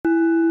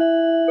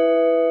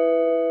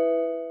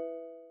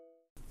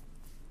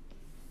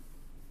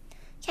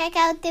Check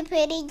out the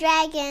pretty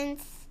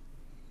dragons.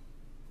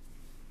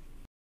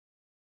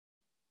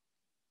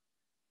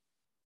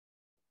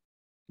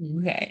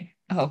 Okay.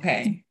 Hi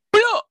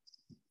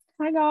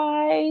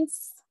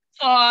guys.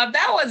 Oh,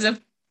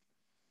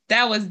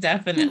 that was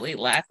definitely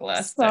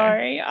lackluster.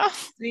 Sorry.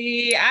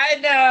 See, I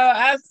know.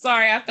 I'm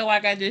sorry. I feel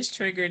like I just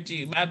triggered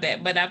you. My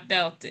bad, but I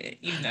felt it,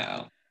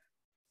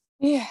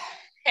 Yeah.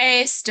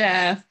 Hey,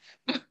 Steph.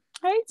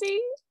 Hey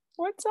T.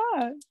 What's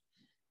up?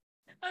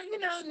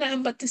 Oh,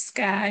 nothing but the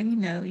sky,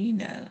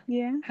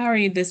 Yeah. How are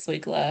you this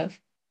week, love?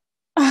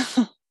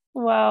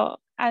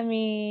 Well, I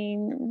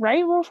mean,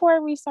 right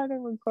before we started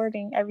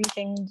recording,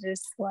 everything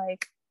just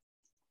like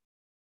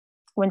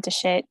went to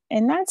shit.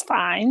 And that's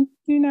fine,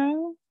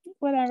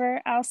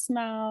 whatever. I'll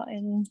smile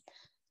and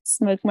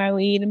smoke my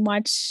weed and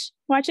watch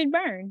it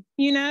burn,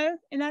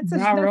 and that's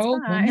Raro,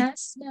 when fine. I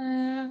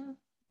smile,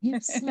 you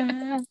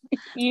smile.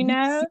 you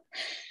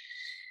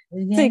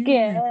Yeah.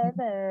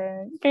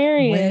 Together.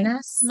 Period. When I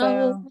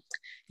smoke,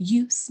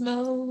 you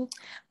smoke,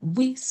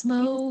 we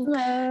smoke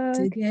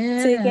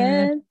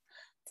together.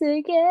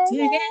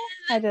 Together.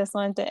 I just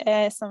wanted to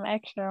add some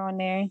extra on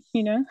there.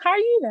 How are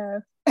you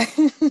though?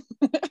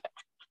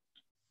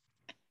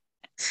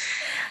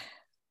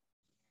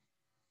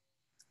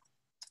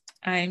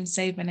 I'm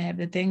safe and I have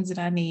the things that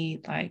I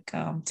need, like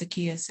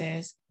Takia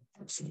says.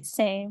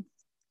 Same.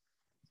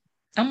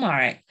 I'm all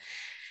right.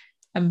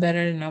 I'm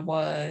better than I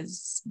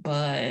was,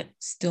 but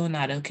still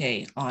not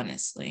okay,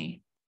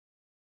 honestly.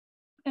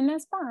 And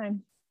that's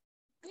fine.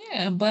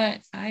 Yeah,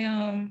 but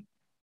I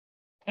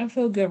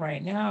feel good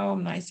right now.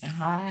 I'm nice and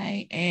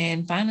high.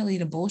 And finally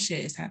the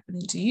bullshit is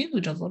happening to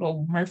you. The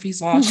little Murphy's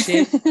Law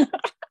shit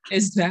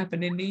is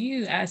happening to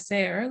you. I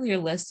said earlier,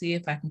 let's see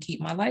if I can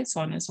keep my lights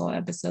on this whole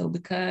episode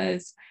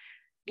because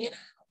I'm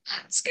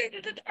scared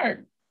of the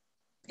dark.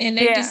 And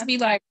they just be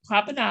like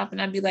popping off, and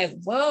I'd be like,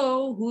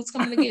 whoa, who's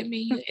coming to get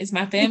me? Is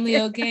my family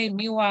okay?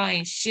 Meanwhile,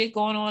 ain't shit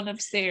going on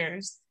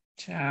upstairs.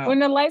 Child. When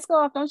the lights go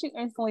off, don't you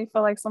instantly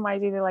feel like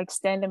somebody's either like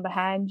standing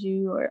behind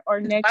you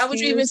or next to you? Why would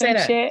you even say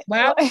that? Shit?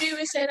 Why would you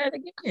even say that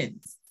again?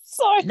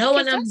 Sorry, no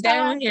one I'm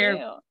down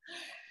here.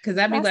 Because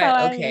I'd be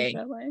like, okay,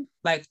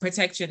 like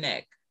protect your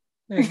neck.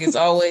 Like it's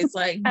always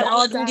like, don't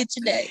let them get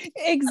your neck.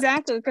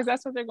 Exactly, because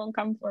that's what they're gonna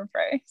come for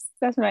first.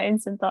 That's my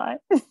instant thought.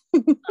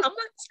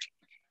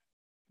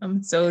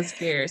 I'm so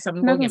scared.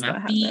 Something's gonna get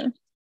my feet,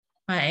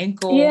 my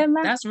ankle. Yeah,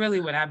 that's really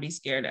what I'd be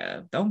scared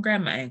of. Don't grab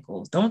my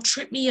ankles. Don't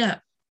trip me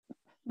up.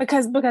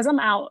 Because I'm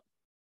out,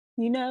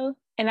 and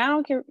I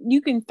don't care.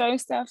 You can throw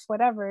stuff,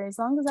 whatever, as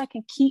long as I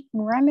can keep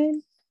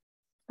running.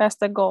 That's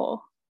the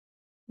goal,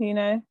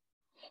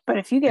 But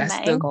if you get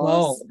my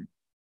ankles,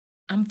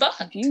 I'm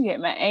fucked. If you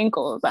get my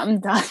ankles, I'm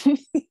done.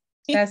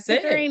 That's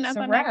it. There ain't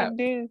nothing I can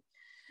do.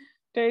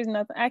 There's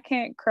nothing. I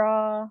can't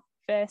crawl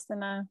fast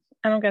enough.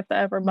 I don't got the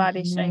upper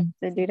body strength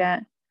to do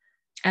that.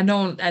 I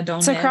don't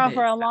to crawl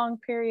for a long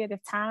period of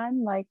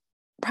time. Like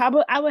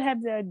probably I would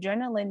have the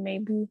adrenaline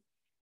maybe.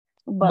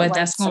 But like,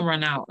 that's gonna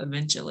run out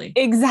eventually.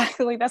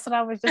 Exactly. That's what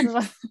I was just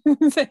about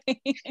to say.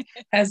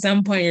 At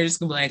some point you're just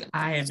gonna be like,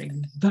 I am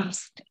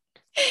exhausted.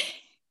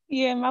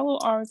 Yeah, my little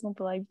arm's gonna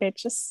be like, bitch,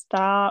 just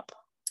stop.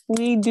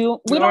 We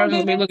don't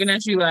be looking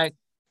at you like,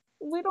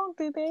 we don't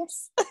do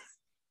this.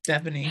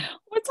 Stephanie.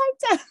 What type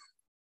of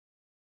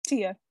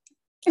Tia?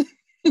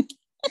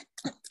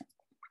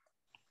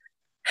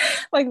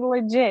 Like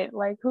legit.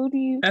 Like who do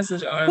you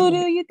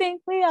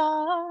think we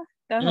are?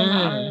 That's what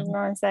my arm is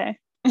gonna say.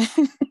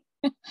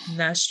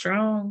 Not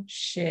strong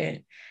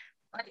shit.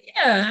 But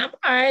yeah, I'm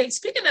all right.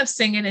 Speaking of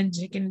singing and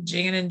jigging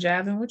and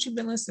jabbing, what you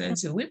been listening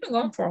to? We've been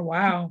going for a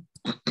while.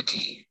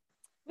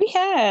 We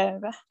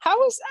have.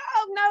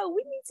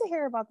 We need to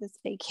hear about this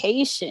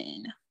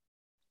vacation.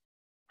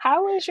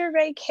 How was your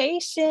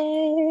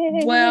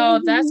vacation?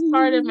 Well, that's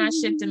part of my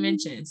shit to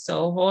mention.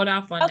 So hold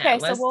off on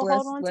that. Let's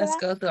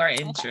go through our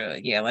intro.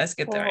 Okay. Yeah, let's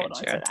get through our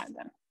intro.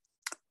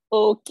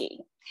 Okay.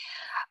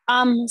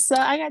 So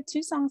I got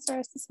 2 songs for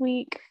us this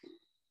week.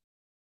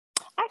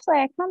 Actually,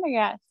 I kind of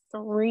got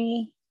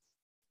 3.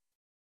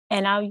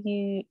 And I'll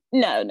use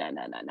no.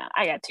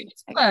 I got 2.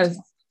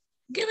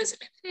 Give us a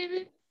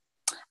minute.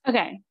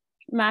 Okay.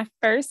 My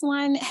first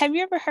one. Have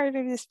you ever heard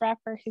of this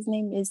rapper? His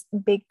name is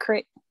Big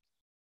Crit.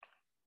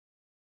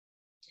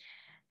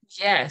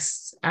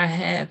 Yes, I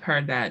have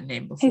heard that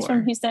name before. He's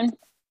from Houston.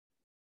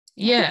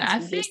 Yeah, I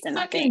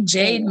think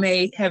Jade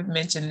may have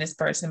mentioned this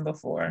person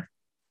before.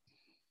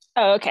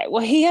 Oh, okay.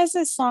 Well, he has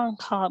this song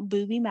called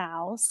Booby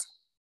Miles.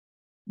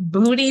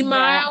 Booty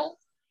Mile?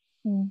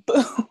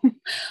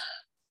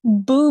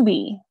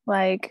 Booby.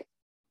 Like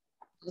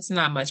it's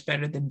not much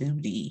better than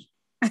booty.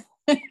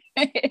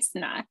 It's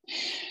not.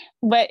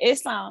 But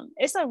it's a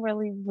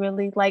really,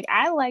 really like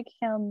I like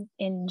him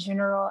in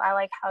general. I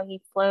like how he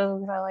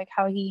flows. I like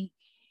how he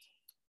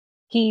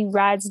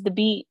rides the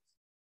beat.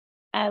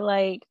 I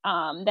like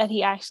that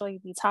he actually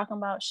be talking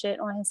about shit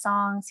on his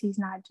songs. He's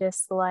not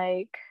just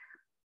like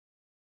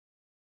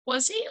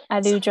was he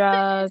I do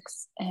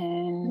drugs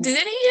and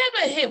didn't he have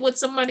a hit with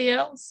somebody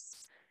else?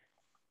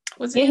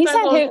 He's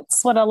had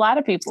hits with a lot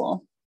of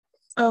people.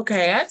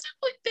 Okay, I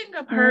definitely think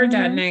I've heard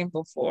that name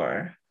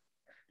before.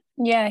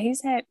 Yeah,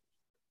 he's had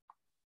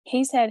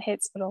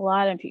hits with a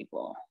lot of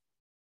people.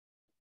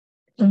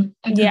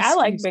 Yeah, I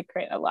like Big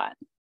Crit a lot.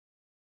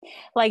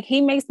 Like,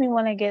 he makes me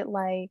want to get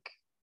like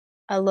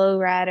a low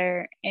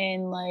rider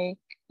and like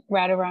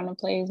ride around and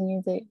play his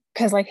music,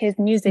 because like his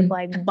music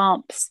like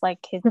bumps, like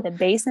the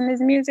bass in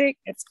his music,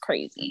 it's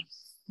crazy.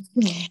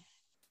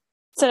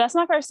 So that's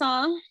my first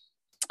song.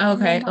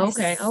 Okay.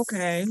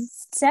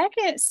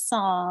 Second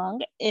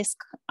song is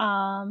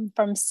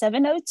from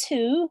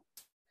 702.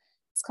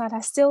 It's called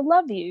 "I Still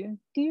Love You."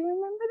 Do you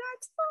remember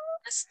that song?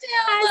 I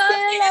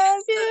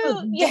still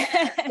love you.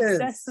 Yes,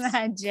 that's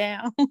my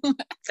jam.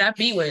 That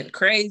beat went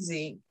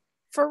crazy.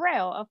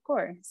 Pharrell, of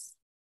course.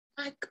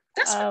 Like,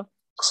 that's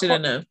should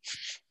have known.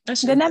 The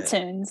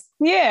Neptunes.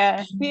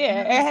 Yeah.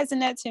 It has the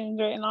Neptunes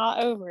written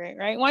all over it,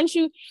 right? Once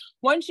you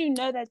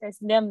know that that's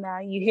them now,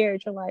 you hear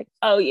it, you're like,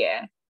 oh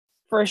yeah,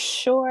 for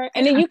sure.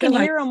 And then you can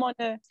hear them on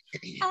the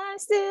 "I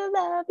Still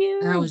Love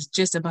You." I was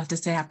just about to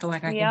say, I feel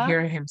like I can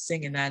hear him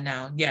singing that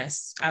now.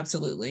 Yes,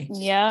 absolutely.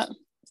 Yeah.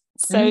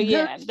 So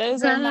yeah,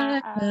 those are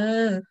my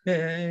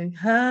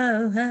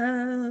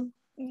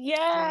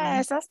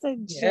yes, that's the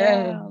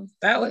jam.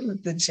 That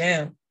was the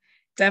jam.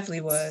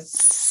 Definitely was.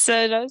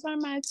 So those are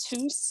my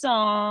two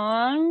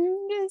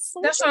songs.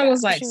 That song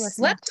was like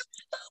slept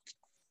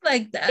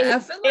like that. I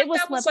feel like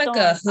that was like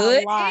a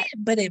hood hit,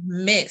 but it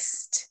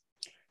missed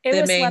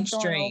the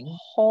mainstream a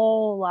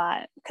whole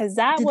lot, because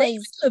that Did they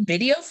do a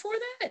video for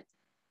that?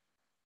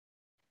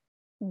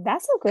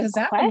 That's a good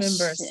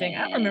question.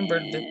 I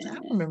remember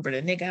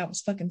the nigga I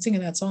was fucking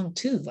singing that song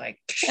too. Like,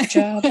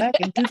 child, back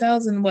in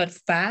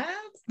 2005,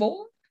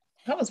 4.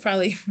 That was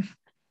probably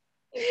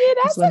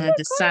that's when I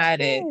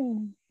decided.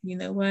 Question. You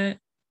know what?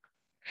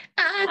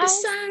 I decided.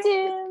 I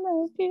still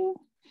love you.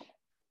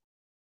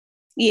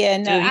 Yeah,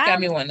 no, dude, you got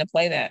me wanting to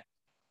play that.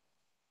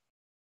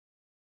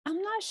 I'm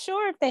not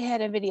sure if they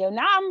had a video.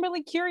 Now I'm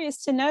really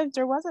curious to know if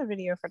there was a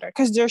video for that,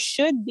 because there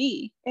should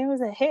be. It was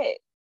a hit.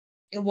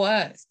 It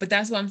was, but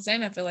that's what I'm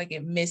saying. I feel like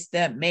it missed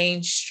that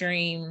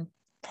mainstream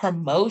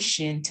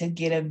promotion to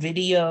get a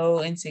video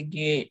and to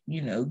get,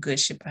 good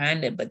shit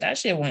behind it. But that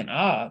shit went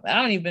off. I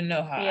don't even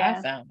know how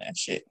I found that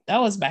shit.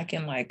 That was back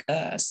in like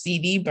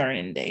CD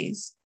burning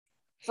days.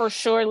 For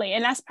surely.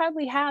 And that's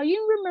probably how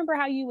you remember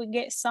how you would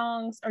get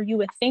songs, or you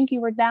would think you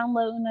were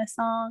downloading a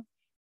song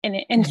and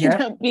it ended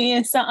up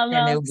being something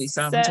else. And it would be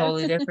something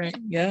totally different.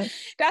 Yeah.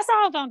 That's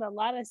how I found a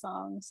lot of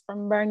songs,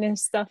 from burning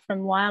stuff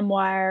from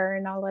LimeWire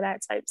and all of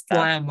that type stuff.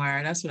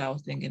 LimeWire, that's what I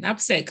was thinking. I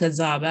said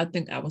Kazaa, I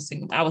think I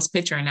was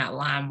picturing that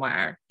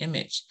LimeWire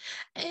image.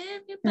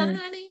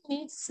 Everybody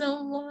needs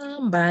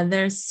someone by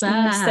their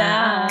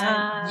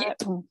side.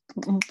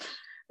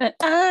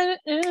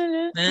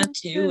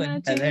 Not you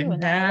another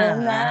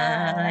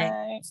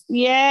night.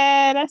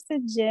 Yeah, that's the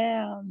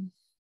jam.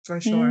 For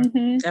sure.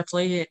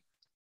 Definitely it.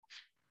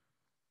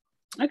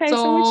 Okay,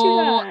 so what you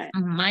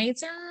got? My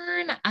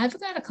turn. I've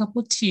got a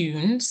couple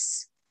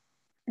tunes.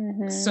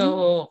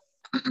 So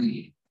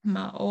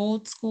my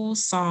old school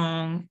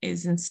song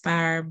is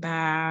inspired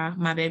by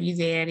my baby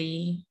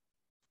daddy.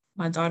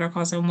 My daughter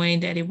calls him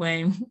Wayne Daddy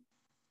Wayne.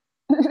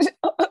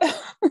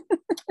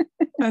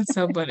 That's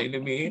so funny to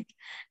me.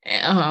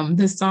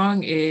 The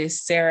song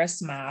is Sarah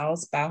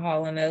Smiles by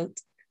Hall &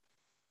 Oates.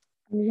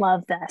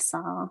 Love that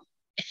song.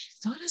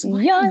 So does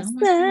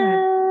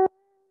Wayne.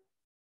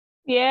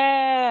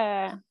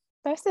 Yeah,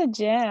 that's a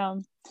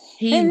jam.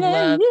 He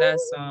loved that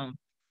song.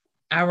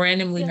 I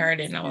randomly heard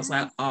it and I was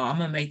like, oh, I'm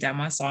gonna make that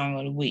my song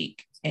of the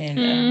week.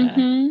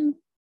 And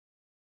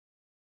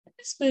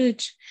this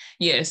bitch.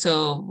 Yeah,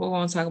 so we're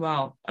gonna talk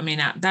about,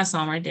 that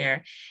song right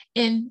there.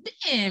 And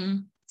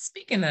then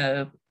speaking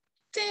of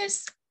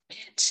this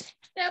bitch,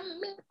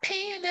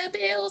 paying the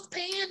bills,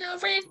 paying the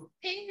rent,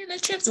 paying the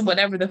trips, or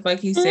whatever the fuck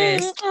he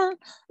says.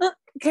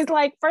 Because,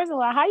 like, first of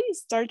all, how you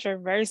start your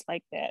verse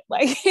like that?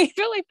 Like, he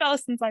really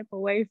felt some type of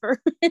way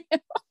for real.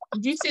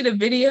 Did you see the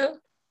video?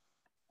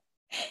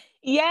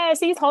 Yes,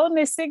 he's holding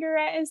his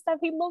cigarette and stuff.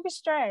 He looks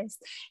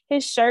stressed.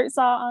 His shirt's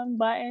all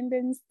unbuttoned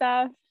and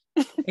stuff.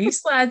 He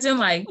slides in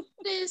like,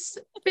 this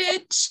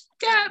bitch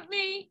got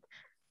me.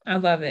 I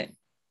love it.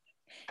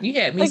 You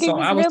had me, like, so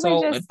I was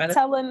really just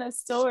telling the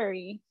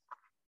story.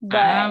 But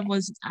I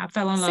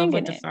fell in love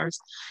with the first,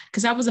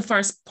 because that was the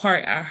first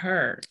part I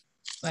heard.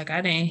 Like,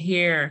 I didn't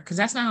hear, because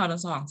that's not how the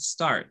song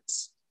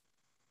starts.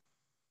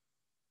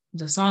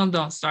 The song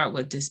don't start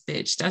with this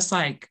bitch. That's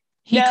like,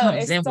 he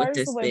comes in with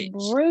this bitch.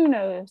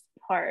 Bruno's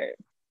part.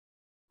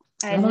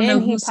 And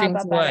then he pop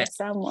up out of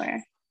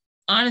somewhere.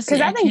 Honestly,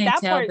 because I think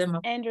that part's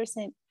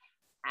Anderson.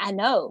 I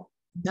know.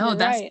 No,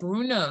 that's right.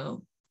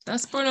 Bruno.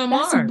 That's Bruno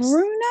Mars. That's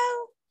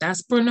Bruno?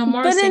 That's Bruno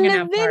Mars singing that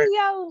part. But in the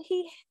video,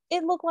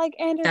 it looked like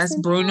Anderson. That's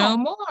Bruno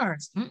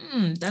Mars.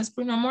 That's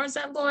Bruno Mars.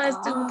 That little ass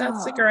dude with that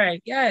cigarette.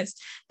 Yes,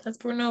 that's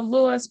Bruno.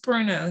 Louis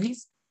Bruno.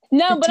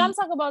 But I'm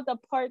talking about the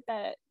part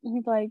that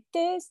he's like,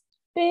 this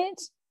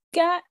bitch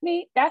got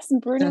me. That's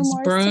Bruno Mars.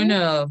 That's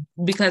Bruno,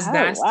 because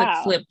that's the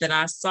clip that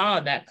I saw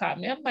that caught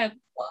me. I'm like,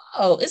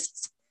 whoa,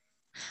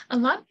 A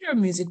lot of your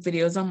music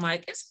videos, I'm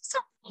like, it's so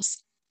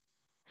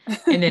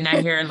and then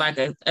I hear like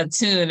a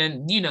tune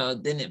and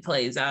then it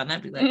plays out and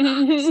I'd be like,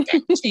 oh, it's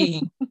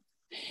catchy.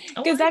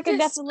 Because I could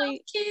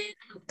definitely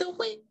out the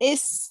way. It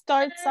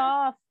starts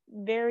off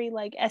very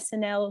like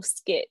SNL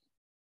skit.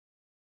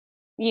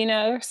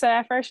 So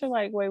at first you're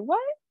like, wait,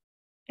 what?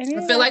 And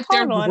I feel like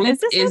their group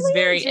is really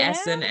very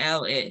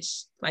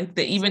SNL-ish. Like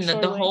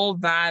the whole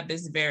vibe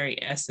is very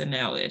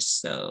SNL-ish.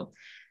 So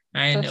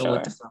I didn't know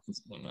what the fuck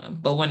was going on.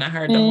 But when I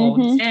heard the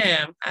whole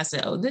jam, I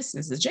said, oh, this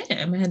is a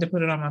jam. I had to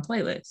put it on my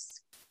playlist.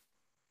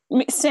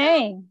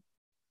 Same.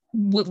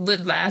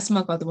 With last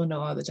month out the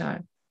window all the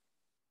time.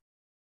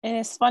 And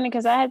it's funny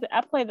because I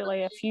played it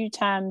like a few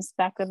times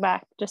back to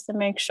back just to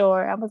make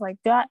sure. I was like,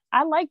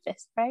 I like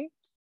this, right?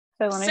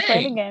 So when I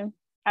played it again,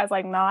 I was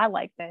like, no, I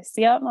like this.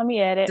 Yep, let me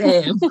edit.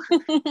 Damn.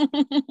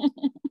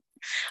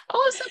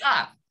 Oh, it's a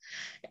lot.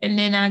 And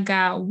then I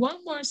got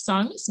one more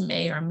song. This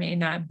may or may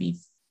not be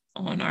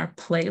on our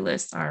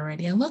playlist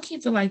already. I look,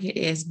 feel like it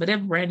is, but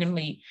it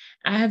randomly,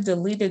 I have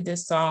deleted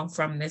this song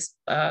from this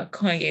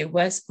Kanye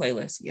West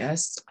playlist.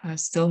 Yes, I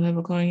still have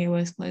a Kanye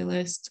West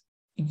playlist.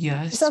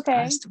 Yes, it's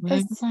okay.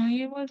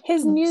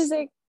 His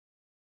music,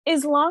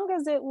 as long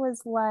as it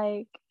was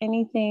like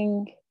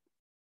anything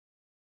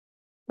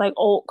like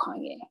old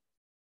Kanye.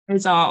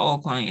 It's all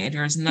old Kanye.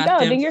 There's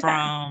nothing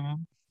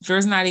from.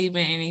 There's not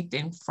even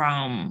anything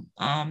from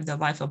The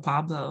Life of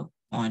Pablo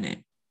on it.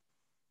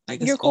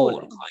 Like it's cool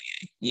old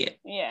Kanye.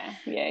 Yeah.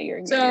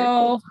 You're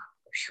cool.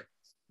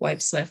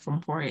 Wipe sweat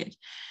from forehead.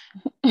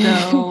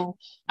 So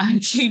I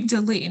keep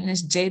deleting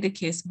this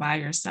Jadakiss By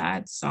Your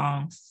Side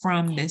song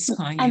from this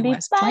Kanye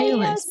West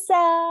playlist.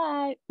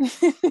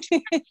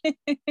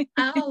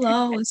 I'll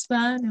always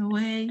find a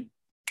way.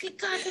 He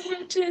got the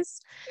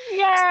riches.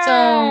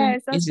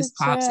 Yes, so it just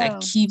pops. It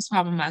keeps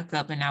popping back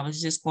up. And I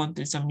was just going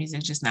through some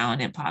music just now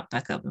and it popped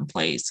back up and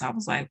played. So I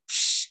was like,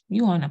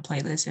 you on a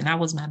playlist. And I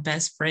was my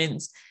best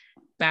friends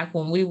back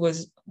when you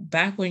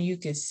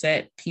could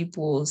set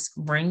people's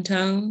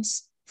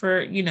ringtones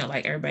for,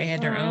 like everybody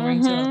had their own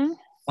ringtone.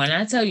 When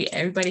I tell you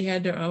everybody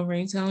had their own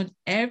ringtone,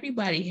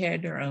 everybody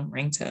had their own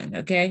ringtone.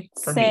 Okay.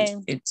 For me,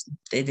 it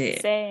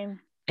did. Same.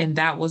 And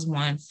that was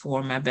one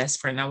for my best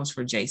friend. That was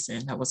for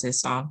Jason. That was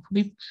his song.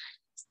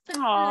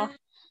 Aww.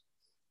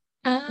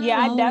 Yeah,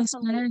 I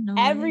definitely.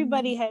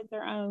 Everybody had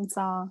their own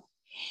song.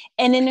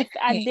 And then if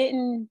I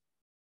didn't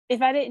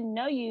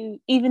know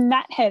you, even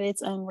that had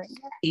its own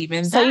ringer.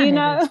 Even so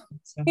that.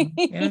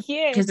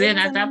 Yeah. Because then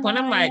at that point,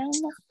 I'm like,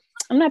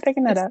 I'm not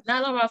picking that up.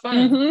 Not on my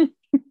phone.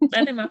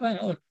 Not in my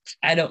phone.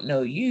 I don't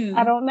know you.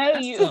 I don't know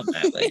you.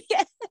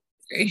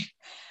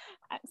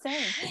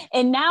 Same.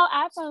 And now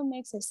iPhone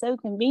makes it so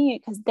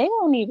convenient because they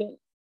won't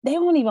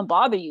even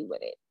bother you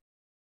with it.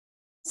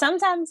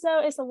 Sometimes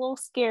though, it's a little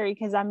scary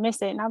because I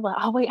miss it and I'm like,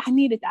 oh wait, I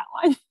needed that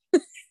one.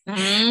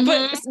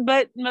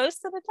 But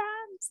most of the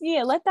times,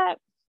 yeah, let that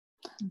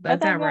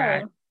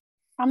ride.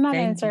 I'm not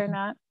answering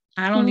that.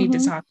 I don't need to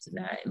talk to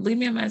that. Leave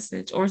me a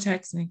message or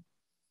text me.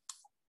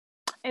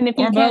 And if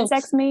you can't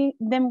text me,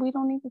 then we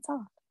don't need to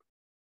talk.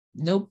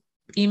 Nope.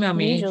 Email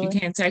me. Usually. If you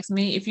can't text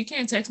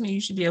me,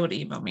 you should be able to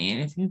email me.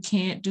 And if you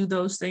can't do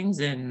those things,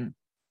 then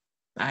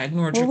I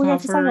ignored your call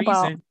for a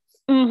reason.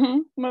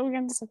 What we're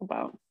going to talk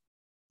about?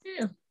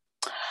 Yeah.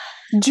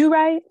 Do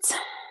right.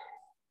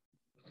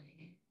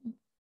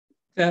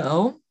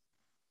 So,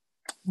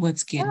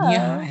 what's getting you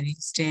high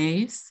these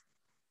days?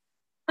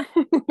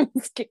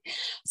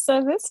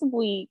 So this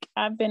week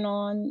I've been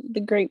on the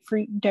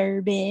Grapefruit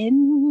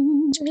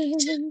Durban.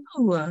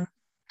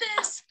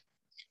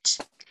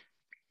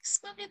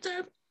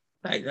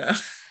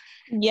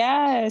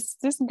 Yes,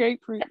 this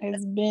grapefruit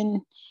has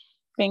been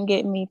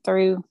getting me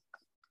through,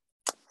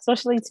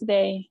 especially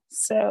today.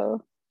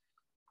 So,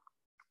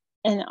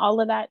 and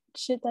all of that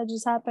shit that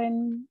just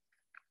happened,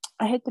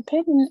 I hit the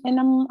pin and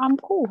I'm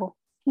cool.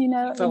 It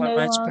no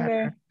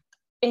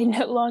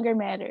longer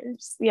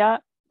matters. Yeah.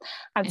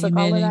 I took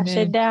all of that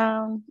shit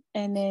down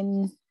and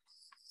then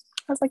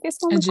I was like, it's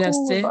gonna be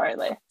cool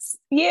regardless.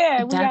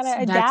 Yeah, we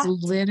gotta adapt. That's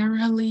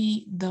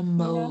literally the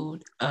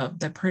mode of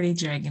the Pretty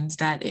Dragons.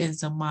 That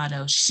is the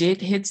motto. Shit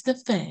hits the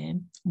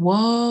fan.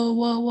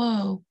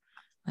 Whoa.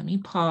 Let me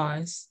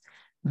pause,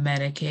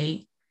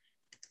 medicate,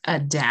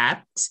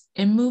 adapt,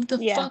 and move the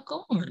fuck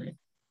on.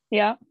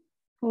 Yeah.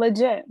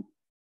 Legit.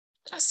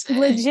 That's it.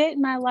 Legit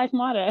my life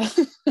motto.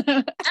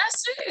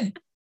 That's it.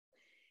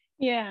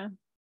 Yeah.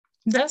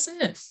 That's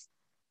it.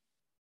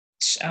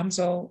 A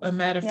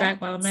matter of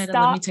fact, while I'm at it,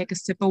 let me take a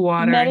sip of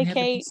water and have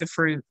a piece of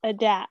fruit.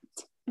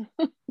 Adapt.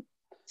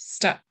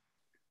 Stop.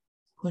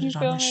 Put it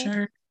on a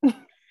shirt.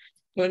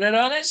 Put it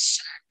on a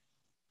shirt.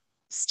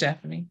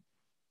 Stephanie.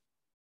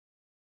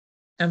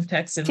 I'm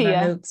texting Tia.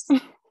 My notes.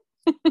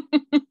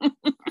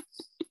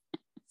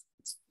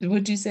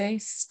 What'd you say?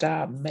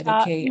 Stop,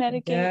 medicate,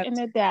 and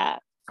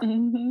adapt.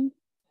 Mm-hmm.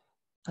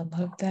 I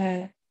love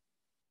that.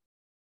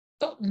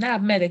 Oh,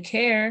 not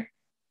Medicare.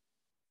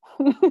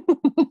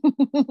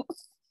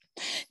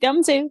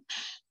 Them too.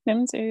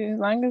 As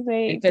long as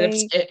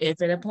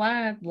if it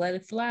applies, let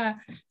it fly.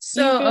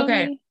 So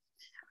okay.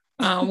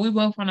 We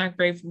both on our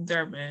Grateful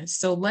Durban.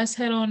 So let's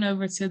head on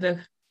over to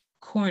the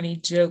corny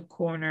joke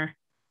corner.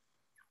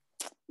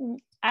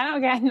 I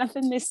don't got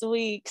nothing this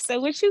week. So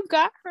what you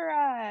got for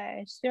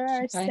us? You're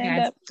our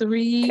stand-up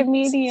 3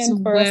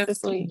 comedian for us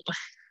this week.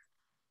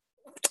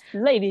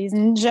 Ladies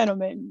and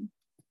gentlemen,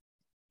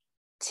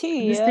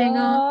 Tia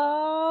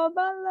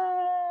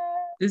Butler.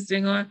 This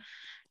thing on.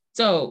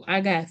 So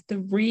I got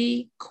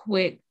 3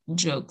 quick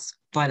jokes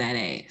for that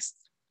ass.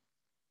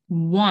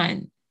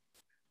 1,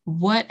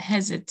 what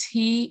has a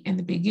T in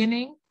the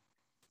beginning,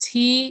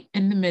 T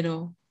in the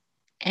middle,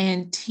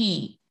 and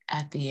T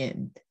at the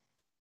end?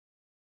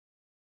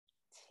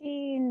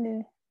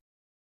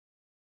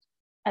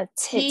 A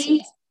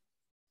titty.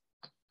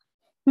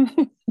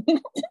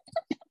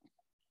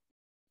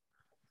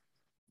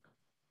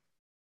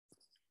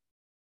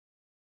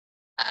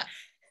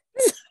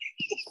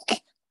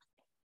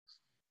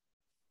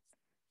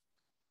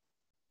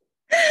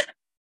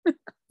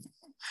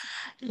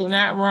 You're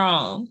not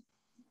wrong.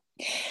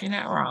 You're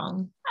not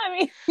wrong.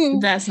 I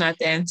mean, that's not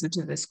the answer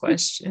to this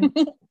question.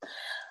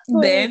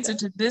 The answer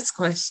to this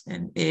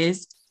question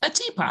is a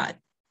teapot.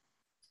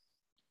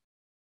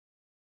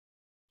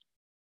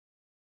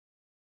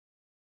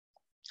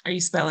 Are you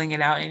spelling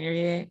it out in your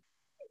head?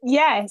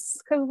 Yes,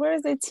 because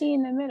where's the T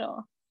in the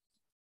middle?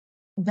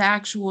 The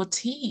actual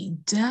T,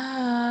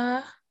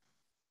 duh.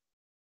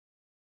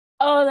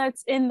 Oh,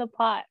 that's in the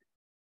pot.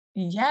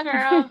 Yeah,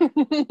 girl.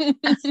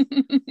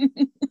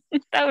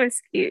 That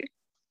was cute.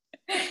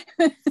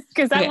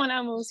 Because that one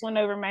almost went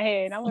over my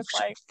head. I was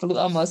like,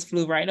 almost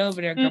flew right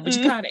over there, girl. But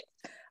you caught it.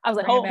 I was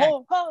like,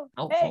 ho,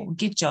 hey.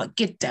 Get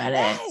that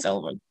ass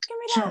over. Give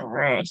me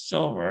that ass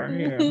over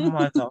here,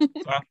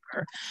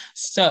 motherfucker.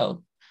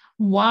 So,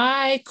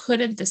 why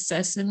couldn't the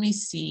sesame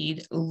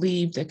seed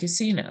leave the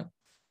casino?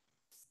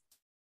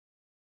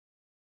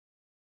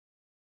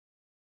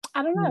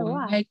 I don't know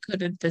why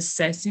couldn't the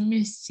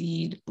sesame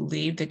seed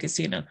leave the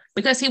casino?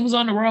 Because he was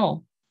on the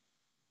roll.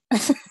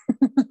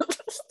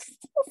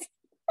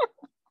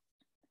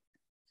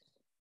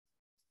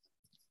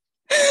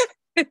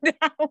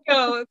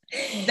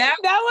 that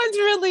one's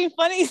really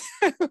funny.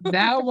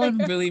 That one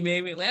really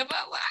made me laugh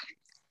out loud.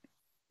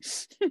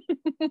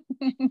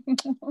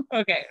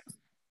 Okay.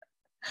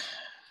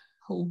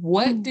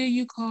 What do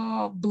you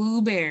call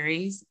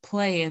blueberries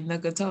playing the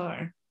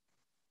guitar?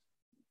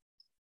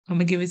 I'm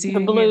gonna give it to you.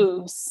 The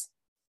blues.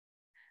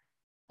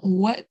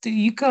 What do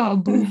you call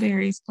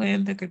blueberries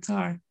playing the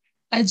guitar?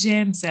 A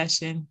jam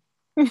session.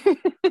 Get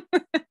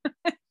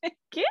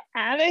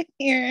out of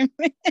here,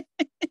 man.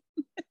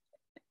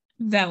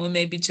 That one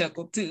made me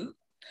chuckle too.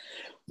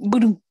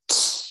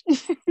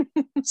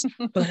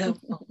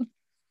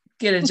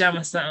 Get a jam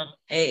or something.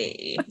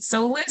 Hey.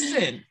 So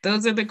listen,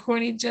 those are the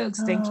corny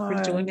jokes. Thank you for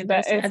joining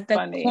us at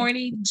the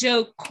corny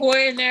joke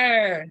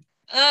corner.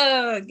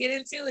 Oh, get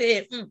into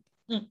it.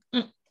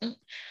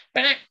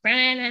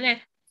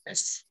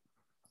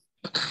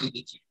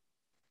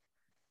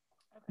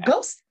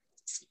 Ghost.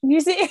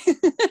 You see?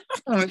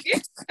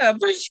 Okay. I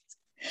was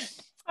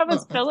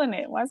feeling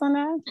it, wasn't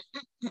I?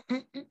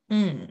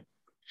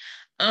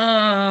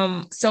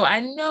 So I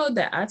know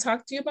that I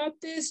talked to you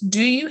about this.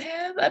 Do you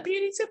have a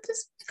beauty tip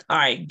this week? All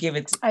right, give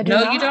it to me.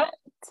 No, you don't?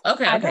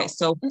 Okay. Don't.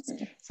 So it's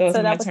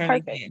my turn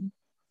again.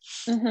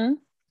 Mm-hmm.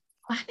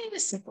 I need a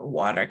sip of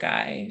water,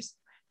 guys.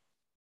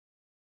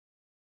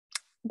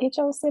 Get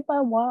your sip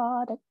of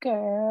water,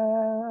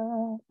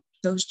 girl.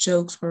 Those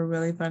jokes were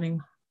really funny.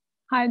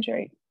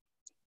 Hydrate.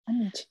 I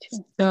need you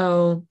to.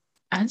 So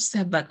I just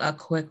have like a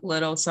quick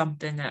little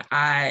something that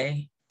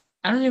I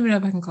don't even know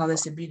if I can call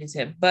this a beauty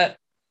tip, but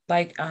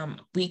like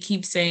we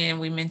keep saying,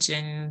 we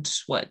mentioned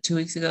 2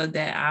 weeks ago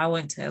that I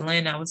went to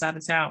Atlanta. I was out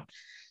of town.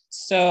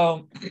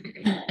 So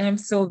I'm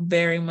still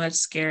very much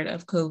scared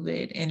of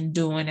COVID and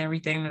doing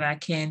everything that I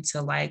can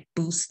to like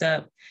boost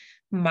up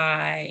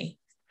my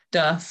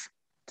stuff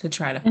to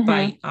try to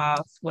fight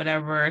off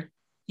whatever,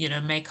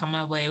 may come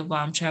my way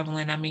while I'm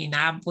traveling. I mean,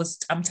 I'm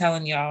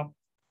telling y'all,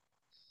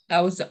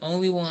 I was the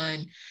only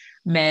one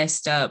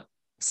masked up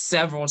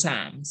several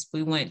times.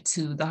 We went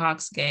to the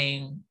Hawks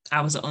game.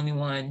 I was the only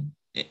one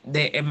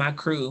there in my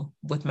crew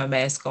with my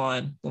mask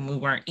on when we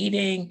weren't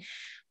eating.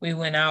 We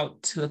went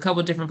out to a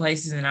couple different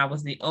places and I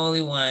was the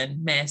only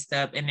one masked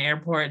up in the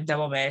airport,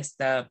 double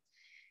masked up.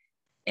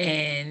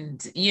 And,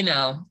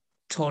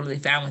 totally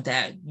fine with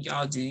that.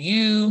 Y'all do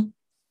you.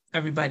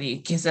 Everybody,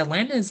 because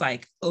Atlanta is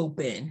like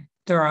open.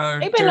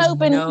 They've been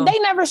open. They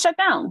never shut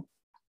down.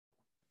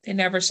 They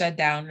never shut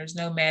down. There's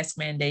no mask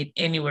mandate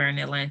anywhere in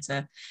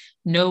Atlanta.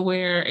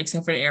 Nowhere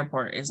except for the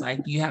airport is like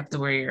you have to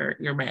wear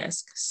your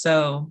mask.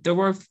 So there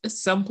were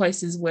some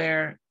places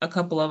where a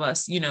couple of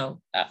us,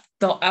 though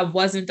I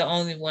wasn't the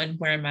only one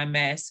wearing my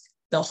mask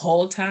the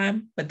whole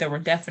time, but there were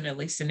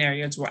definitely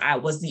scenarios where I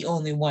was the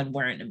only one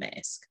wearing a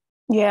mask.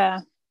 Yeah.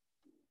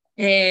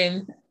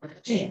 And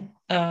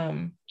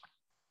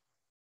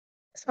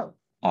so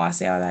I'll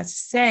say all that to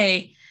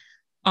say,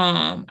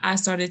 I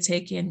started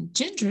taking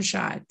ginger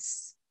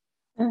shots.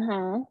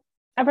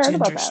 I've heard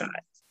about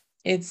that.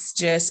 It's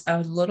just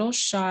a little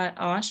shot.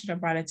 Oh, I should have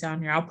brought it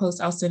down here.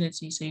 I'll send it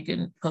to you so you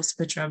can post a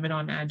picture of it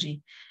on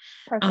IG.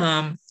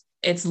 Perfect.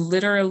 It's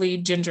literally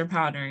ginger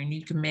powder, and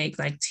you can make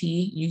like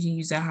tea. You can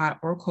use it hot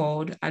or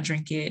cold. I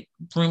drink it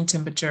room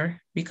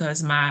temperature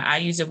because I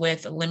use it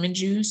with lemon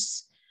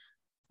juice,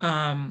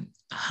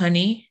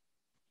 honey,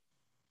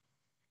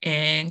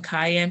 and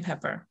cayenne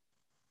pepper.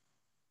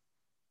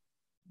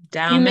 You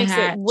Down the mix it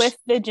hatch. with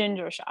the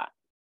ginger shot.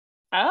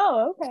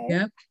 Oh, okay.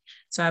 Yep.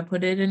 So I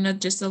put it in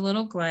just a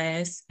little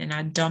glass, and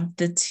I dump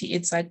the tea.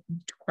 It's like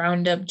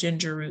ground up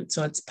ginger root,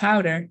 so it's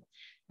powder.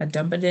 I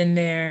dump it in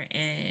there,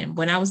 and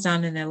when I was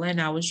down in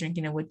Atlanta, I was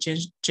drinking it with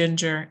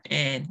ginger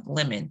and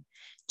lemon,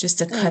 just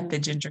to cut the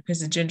ginger, because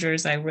the ginger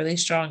is like really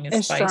strong and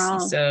It's spicy. strong.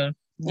 So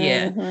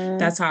yeah,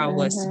 that's how it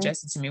was Mm-hmm.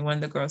 suggested to me. One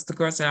of the girls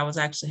that I was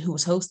actually who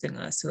was hosting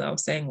us, who I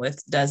was staying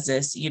with, does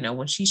this,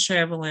 when she's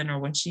traveling or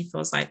when she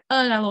feels like, oh,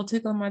 I got a little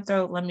tickle in my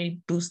throat, let me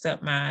boost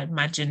up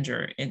my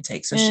ginger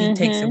intake. So she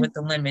takes it with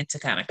the lemon to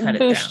kind of cut it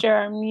down. Boost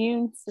your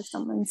immune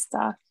system and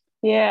stuff.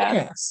 Yeah.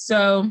 Yeah.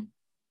 So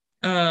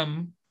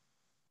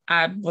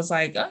I was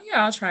like, oh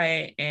yeah, I'll try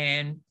it.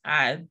 And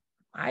I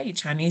eat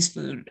Chinese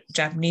food,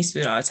 Japanese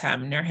food all the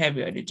time, and they're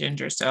heavy on the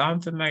ginger. So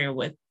I'm familiar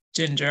with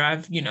ginger.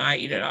 I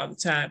eat it all the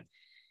time.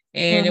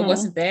 And it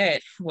wasn't bad.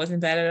 It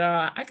wasn't bad at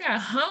all. I got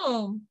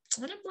home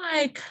and I'm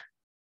like,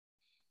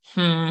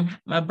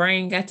 my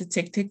brain got to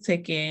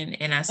ticking,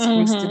 and I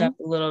spruced it up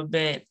a little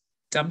bit,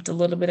 dumped a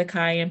little bit of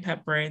cayenne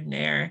pepper in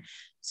there,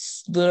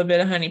 a little bit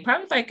of honey.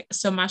 Probably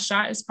so my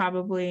shot is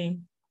probably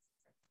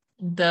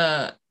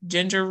the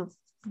ginger,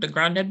 the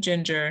ground up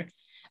ginger.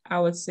 I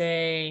would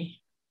say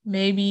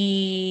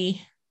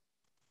maybe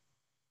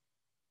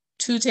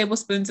 2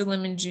 tablespoons of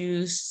lemon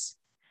juice,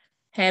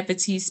 half a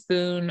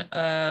teaspoon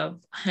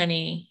of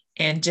honey,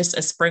 and just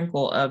a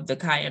sprinkle of the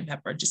cayenne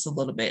pepper, just a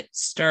little bit.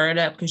 Stir it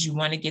up because you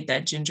want to get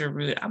that ginger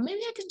root. Maybe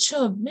I can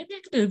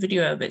do a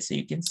video of it so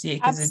you can see it,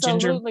 because the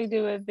ginger,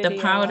 do a video.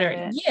 the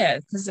powder,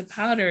 because the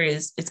powder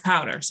it's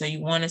powder. So you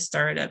want to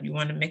stir it up. You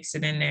want to mix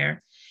it in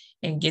there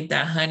and get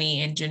that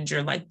honey and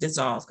ginger like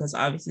dissolved, because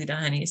obviously the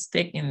honey is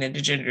thick and then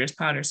the ginger is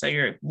powder. So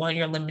your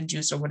lemon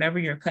juice or whatever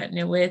you're cutting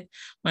it with,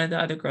 one of the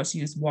other girls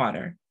used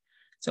water.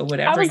 So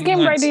whatever I was you getting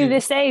want ready to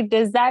say,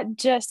 does that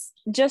just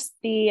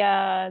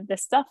the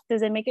stuff,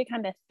 does it make it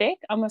kind of thick,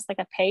 almost like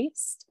a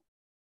paste?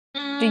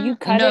 Do you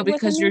cut no, it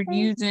because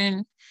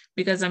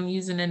because I'm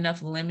using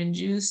enough lemon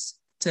juice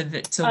to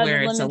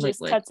where it's a liquid.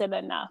 Juice cuts it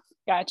enough.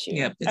 Got you.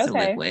 Yep, it's a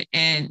liquid,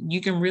 and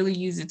you can really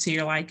use it to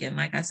your liking.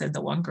 Like I said,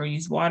 the one girl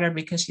used water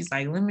because she's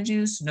like, lemon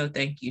juice, no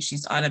thank you.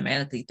 She's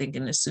automatically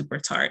thinking it's super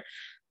tart.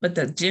 But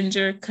the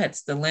ginger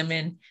cuts the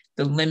lemon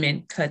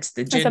cuts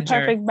the ginger,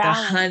 the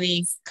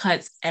honey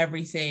cuts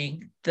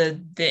everything.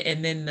 And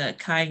then the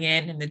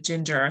cayenne and the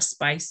ginger are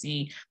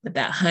spicy, but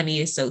that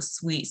honey is so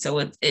sweet. So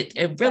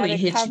it really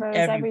hits you everywhere.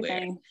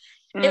 Everything.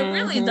 It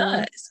really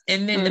does.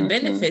 And then the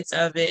benefits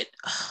of it,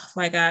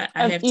 like I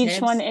have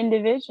each one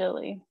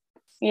individually.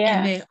 Yeah.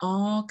 And they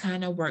all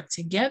kind of work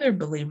together,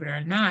 believe it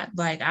or not.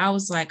 Like I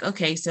was like,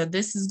 okay, so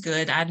this is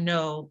good. I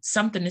know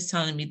something is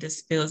telling me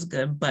this feels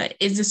good, but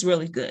is this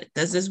really good?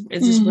 Is this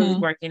really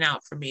working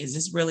out for me? Is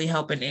this really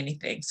helping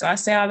anything? So I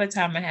say all the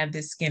time, I have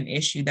this skin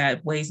issue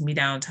that weighs me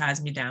down,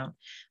 ties me down.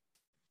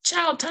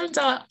 Child, turns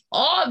out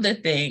all the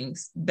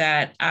things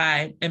that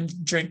I am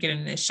drinking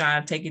in this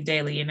shot, I take it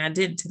daily. And I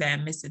did today. I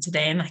missed it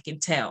today. And I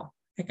can tell.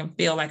 I can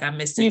feel like I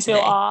missed it today. You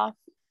feel off?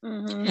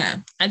 Yeah,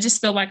 I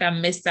just feel like I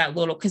missed that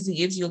little, because it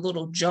gives you a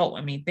little jolt.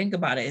 I mean, think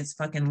about it. It's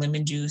fucking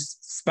lemon juice,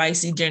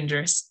 spicy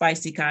ginger,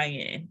 spicy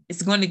cayenne.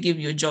 It's going to give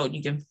you a jolt.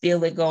 You can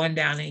feel it going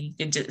down, and you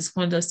can it's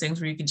one of those things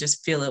where you can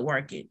just feel it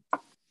working.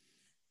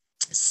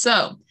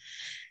 So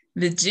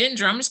the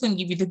ginger, I'm just going to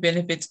give you the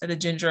benefits of the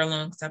ginger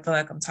alone, because I feel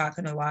like I'm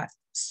talking a lot.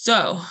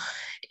 So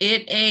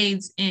it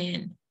aids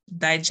in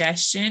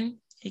digestion.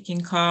 It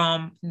can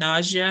calm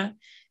nausea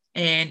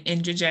and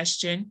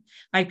indigestion.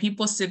 Like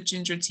people sip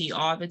ginger tea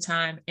all the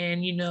time.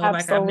 And,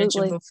 like I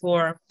mentioned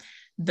before,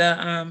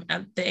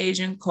 the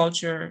Asian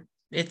culture,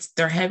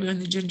 they're heavy on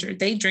the ginger.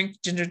 They drink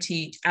ginger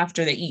tea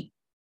after they eat,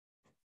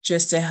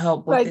 just to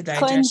help with the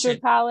digestion. Cleanse your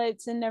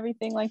palates and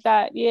everything like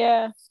that.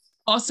 Yeah.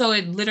 Also,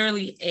 it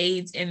literally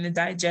aids in the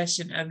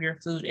digestion of your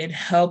food. It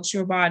helps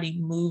your body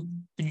move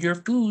your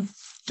food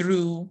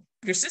through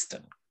your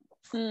system.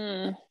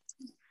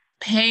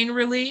 Pain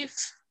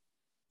relief.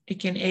 It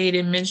can aid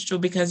in menstrual,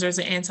 because there's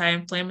an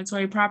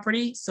anti-inflammatory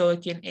property. So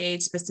it can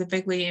aid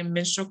specifically in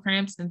menstrual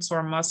cramps and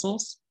sore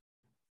muscles.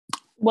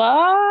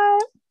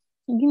 What?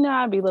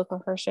 I'd be looking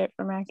for shit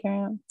for my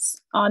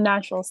cramps. All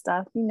natural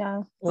stuff,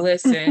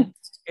 Listen,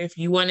 if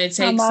you want to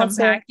take some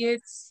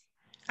packets,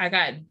 I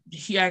got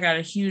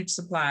a huge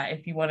supply.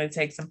 If you want to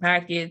take some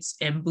packets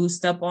and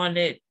boost up on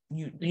it,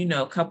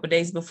 a couple of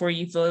days before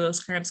you feel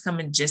those cramps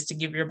coming, just to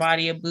give your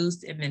body a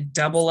boost, and then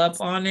double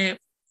up on it.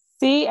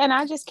 See, and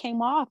I just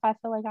came off. I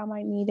feel like I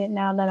might need it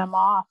now that I'm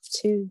off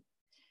too.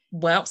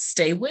 Well,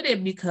 stay with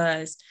it,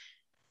 because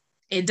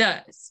it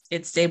does.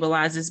 It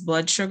stabilizes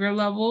blood sugar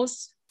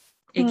levels.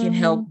 It can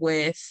help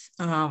with,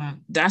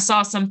 I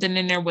saw something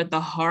in there with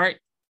the heart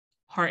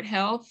heart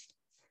health.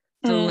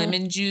 The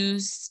lemon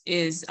juice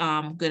is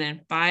good in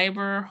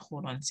fiber.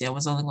 Hold on, see, I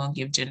was only going to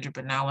give ginger,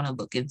 but now I want to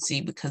look and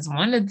see because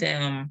one of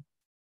them,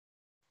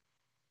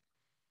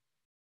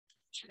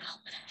 you know,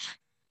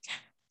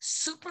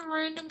 super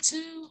random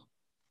too.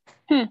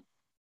 Okay,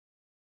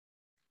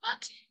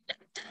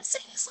 did I say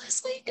this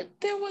last week?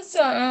 There was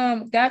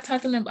a guy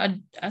talking about.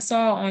 I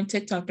saw on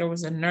TikTok there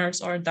was a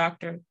nurse or a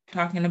doctor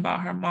talking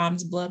about her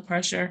mom's blood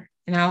pressure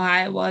and how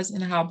high it was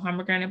and how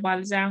pomegranate brought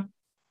it down.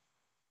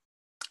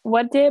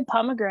 What did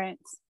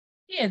pomegranates?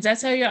 Yeah,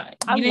 that's how you I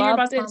didn't hear love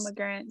about this?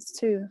 pomegranates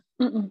too.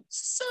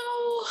 So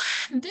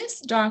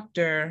this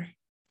doctor,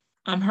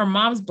 her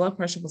mom's blood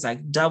pressure was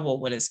like double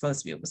what it's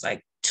supposed to be. It was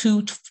like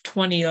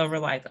 220 over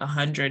like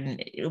 100, and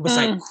it was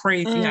like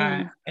crazy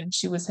high. And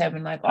she was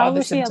having like all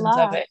the symptoms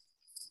of it.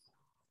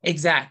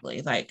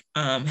 Exactly, like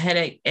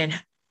headache. And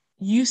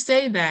you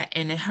say that,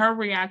 and her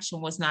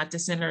reaction was not to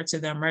send her to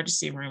the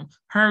emergency room.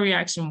 Her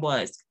reaction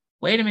was,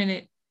 wait a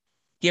minute,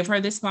 give her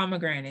this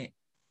pomegranate,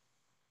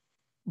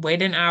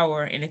 wait an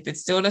hour, and if it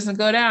still doesn't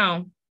go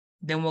down,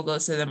 then we'll go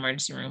to the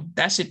emergency room.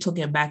 That shit took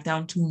it back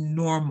down to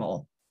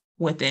normal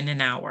within an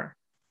hour.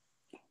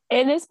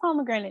 It is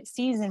pomegranate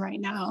season right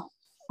now.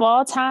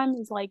 Fall time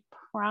is like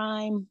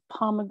prime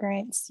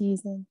pomegranate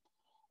season.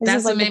 This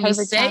is like the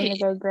perfect time to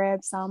go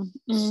grab some.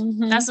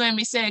 That's what made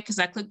me say it, because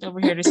I clicked over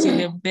here to see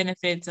the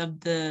benefits of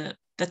the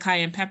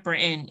cayenne pepper,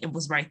 and it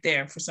was right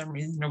there. For some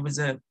reason, there was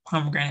a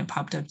pomegranate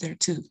popped up there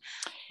too.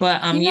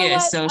 But yeah,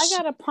 so I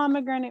got a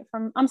pomegranate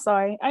from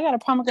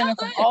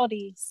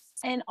Aldi's,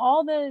 and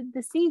all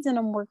the seeds in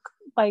them were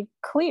like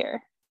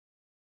clear.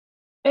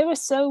 It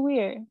was so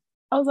weird.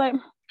 I was like,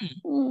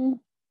 and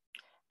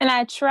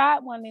I tried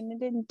one and it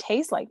didn't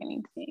taste like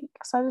anything,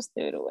 so I just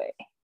threw it away.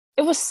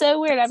 It was so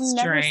weird. I've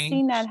never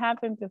seen that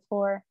happen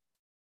before.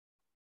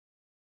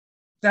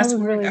 That's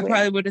weird. Really I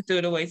probably would have threw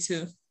it away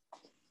too.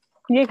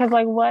 Yeah, because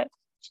like what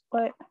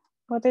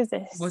is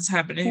this? What's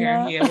happening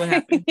here? Yeah, what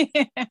happened?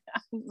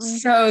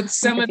 So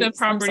some of the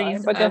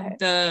properties of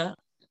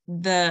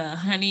the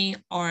honey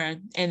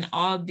and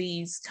all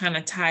these kind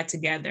of tied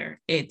together.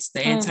 It's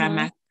the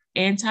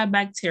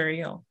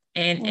antibacterial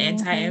and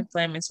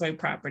anti-inflammatory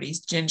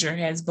properties. Ginger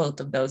has both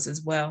of those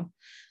as well.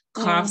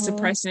 Cough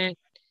suppressant,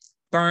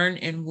 burn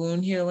and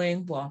wound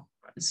healing. Well,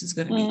 this is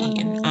going to be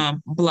eaten.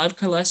 Blood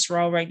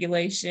cholesterol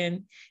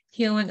regulation,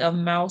 healing of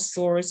mouth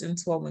sores and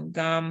swollen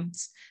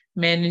gums,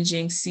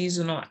 managing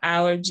seasonal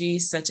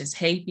allergies such as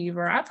hay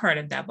fever. I've heard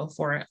of that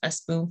before. A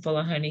spoonful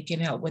of honey can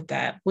help with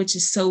that, which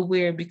is so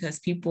weird because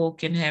people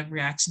can have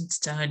reactions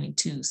to honey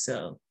too.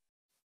 So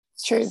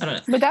it's true.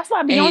 But that's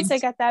why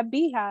Beyonce got that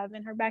beehive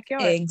in her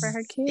backyard for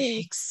her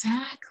kids.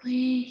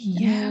 Exactly.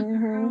 Yeah,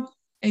 girl.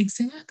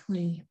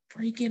 Exactly.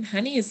 Freaking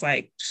honey is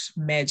like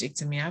magic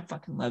to me. I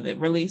fucking love it.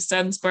 Relieves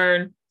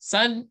sunburn,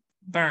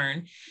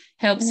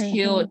 helps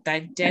heal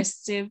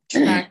digestive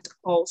tract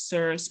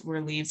ulcers,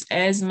 relieves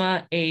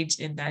asthma,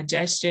 age, and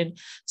digestion.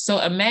 So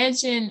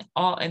imagine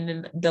and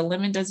then the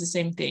lemon does the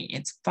same thing.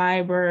 It's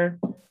fiber.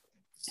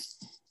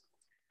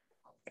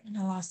 And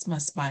I lost my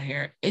spot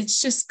here. It's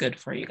just good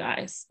for you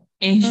guys.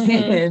 And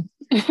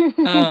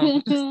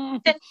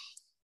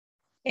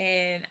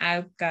and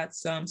I've got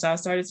some. So I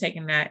started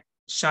taking that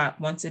shot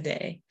once a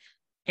day,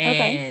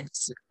 and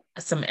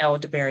some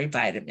elderberry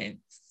vitamins.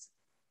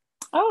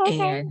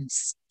 And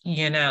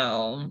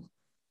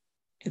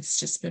it's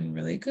just been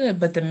really good.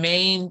 But the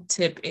main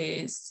tip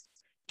is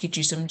get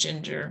you some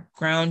ginger,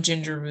 ground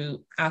ginger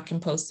root. I can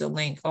post a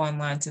link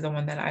online to the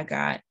one that I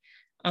got.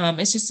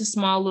 It's just a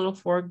small little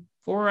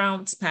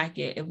 4-ounce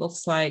packet. It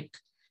looks like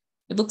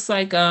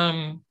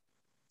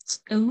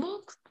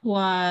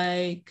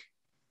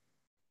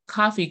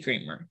coffee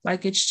creamer.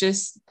 Like it's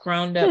just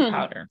ground up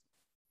powder.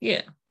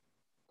 Yeah.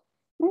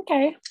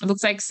 Okay. It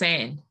looks like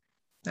sand.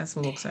 That's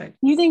what it looks like.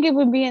 You think it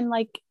would be in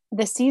like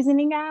the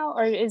seasoning aisle,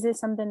 or is it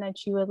something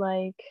that you would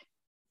like?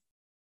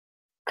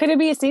 Could it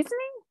be a seasoning?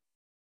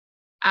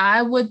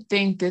 I would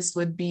think this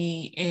would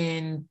be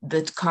in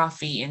the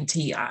coffee and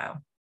tea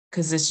aisle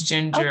because it's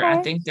ginger.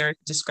 I think they're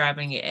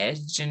describing it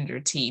as ginger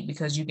tea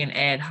because you can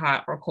add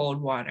hot or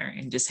cold water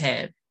and just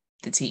have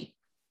the tea.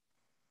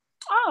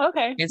 Oh,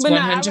 okay. It's but 100%.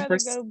 I'd rather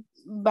go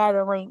by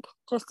the link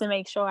just to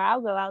make sure.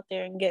 I'll go out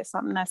there and get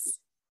something that's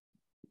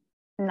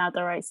not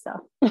the right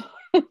stuff.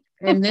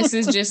 And this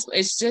is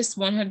it's just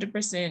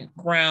 100%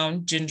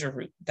 ground ginger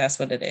root. That's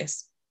what it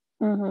is.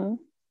 Now,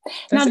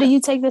 do you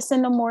take this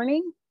in the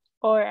morning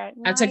or at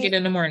night? I take it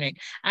in the morning.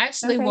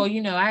 Actually, well,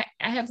 I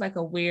have like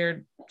a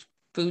weird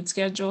food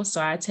schedule.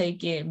 So I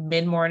take it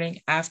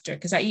mid-morning after,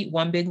 because I eat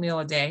one big meal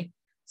a day.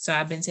 So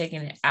I've been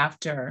taking it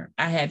after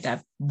I had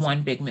that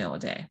one big meal a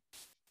day.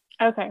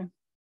 Okay.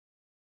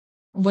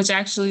 Which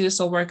actually this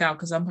will work out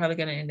because I'm probably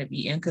going to end up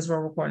eating, because we're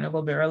recording a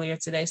little bit earlier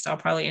today. So I'll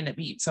probably end up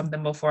eating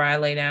something before I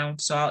lay down.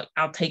 So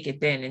I'll take it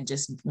then and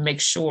just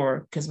make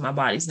sure, because my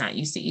body's not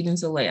used to eating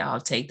so late. I'll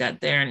take that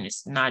there and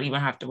just not even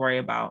have to worry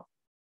about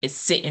it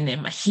sitting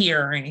in my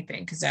ear or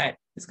anything, because that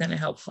is going to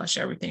help flush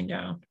everything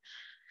down.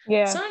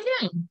 Yeah. So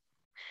yeah.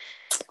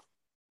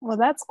 Well,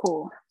 that's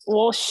cool.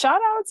 Well,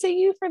 shout out to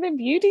you for the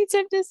beauty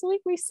tip this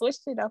week. We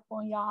switched it up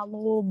on y'all a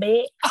little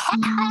bit. A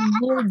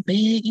little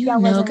bit,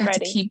 y'all wasn't got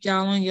ready. to keep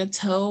y'all on your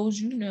toes,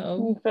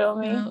 You feel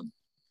me?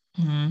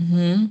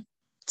 Mm-hmm.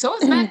 So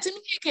it's back to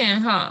me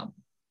again, huh?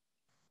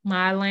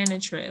 My Atlanta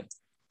trip.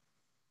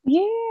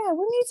 Yeah,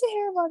 we need to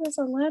hear about this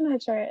Atlanta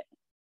trip.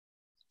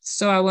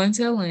 So I went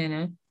to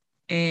Atlanta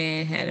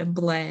and had a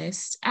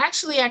blast.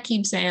 Actually, I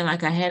keep saying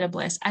like I had a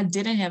blast. I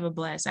didn't have a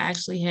blast. I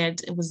actually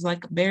it was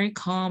like very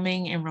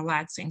calming and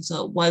relaxing.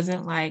 So it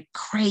wasn't like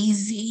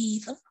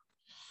crazy.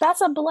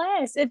 That's a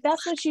blast. If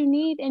that's what you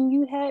need and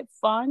you had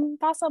fun,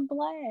 that's a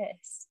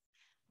blast.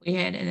 We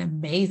had an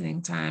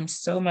amazing time.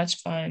 So much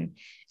fun.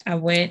 I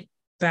went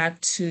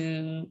back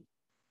to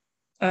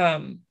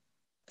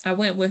I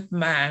went with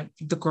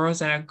the girls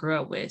that I grew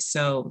up with.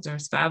 So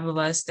there's 5 of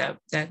us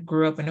that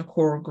grew up in a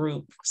core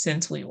group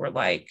since we were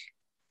like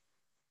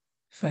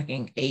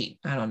fucking 8.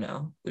 I don't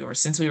know.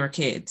 Since we were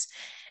kids.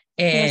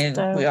 And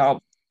we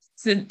all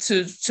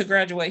to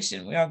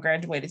graduation, we all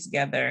graduated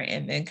together,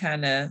 and then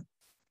kind of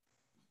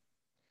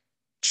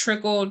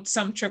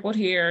some trickled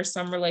here,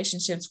 some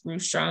relationships grew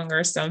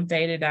stronger, some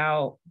faded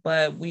out,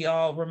 but we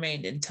all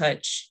remained in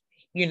touch,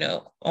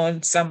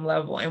 on some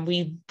level.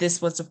 And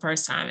this was the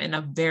first time in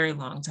a very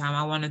long time,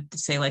 I wanted to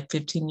say like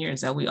 15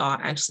 years, that we all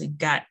actually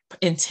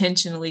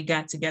intentionally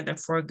got together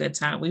for a good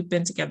time. We've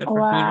been together for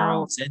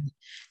funerals and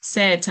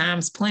sad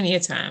times, plenty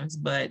of times,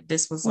 but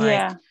this was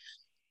like,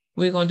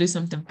 we're going to do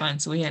something fun.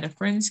 So we had a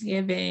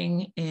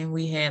Friendsgiving, and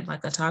we had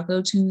like a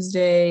Taco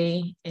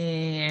Tuesday,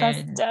 and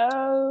that's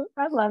dope.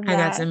 I love that. I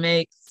got to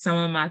make some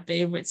of my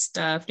favorite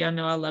stuff. Y'all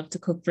know I love to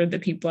cook for the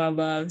people I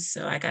love.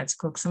 So I got to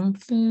cook some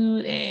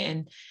food,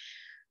 and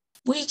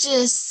we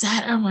just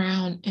sat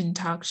around and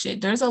talked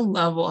shit. There's a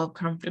level of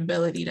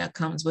comfortability that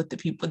comes with the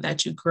people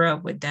that you grew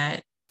up with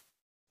that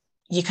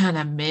you kind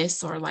of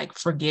miss or like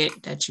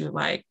forget that you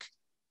like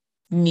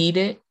need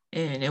it.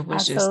 And it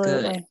was just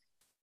good.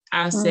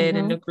 I said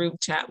in the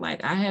group chat,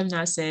 like, I have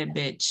not said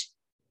bitch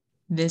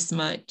this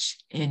much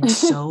in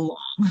so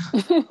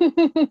long.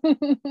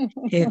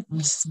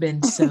 It's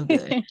been so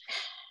good.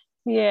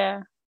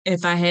 Yeah.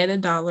 If I had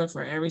 $1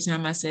 for every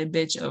time I said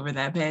bitch over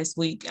that past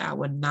week, I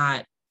would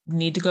not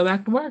need to go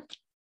back to work.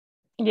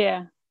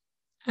 Yeah.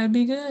 I'd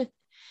be good.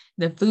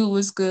 The food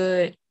was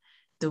good.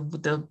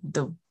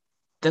 The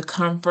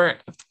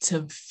comfort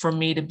for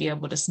me to be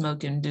able to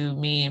smoke and do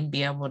me and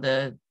be able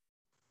to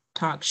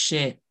talk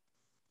shit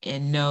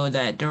and know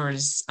that there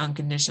is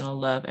unconditional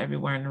love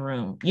everywhere in the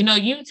room. You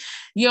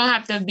don't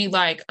have to be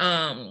like,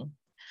 oh,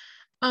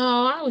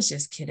 I was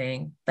just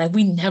kidding. Like,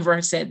 we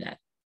never said that.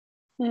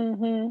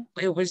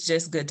 It was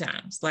just good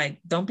times.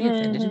 Like, don't be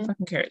offended. Who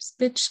fucking cares?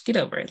 Bitch, get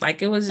over it.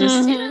 Like, it was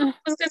just, it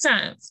was good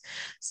times.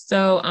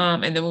 So,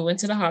 and then we went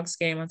to the Hawks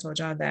game. I told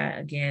y'all that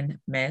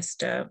again,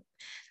 messed up.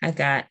 I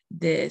got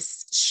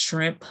this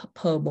shrimp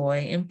po'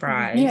 boy and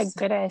fries. You had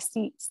good ass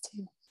seats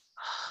too.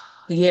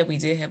 Yeah, we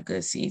did have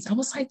good seats. I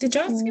was like, did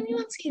y'all see me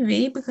on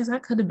TV? Because I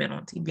could have been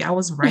on TV. I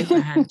was right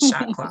behind the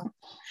shot clock.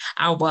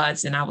 I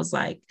was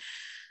like,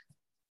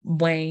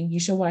 Wayne, you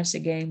should watch the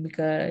game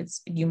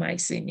because you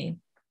might see me.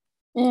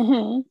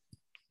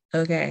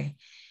 Okay.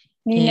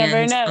 You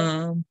never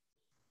know.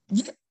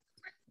 Yeah.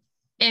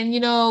 And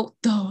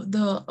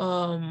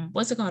the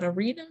what's it called?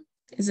 Arena?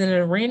 Is it an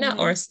arena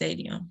or a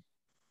stadium?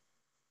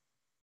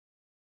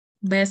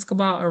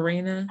 Basketball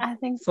arena? I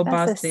think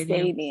football that's a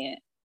stadium.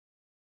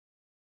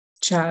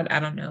 Child, I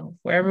don't know.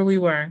 Wherever we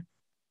were.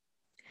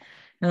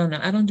 I don't know.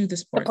 I don't do the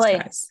sports. The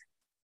place.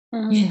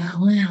 Yeah,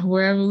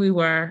 wherever we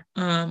were.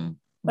 The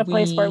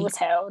place where it was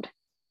held.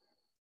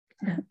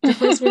 The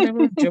place where they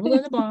were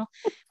dribbling the ball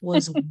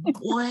was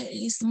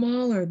way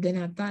smaller than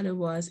I thought it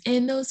was.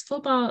 And those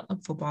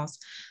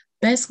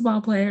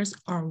basketball players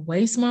are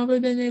way smaller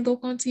than they look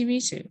on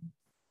TV too.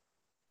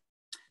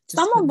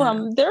 Some of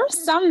them, there are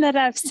some that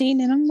I've seen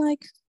and I'm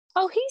like,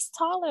 oh, he's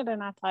taller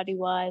than I thought he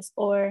was.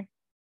 Or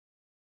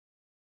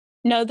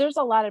no, there's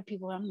a lot of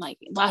people I'm like,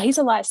 wow, he's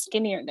a lot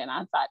skinnier than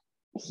I thought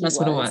he was.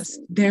 What it was.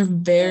 They're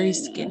very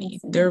skinny.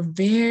 They're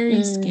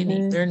very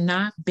skinny. They're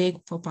not big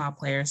football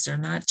players. They're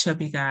not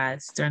chubby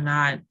guys. Some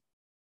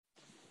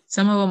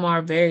of them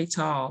are very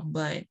tall,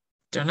 but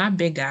they're not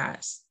big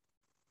guys.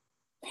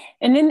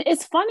 And then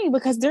it's funny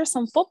because there's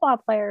some football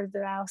players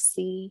that I'll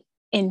see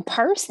in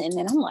person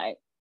and I'm like,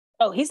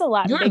 oh, he's a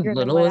lot bigger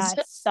than what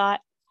I thought.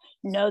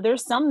 No,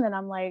 there's some that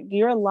I'm like,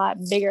 you're a lot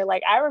bigger.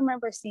 Like, I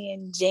remember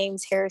seeing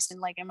James Harrison,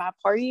 like in my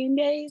partying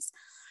days.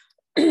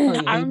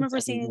 I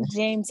remember seeing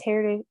James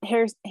Harrison.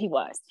 He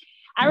was.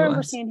 I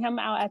remember seeing him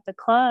out at the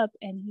club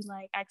and he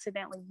like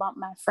accidentally bumped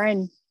my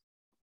friend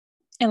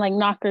and like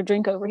knocked her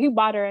drink over. He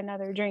bought her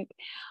another drink.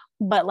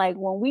 But like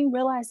when we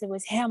realized it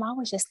was him, I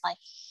was just like,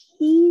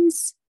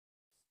 he's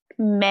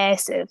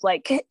massive.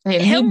 Like,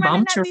 and he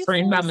bumped your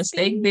friend by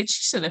mistake, bitch. You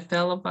should have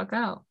fell the fuck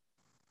out.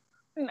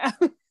 No.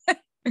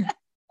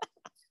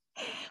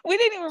 We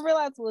didn't even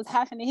realize what was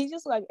happening. He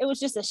just like, it was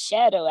just a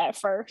shadow at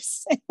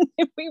first.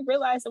 We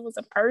realized it was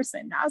a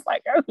person. I was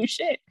like, oh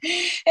shit.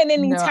 And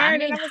then he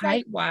turned and I was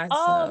like,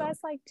 oh,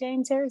 that's like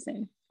James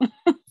Harrison.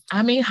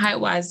 I mean,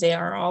 height-wise, they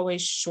are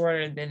always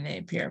shorter than they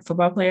appear.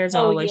 Football players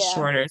are Oh always yeah.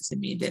 shorter to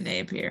me than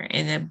they appear.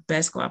 And the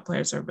basketball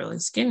players are really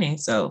skinny.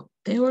 So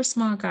they were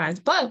small guys,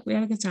 but we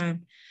had a good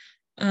time.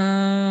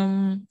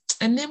 And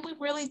then we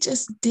really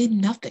just did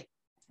nothing.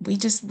 We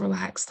just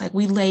relaxed. Like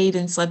we laid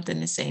and slept in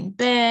the same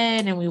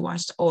bed and we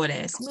watched old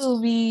ass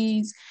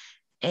movies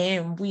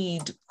and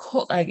we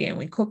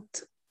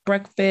cooked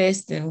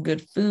breakfast and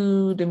good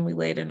food and we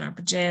laid in our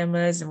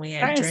pajamas and we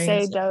had That is so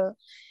drinks. dope.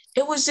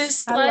 It was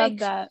just I love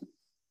that.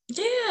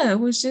 yeah, it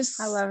was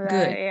just I love that.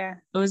 good. Yeah.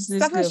 It was just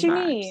Stuff good that you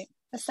vibes. need.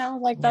 It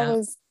sounds like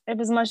Yeah, it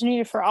was much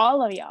needed for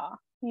all of y'all,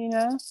 you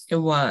know? it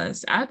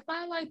was. I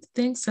like to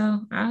think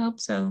so. I hope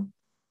so.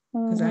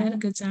 Because I had a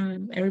good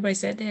time. Everybody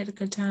said they had a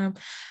good time.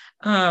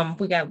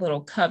 We got little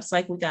cups,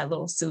 like we got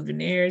little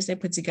souvenirs. They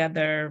put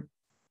together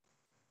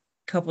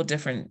a couple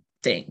different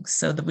things.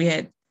 So that we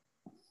had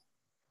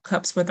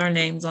cups with our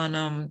names on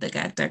them. They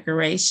got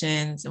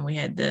decorations, and we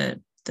had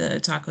the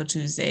Taco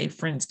Tuesday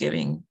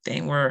Friendsgiving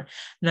thing where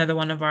another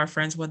one of our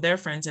friends, well, their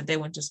friends that they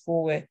went to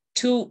school with,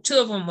 two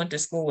of them went to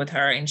school with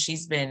her, and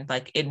she's been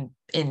like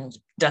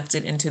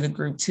inducted into the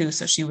group too.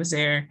 So she was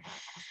there.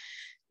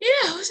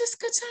 Yeah, it was just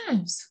good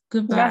times,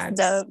 good vibes.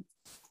 That's dope.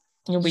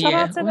 But Shout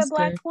yeah, out to the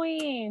Black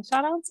Queen.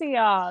 Shout out to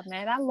y'all,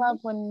 man. I love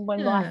when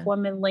Black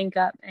women link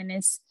up and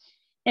it's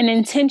an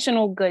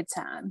intentional good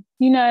time.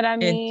 You know what I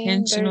mean?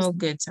 Intentional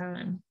good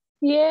time.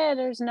 Yeah,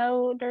 there's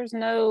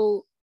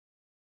no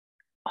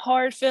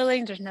hard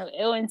feelings, there's no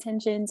ill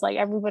intentions. Like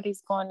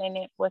everybody's going in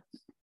it with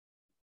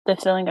the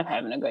feeling of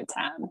having a good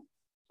time.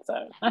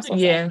 So that's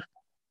what's up.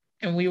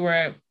 And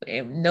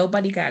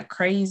nobody got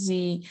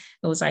crazy.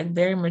 It was like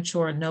very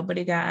mature.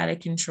 Nobody got out of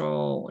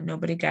control.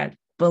 Nobody got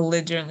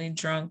belligerently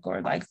drunk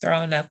or like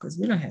thrown up because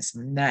we don't have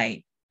some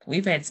night.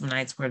 We've had some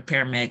nights where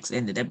paramedics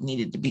ended up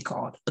needed to be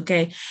called.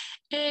 Okay.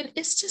 And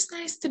it's just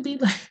nice to be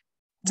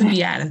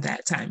out of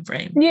that time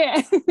frame.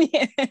 Yeah.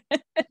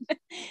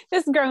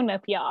 Just grown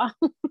up, y'all.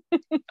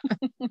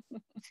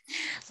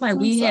 Like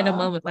we had a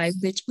moment like,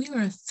 bitch, we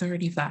were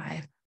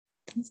 35.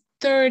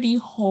 30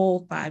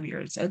 whole 5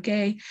 years.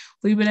 Okay.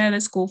 We've been out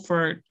of school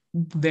for a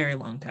very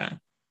long time.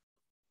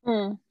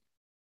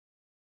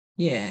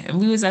 Yeah. And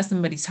we was at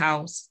somebody's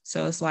house.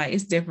 So it's like,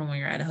 it's different when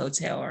you're at a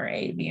hotel or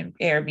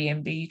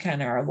Airbnb. You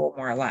kind of are a little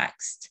more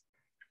relaxed.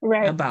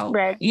 Right.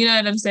 You know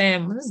what I'm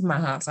saying? This is my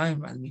house. I ain't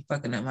about to be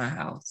fucking up my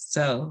house.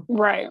 So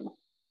right.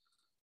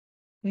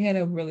 We had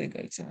a really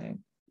good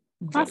time.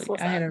 Really.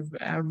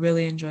 I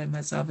really enjoyed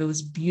myself. It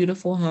was a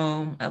beautiful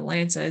home.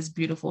 Atlanta is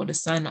beautiful. The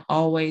sun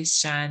always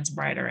shines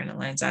brighter in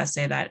Atlanta. I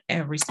say that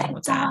every single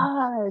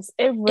time.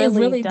 It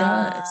really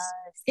does.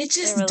 It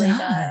just really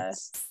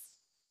does.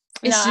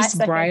 It's just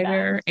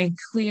brighter and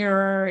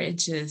clearer. I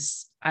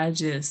just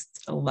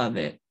love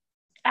it.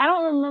 I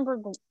don't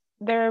remember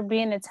there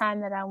being a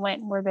time that I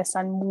went where the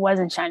sun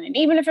wasn't shining,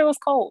 even if it was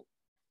cold.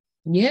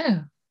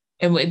 Yeah.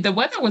 And the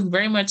weather was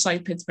very much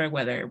like Pittsburgh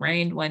weather. It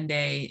rained one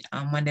day.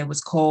 One day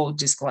was cold,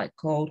 just like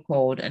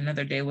cold.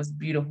 Another day was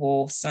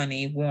beautiful,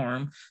 sunny,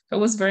 warm. So it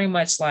was very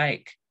much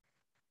like,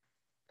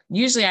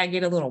 usually I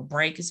get a little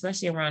break,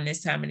 especially around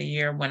this time of the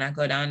year. When I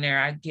go down there,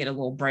 I get a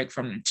little break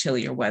from the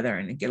chillier weather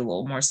and get a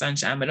little more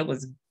sunshine, but it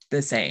was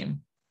the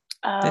same.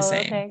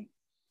 Okay.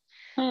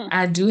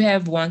 I do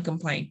have one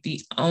complaint.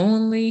 The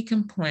only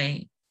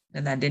complaint,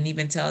 and I didn't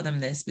even tell them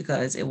this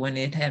because it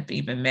wouldn't have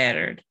even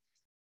mattered.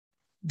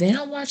 They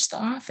don't watch The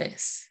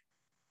Office.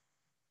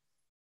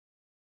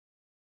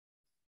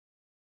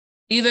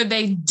 Either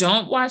they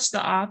don't watch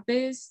The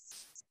Office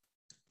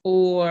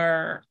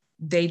or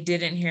they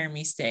didn't hear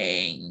me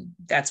saying,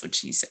 that's what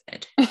she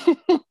said.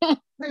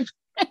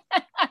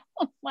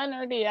 One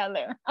or the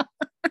other.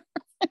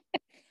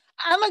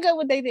 I'm going to go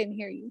with they didn't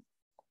hear you.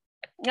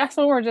 That's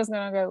what we're just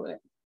going to go with.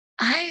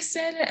 I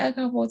said it a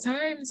couple of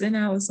times and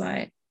I was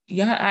like,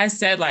 y'all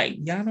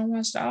don't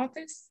watch The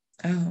Office?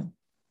 Oh.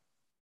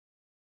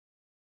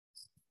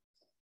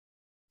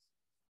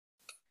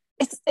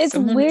 It's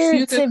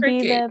weird to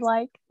be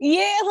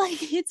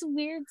it's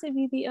weird to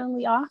be the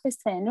only Office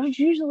fan. There's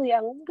usually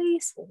at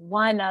least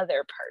one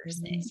other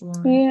person.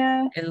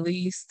 Yeah. At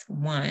least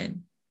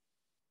one.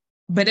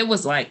 But it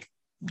was like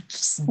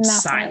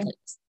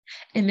silence.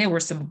 And there were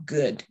some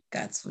good,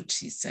 that's what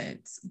she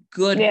said,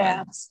 good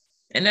ones.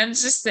 And then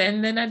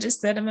I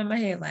just said them in my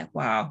head like,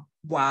 wow.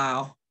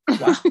 You're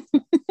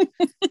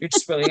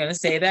just really going to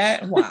say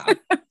that? Wow.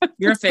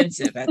 You're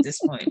offensive at this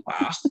point.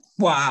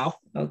 Wow.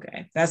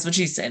 Okay. That's what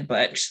she said,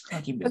 but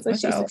I'll keep it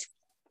myself.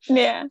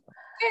 Yeah.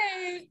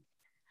 Okay.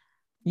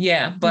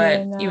 Yeah,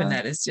 but even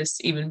that is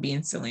just even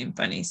being silly and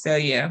funny. So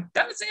yeah,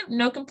 that was it.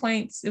 No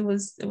complaints. It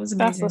was amazing.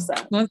 That's what's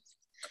up. You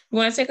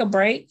want to take a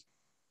break?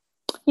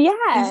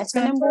 Yes.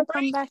 And then we'll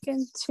come back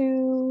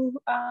into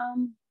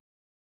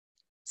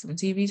some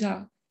TV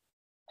talk.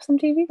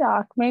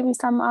 Maybe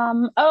some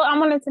I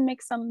wanted to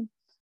make some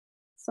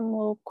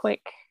little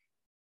quick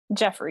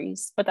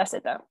Jeffries, but that's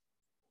it though.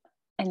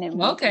 And then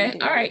okay,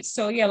 all right.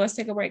 So yeah, let's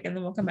take a break and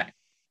then we'll come back.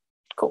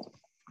 Cool.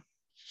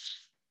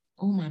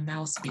 Oh, my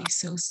mouse be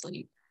so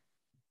asleep.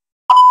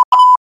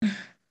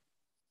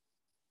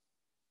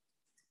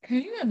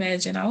 Can you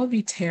imagine? I would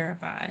be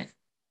terrified.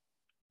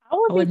 I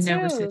would I would be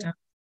never too. sit down.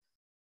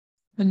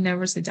 Would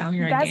never sit down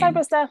here That again. type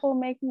of stuff will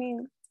make me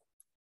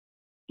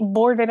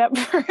boarded up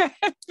forever.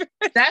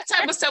 That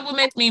type of stuff will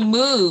make me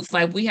move.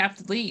 Like, we have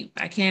to leave.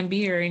 I can't be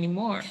here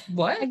anymore.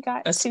 What? I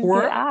got A to get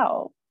squirrel?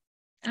 out.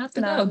 I have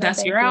to No, go. no, That's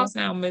thank your you. house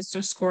now,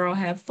 Mr. Squirrel.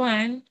 Have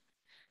fun.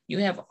 You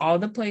have all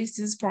the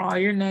places for all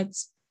your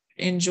nuts.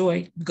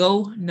 Enjoy.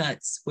 Go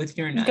nuts with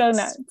your nuts. Go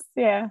nuts.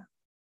 Yeah.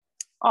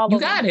 All You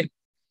of got them. it.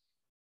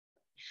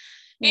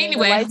 Yeah,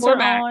 Anyway, the lights we're are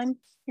back. on.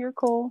 You're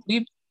cool.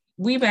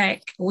 We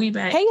back. We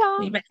back. Hey y'all.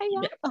 We back. Hey We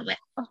y'all. back. We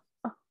back.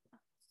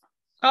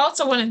 I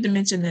also wanted to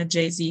mention that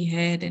Jay-Z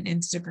had an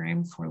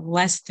Instagram for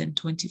less than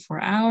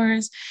 24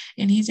 hours,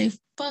 and he's a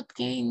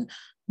fucking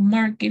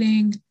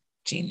marketing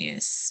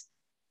genius.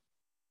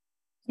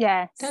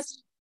 Yes.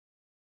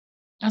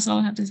 That's all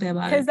I have to say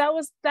about it.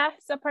 Because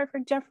that's a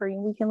perfect Jeffrey,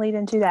 and we can lead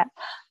into that.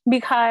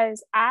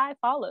 Because I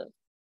followed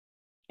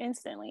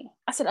instantly.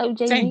 I said, "Oh,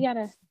 Jay, Same. we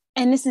gotta,"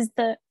 and this is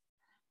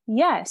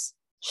yes,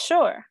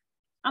 sure,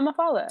 I'm a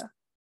follow.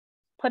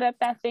 Put up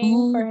that thing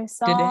Who for his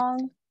did it?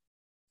 song,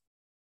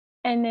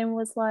 and then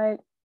was like,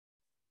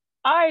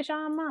 "All right,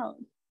 y'all, I'm out."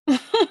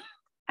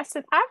 I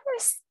said, "I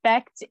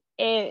respect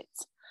it.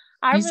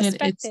 I He said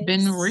respect it's it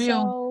been real.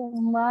 so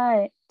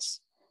much.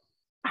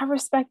 I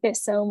respect it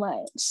so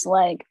much.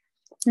 Like,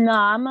 no,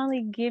 I'm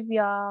only give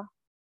y'all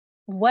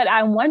what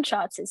I want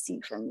y'all to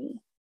see from me,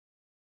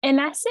 and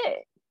that's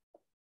it.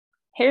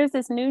 Here's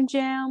this new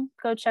jam.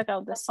 Go check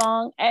out the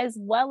song as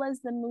well as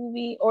the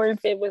movie, or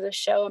if it was a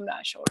show, I'm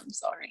not sure. I'm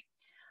sorry.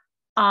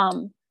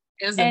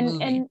 It was a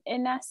movie.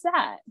 And that's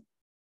that.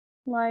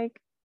 Like,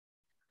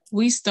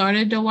 we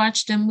started to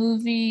watch the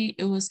movie.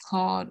 It was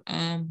called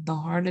The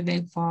Harder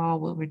They Fall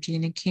with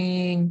Regina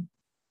King.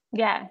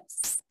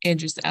 yes.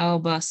 Idris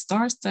Elba.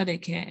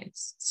 Star-studded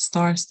cast.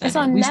 Star-studded. It's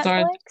on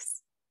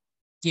Netflix?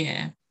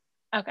 Yeah.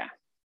 Okay.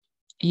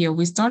 Yeah,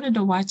 we started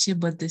to watch it,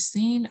 but the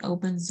scene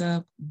opens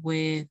up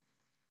with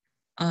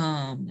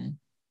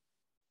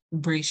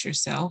brace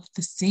yourself.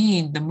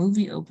 The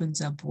movie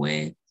opens up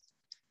with,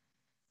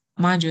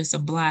 mind you, it's a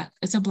black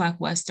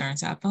Western.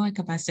 So I feel like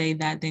if I say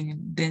that,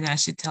 then I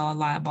should tell a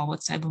lot about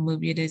what type of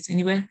movie it is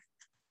anyway.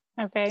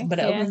 Okay. But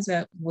it opens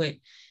up with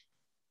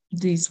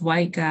these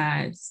white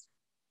guys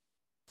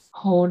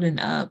holding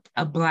up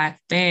a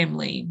black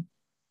family,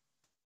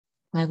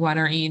 like while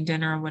they're eating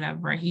dinner or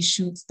whatever. He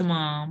shoots the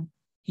mom,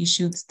 he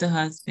shoots the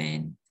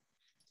husband,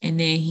 and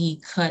then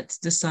he cuts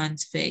the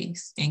son's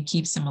face and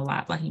keeps him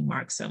alive, like he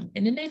marks him.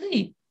 And then they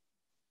leave.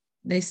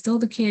 They steal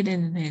the kid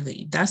and then they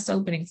leave. That's the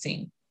opening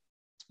scene.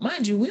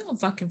 Mind you, we on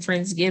fucking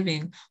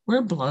Friendsgiving.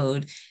 We're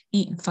blowed,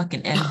 eating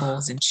fucking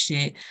edibles and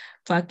shit,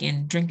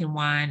 fucking drinking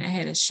wine. I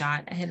had a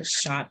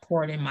shot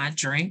poured in my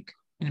drink,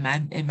 in my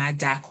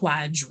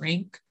Daqua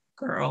drink.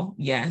 Girl,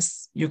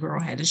 yes, your girl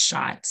had a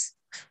shot.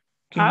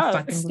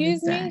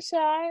 Excuse me,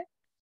 shot.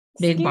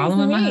 Big balling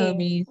with my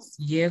homies.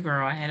 Yeah,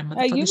 girl, I had a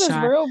motherfucking shot. You was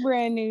real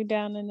brand new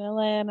down in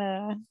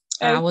Atlanta.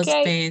 Okay. I was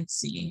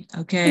fancy.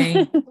 Okay,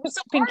 it was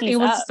a party. It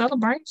was a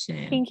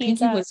celebration. Pinky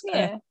was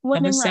yeah.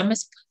 I'm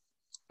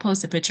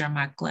post a picture of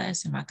my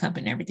glass and my cup,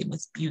 and everything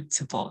was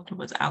beautiful. There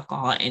was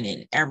alcohol in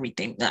it,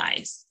 everything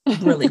nice,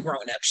 really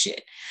grown up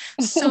shit.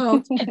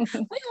 So yeah,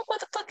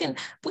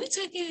 we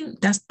taking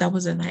that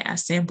was a night I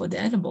sampled the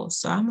edibles.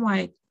 So I'm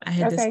like, I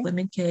had this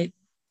lemon cake.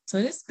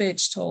 So this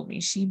bitch told me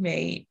she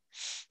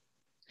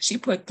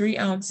put 3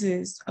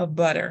 ounces of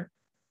butter,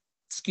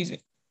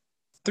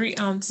 3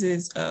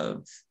 ounces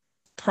of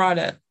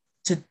product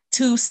to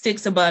 2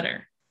 sticks of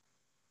butter.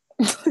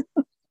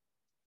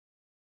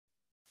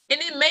 And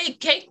then made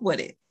cake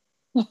with it.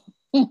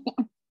 And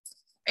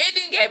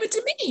then gave it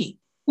to me.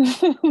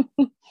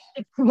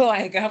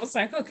 Like, I was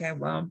like, okay,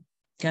 well,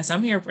 guess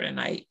I'm here for the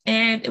night.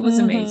 And it was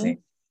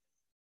amazing.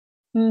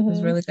 It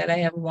was really good. I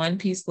have 1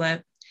 piece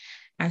left.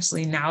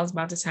 Actually, now is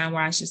about the time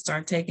where I should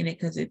start taking it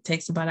because it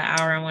takes about an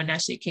hour. And when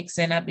that shit kicks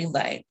in, I'd be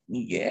like,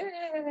 yeah.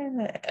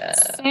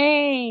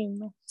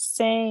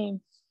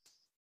 Same.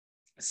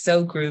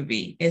 So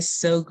groovy. It's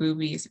so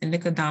groovy. It's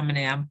indica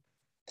dominant.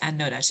 I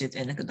know that shit's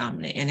indica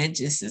dominant. And it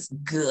just is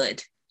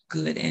good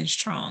and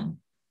strong.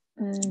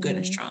 Good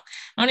and strong.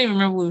 I don't even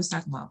remember what we was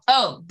talking about.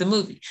 Oh, the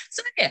movie.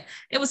 So yeah,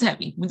 it was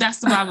heavy. That's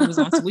the vibe it was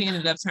on. So we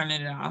ended up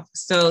turning it off.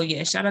 So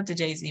yeah, shout out to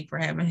Jay-Z for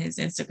having his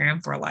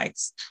Instagram for like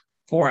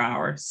 4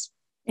 hours.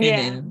 And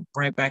then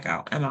right back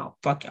out. I'm out.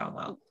 Fuck y'all, I'm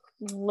out.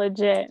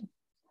 Legit.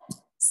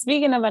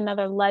 Speaking of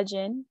another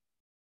legend,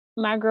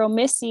 my girl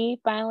Missy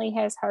finally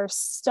has her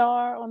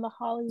star on the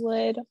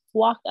Hollywood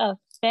Walk of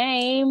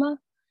Fame.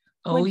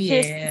 Oh, which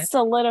yeah. just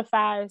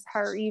solidifies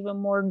her even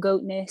more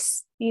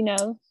goatness, you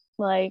know?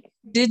 Like,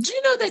 did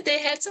you know that they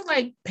had to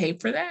like pay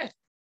for that?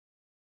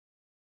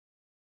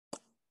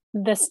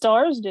 The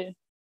stars do.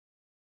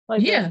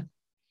 Like, yeah.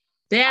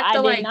 They have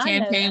to like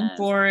campaign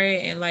for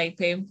it and like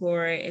pay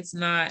for it. It's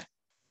not,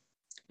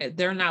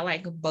 they're not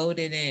like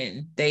voted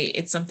in.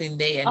 It's something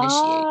they initiate.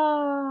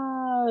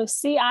 Oh,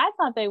 see, I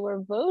thought they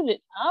were voted.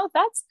 Oh,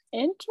 that's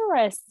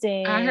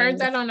interesting. I heard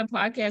that on a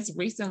podcast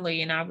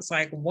recently and I was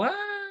like, what?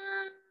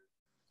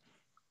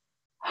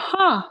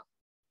 Huh.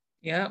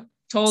 Yep.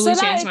 So Totally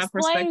that changed my explains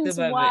perspective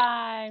of it.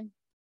 why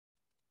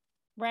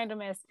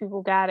random ass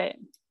people got it.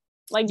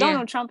 Like Yeah,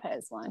 Donald Trump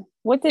has one.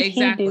 What did he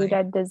do exactly.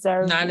 that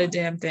deserved Not a one?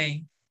 damn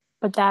thing.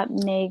 But that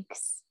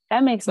makes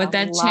a But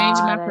that changed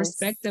my lot of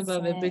perspective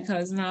of it, sense.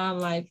 because now I'm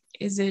like,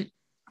 is it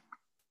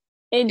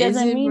It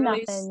doesn't mean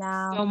really nothing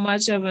now. so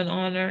much of an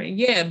honor?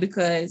 Yeah,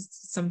 because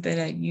something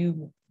that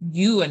you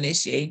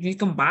initiate, you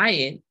can buy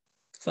it.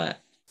 But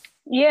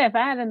Yeah, if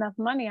I had enough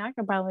money, I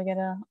could probably get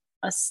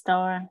a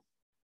star.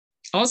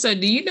 also,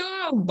 do you know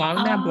how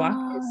long that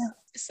block is?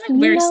 It's like You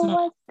very know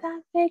small.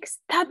 what?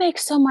 That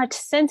makes so much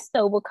sense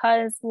though,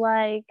 because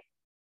like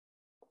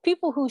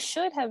people who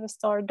should have a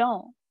star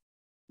don't.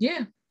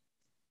 Yeah.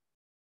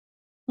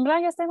 But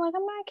I guess they're like,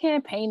 I'm not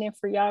campaigning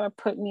for y'all to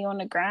put me on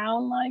the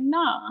ground. Like,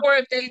 nah. Or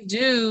if they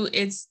do,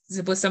 it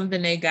was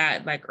something they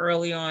got like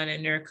early on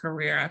in their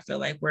career. I feel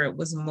like where it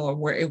was more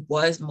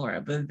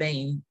of a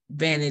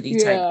vanity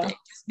type thing.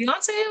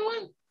 Beyonce had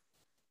one?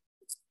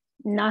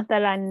 Not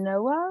that I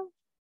know of.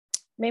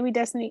 Maybe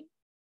Destiny.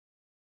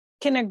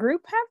 Can a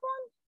group have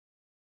one?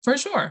 For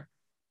sure.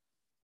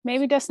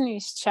 Maybe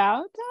Destiny's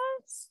Child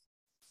does.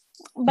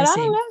 But I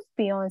don't know if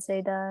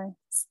Beyonce does.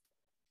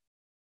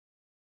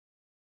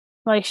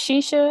 Like she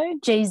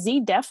should.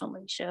 Jay-Z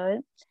definitely should.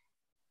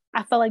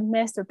 I feel like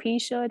Master P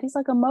should. He's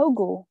like a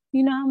mogul.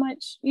 You know how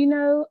much,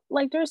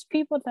 like there's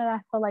people that I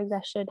feel like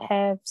that should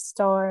have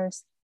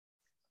stars.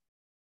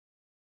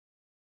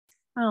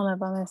 I don't know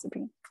about Master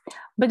P.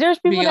 But there's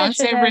people that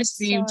should Beyonce have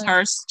received stars.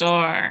 her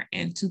star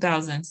in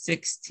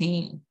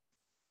 2016.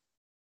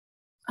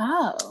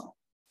 Oh.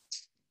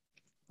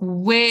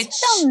 Which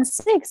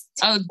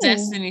 2016.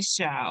 Destiny's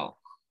Child.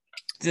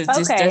 Just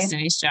Okay.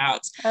 Destiny's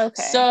Child.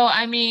 Okay. So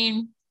I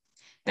mean,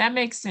 that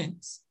makes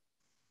sense.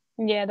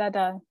 Yeah, that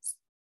does.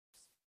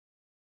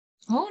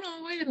 Hold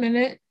on, wait a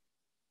minute.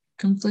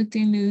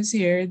 Conflicting news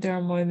here. There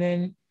are more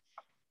than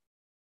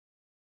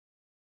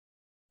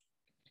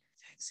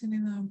Jackson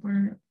and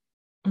Albert,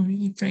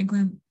 Aretha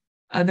Franklin,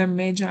 other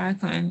major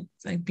icons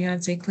like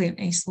Beyonce, Clint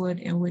Eastwood,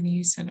 and Whitney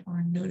Houston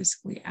are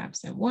noticeably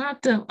absent. We'll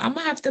have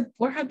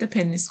to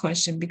pin this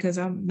question because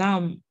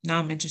I'm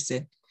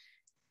interested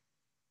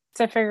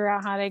to figure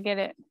out how they get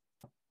it.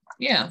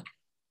 Yeah.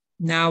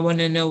 Now I want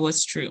to know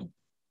what's true.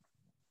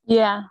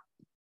 Yeah.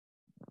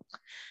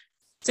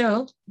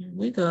 So here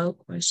we go.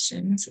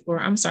 Questions, or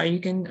I'm sorry,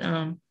 you can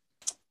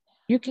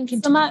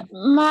continue. So my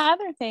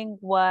other thing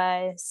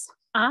was,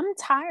 I'm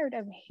tired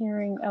of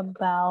hearing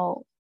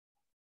about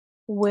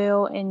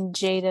Will and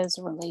Jada's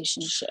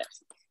relationship.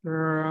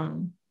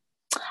 Girl.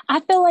 I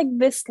feel like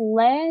this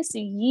last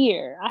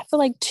year,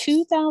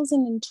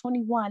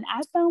 2021,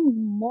 I found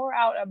more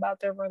out about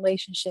their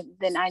relationship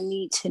than I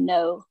need to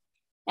know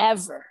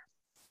ever.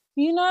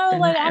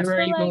 Like I feel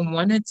even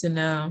wanted to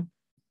know.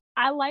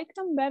 I liked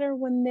them better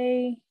when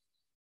they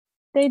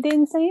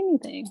didn't say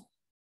anything.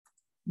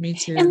 Me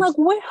too. And like,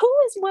 who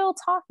is Will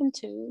talking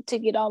to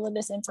get all of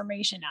this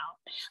information out?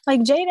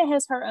 Like, Jada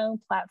has her own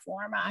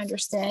platform. I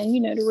understand,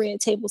 the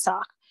Red Table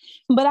Talk.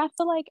 But I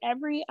feel like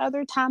every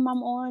other time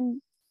I'm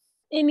on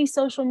any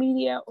social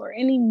media or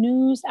any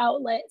news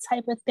outlet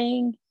type of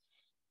thing,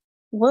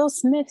 Will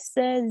Smith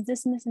says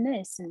this and this and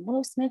this, and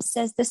Will Smith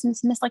says this and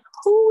this and this. Like,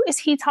 who is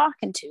he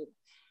talking to?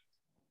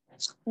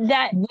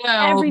 That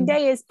every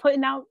day is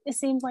putting out, it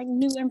seems like,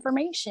 new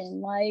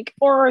information, like,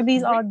 or are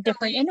these all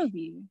different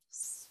interviews?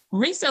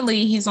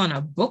 Recently, he's on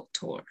a book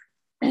tour.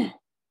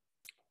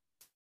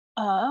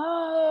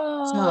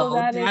 Oh,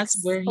 so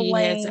that's where he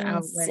has an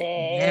outlet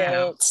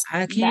now.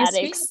 I can't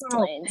speak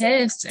about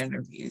past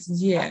interviews.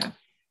 Yeah.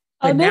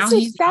 But now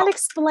that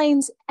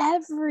explains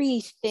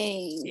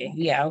everything. Yeah,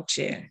 he out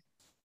here.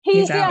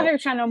 He's out here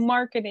trying to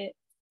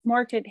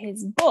market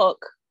his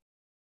book.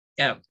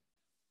 Yep.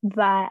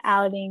 By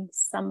outing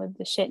some of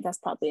the shit that's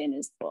probably in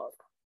his book.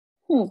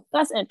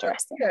 That's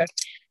interesting. Yeah.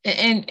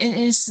 And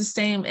it's the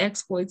same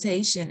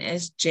exploitation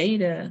as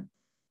Jada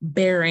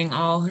bearing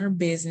all her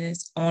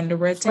business on the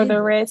Red Table. For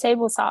the Red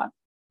Table Talk.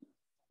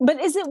 But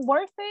is it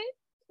worth it?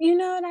 You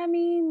know what I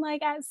mean?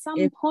 Like, at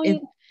some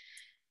point.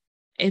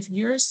 If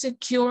you're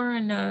secure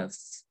enough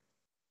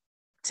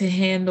to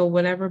handle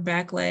whatever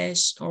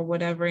backlash or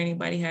whatever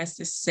anybody has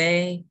to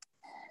say,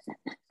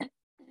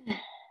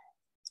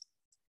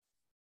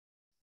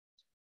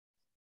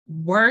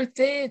 worth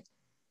it?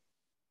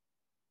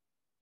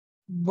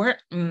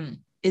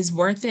 Is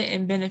worth it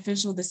and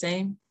beneficial the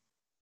same?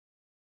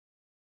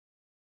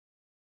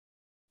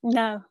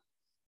 No.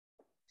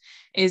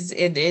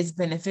 It is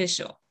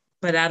beneficial,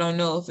 but I don't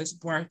know if it's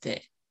worth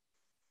it.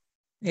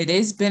 It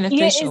is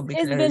beneficial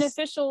it's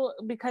beneficial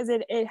because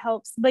it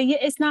helps, but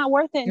it's not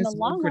worth it in the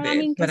long run. I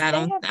mean, but I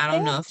don't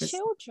know if it's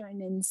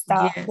children and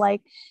stuff. Yeah.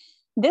 Like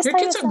this. Their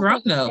kids are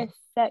grown though,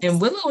 and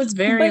Willow is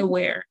very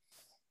aware.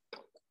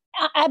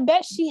 I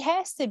bet she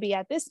has to be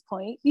at this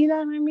point. You know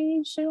what I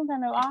mean? She don't got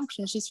no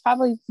option. She's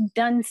probably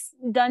done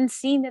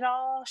seen it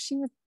all. She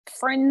was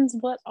friends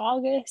with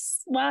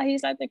August while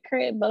he's at the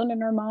crib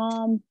boning her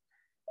mom.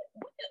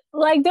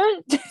 Like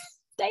there's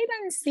they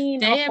done seen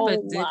They a have a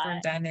whole different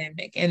lot.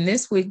 dynamic. And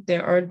this week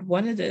there are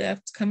one of the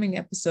upcoming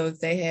episodes,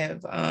 they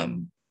have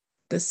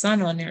the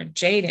son on there,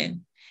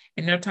 Jaden,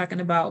 and they're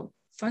talking about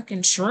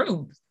fucking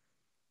shrooms.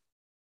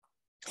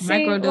 See,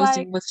 Microdosing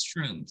like, with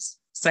shrooms,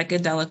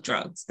 psychedelic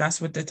drugs. That's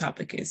what the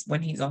topic is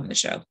when he's on the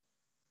show.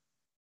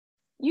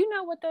 you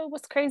know what though?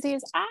 What's crazy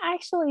is I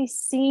actually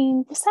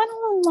seen, was that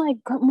on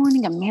like Good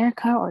Morning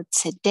America or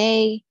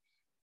Today?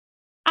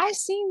 I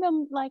seen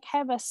them like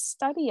have a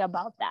study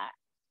about that,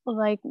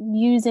 like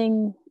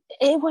using.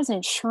 It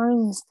wasn't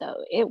shrooms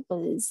though. It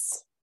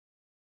was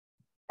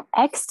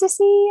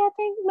ecstasy, I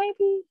think,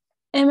 maybe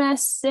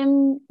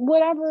MSM,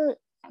 whatever.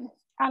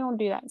 I don't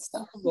do that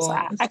stuff, so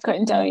I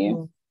couldn't tell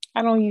you.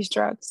 I don't use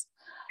drugs.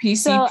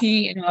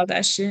 PCP and all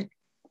that shit.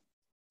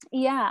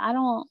 Yeah, I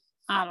don't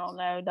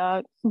know,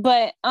 dog.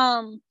 But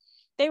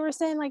they were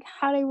saying like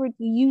how they would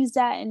use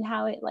that and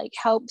how it like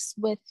helps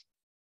with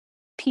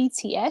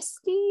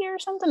PTSD or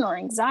something, or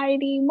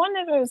anxiety, one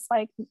of those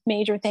like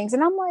major things.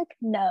 And I'm like,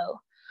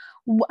 no.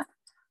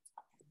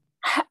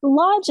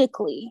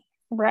 Logically,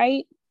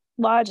 right?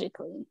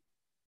 Logically,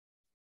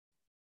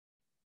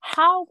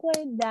 how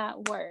would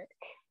that work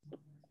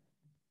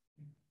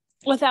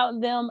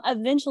without them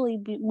eventually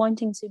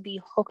wanting to be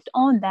hooked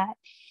on that,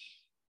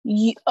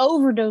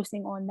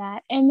 overdosing on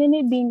that, and then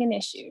it being an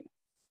issue?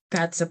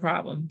 That's the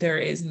problem. There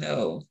is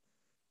no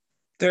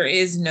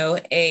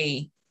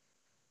A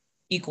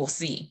equals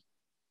C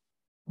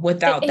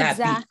without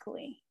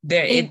exactly.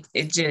 That B.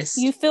 It just,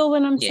 you feel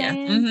what I'm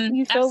saying? Mm-hmm.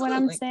 You feel Absolutely. what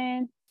I'm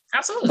saying?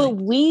 Absolutely. But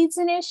weed's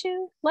an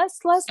issue. Let's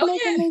make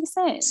it make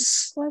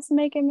sense. Let's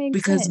make it make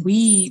sense. Because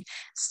weed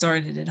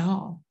started it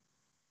all.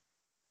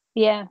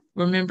 Yeah.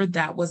 Remember,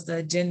 that was the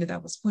agenda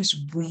that was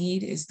pushed.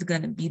 Weed is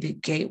going to be the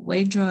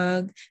gateway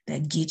drug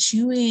that gets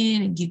you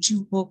in and get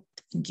you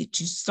hooked and get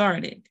you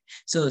started.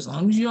 So as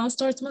long as you don't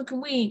start smoking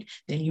weed,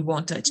 then you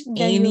won't touch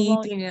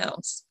anything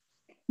else.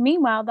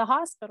 Meanwhile, the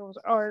hospitals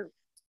are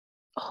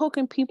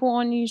hooking people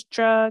on these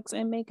drugs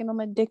and making them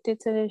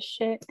addicted to this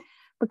shit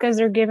because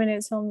they're giving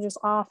it to them just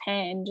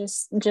offhand,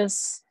 just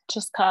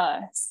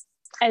cause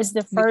as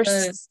the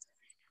first.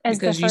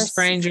 Because you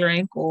sprained your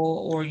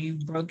ankle or you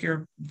broke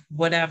your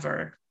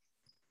whatever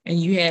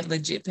and you had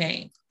legit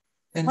pain,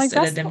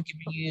 instead of them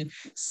giving you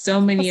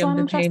so many of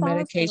the pain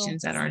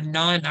medications that are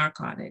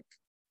non-narcotic,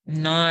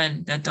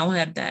 that don't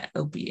have that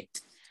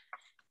opiate.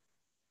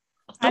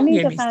 I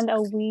need to find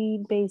a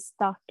weed-based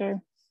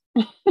doctor.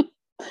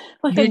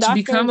 Like bitch,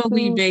 become a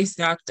weed-based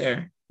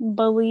doctor.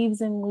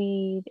 Believes in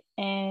weed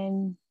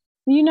and,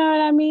 you know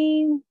what I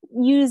mean?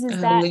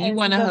 Uses that you as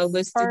want a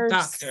holistic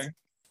doctor.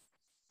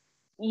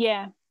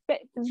 Yeah,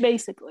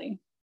 basically.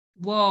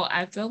 Well,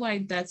 I feel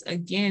like that's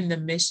again the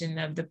mission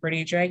of the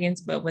Pretty Dragons,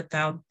 but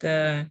without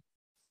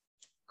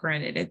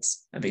granted,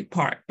 it's a big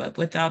part, but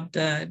without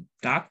the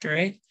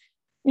doctorate.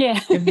 Yeah.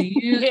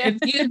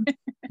 If you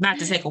not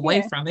to take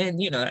away from it,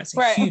 that's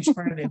a huge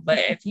part of it. But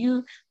if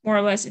you more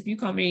or less, if you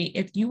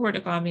were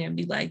to call me and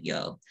be like,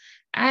 yo,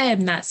 I have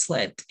not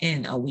slept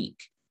in a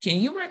week. Can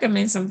you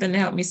recommend something to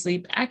help me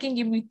sleep? I can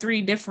give you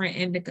 3 different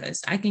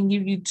indicas. I can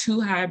give you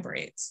 2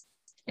 hybrids.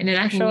 And then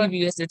I can give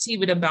you a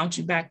sativa to bounce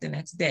you back the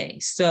next day.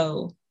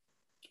 So.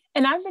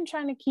 And I've been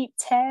trying to keep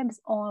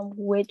tabs on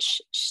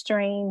which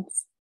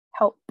strains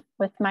help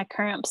with my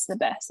cramps the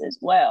best as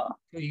well.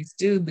 Please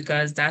do,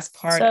 because that's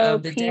part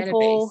of the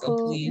database. So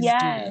please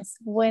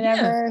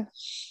do.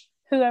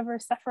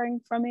 Whoever's suffering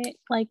from it,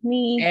 like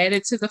me, add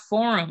it to the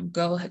forum.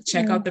 Go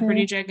check out the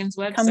Pretty Dragons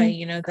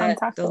website.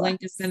 That the link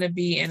is going to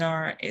be in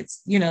our.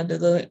 It's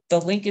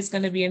the link is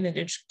going to be in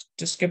the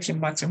description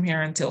box from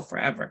here until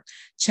forever.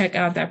 Check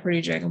out that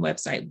Pretty Dragon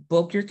website.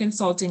 Book your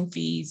consulting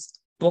fees.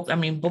 Book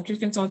your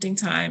consulting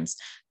times.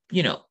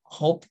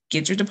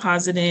 Get your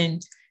deposit in.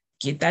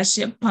 Get that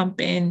shit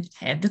pumping,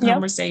 have the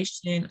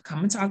conversation,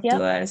 come and talk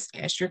to us,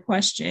 ask your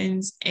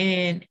questions.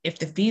 And if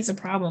the fee's a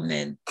problem,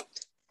 then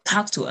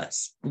talk to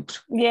us.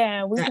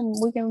 Yeah, we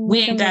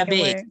ain't that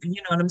big. Work.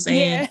 You know what I'm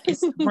saying? Yeah.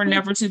 We're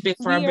never too big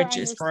for our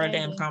bitches for a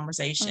damn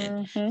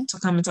conversation. So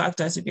come and talk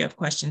to us if you have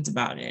questions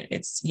about it.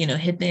 It's,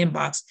 hit the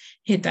inbox,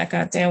 hit that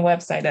goddamn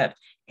website up,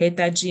 hit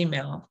that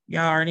Gmail.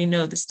 Y'all already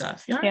know the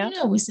stuff. Y'all already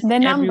know we send the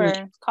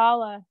number,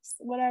 call us,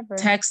 whatever.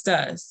 Text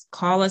us,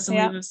 call us and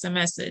leave us a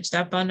message.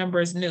 That phone number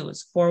is new.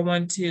 It's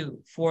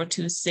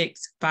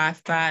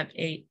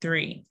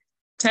 412-426-5583.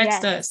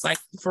 Text us, like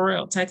for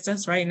real. Text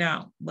us right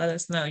now. Let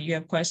us know you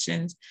have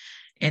questions.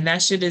 And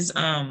that shit is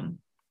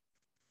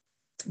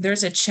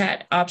there's a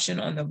chat option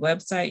on the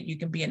website. You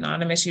can be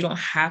anonymous. You don't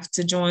have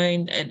to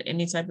join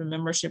any type of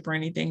membership or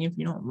anything if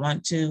you don't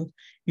want to.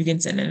 You can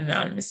send an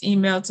anonymous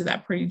email to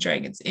that Pretty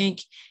Dragons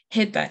Inc.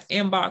 Hit that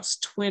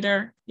inbox,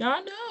 Twitter.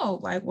 Y'all know,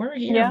 like we're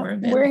here. Yeah, we're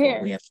available.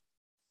 We're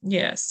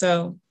here.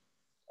 So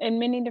in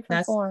many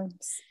different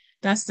forms.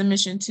 That's the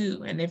mission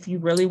too. And if you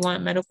really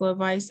want medical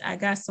advice, I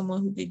got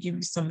someone who could give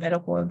you some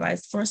medical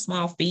advice for a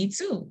small fee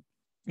too.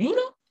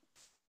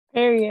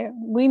 Period.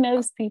 We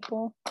knows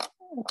people.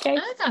 Okay.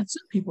 I got 2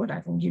 people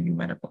that can give you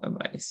medical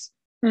advice.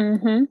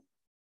 Mm-hmm.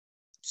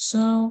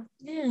 So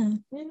yeah,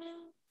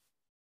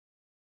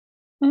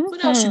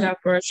 What else you got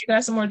for us? You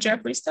got some more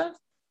Jeffree stuff?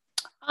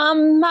 My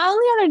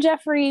only other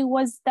Jeffree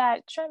was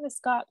that Travis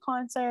Scott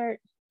concert.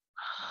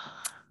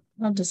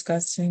 How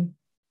disgusting.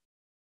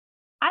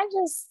 I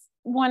just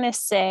want to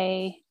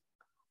say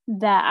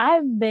that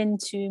I've been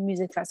to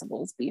music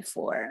festivals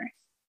before,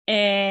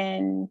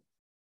 and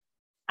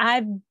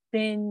I've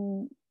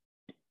been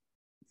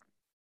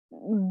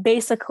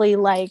basically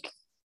like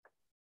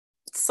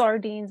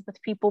sardines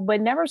with people, but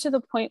never to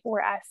the point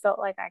where I felt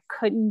like I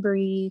couldn't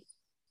breathe.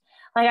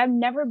 Like, I've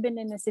never been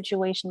in a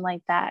situation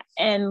like that.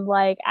 And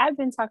like, I've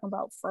been talking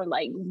about for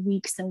like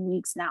weeks and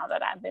weeks now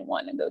that I've been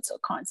wanting to go to a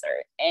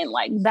concert. And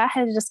like, that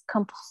has just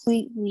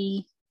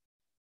completely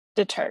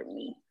deterred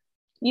me.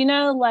 You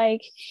know,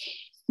 like,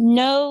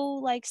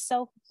 no like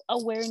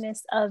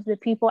self-awareness of the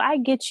people. I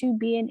get you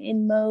being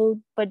in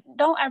mode, but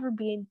don't ever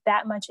be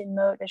that much in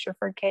mode that you're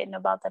forgetting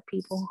about the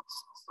people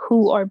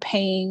who are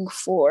paying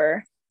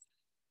for.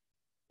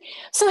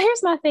 So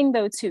here's my thing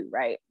though too,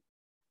 right?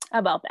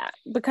 About that,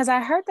 because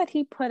I heard that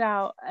he put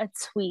out a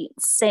tweet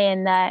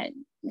saying that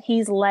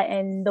he's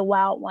letting the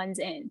wild ones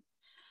in.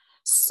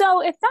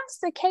 So if that's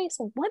the case,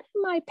 what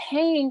am I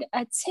paying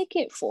a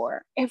ticket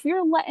for if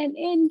you're letting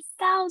in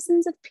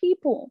thousands of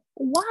people?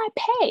 Why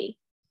pay?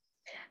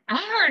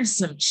 I heard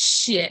some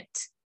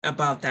shit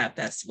about that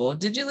festival.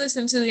 Did you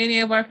listen to any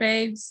of our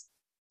faves?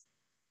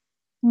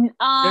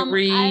 The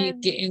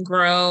Reed, Getting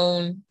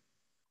Grown.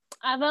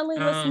 I've only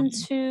listened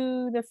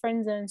to the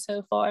Friend Zone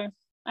so far.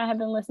 I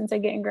haven't listened to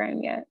Getting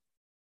Grown yet.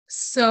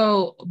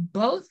 So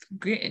both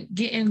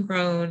Getting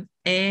Grown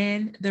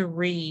and the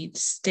Reed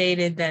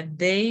stated that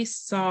they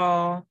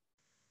saw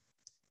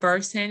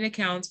firsthand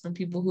accounts from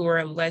people who were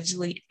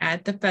allegedly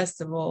at the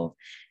festival,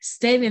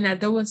 stating that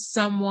there was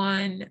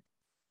someone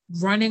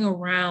running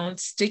around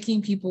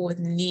sticking people with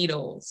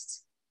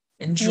needles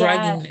and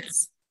drugging them.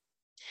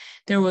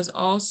 There was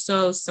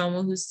also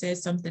someone who said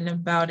something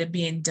about it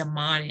being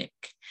demonic.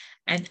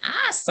 And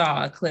I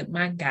saw a clip,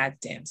 my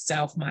goddamn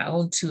self, my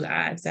own two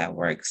eyes that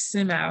work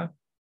semi.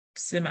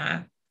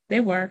 They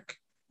work.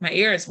 My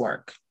ears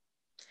work.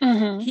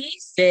 Mm-hmm. He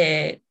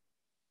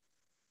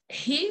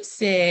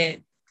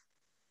said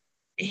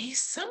he's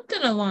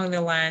something along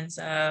the lines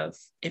of,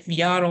 if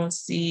y'all don't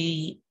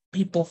see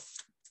people,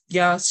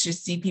 y'all should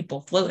see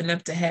people floating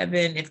up to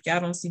heaven. If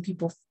y'all don't see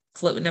people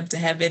floating up to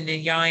heaven,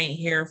 then y'all ain't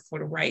here for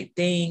the right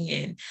thing,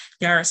 and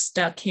y'all are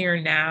stuck here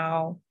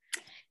now.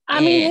 I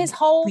mean, his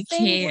whole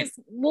thing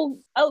was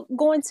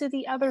going to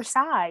the other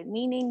side,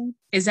 meaning...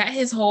 Is that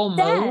his whole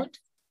mode?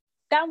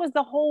 That was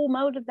the whole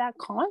mode of that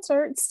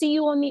concert. See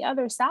you on the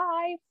other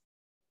side.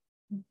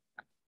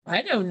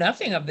 I know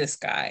nothing of this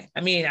guy.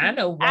 I mean, I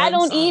know one I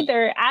don't song.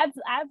 Either. I've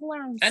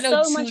learned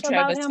so much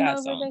about him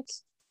over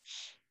this.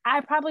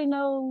 I probably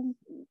know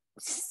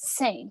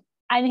same.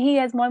 And he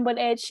has one with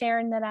Ed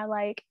Sheeran that I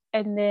like,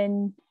 and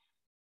then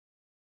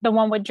the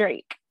one with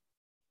Drake.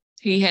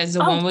 He has the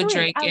one with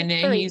Drake, and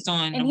then he's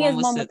on and the he one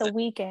has one with The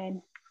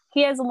Weeknd.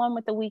 He has the one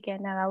with The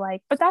Weeknd that I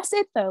like, but that's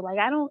it though. Like,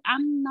 I'm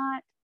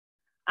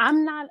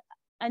not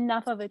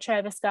enough of a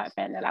Travis Scott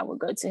fan that I would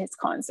go to his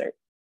concert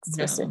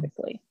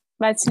specifically.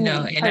 That's me.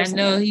 No, and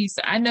personally.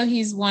 I know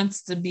he's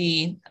wants to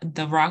be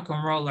the rock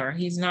and roller.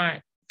 He's not.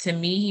 To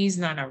me, he's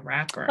not a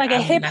rapper. Like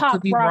a hip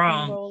hop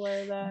rock and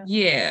roller.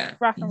 Yeah.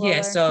 Rock and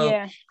roller. So,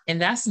 yeah.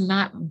 And that's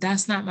not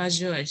my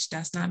judge.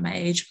 That's not my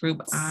age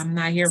group. I'm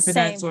not here for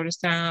that sort of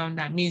sound,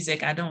 that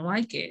music. I don't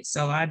like it.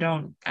 So I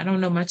don't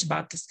know much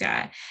about this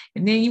guy.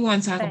 And then you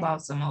want to talk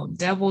about some old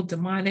devil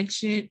demonic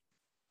shit.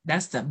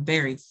 That's the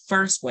very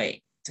first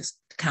way to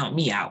count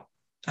me out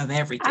of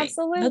everything.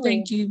 Absolutely. No,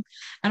 thank you.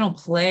 I don't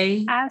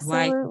play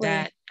like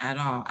that at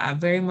all. I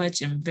very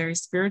much am a very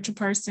spiritual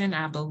person.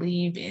 I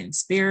believe in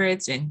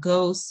spirits and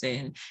ghosts.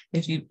 And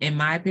in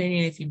my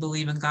opinion, if you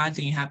believe in God,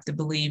 then you have to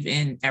believe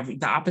in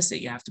the opposite.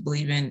 You have to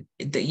believe in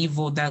the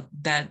evil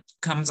that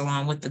comes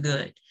along with the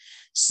good.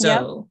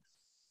 So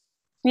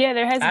yeah,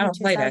 there has. I don't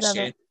play that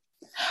shit.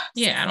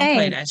 Yeah, I don't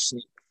play that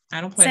shit. I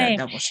don't play that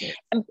double shit.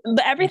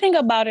 But everything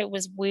about it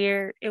was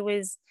weird. It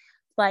was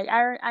like,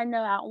 I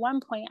know at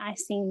one point I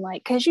seen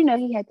like, because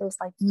he had those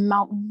like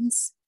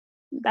mountains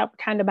that were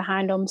kind of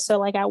behind him. So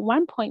like at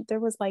one point there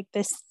was like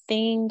this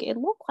thing, it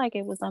looked like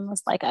it was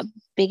almost like a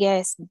big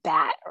ass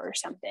bat or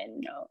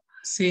something,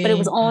 but it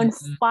was on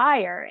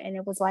fire and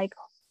it was like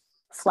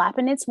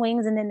flapping its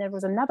wings. And then there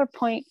was another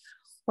point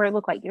where it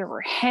looked like there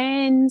were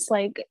hens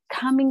like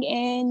coming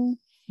in.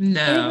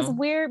 No. And it was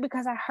weird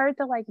because I heard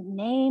the like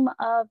name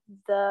of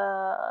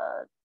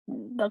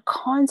the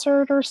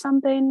concert or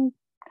something.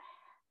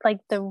 Like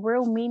the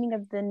real meaning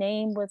of the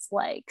name was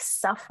like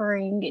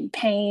suffering and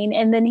pain.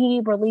 And then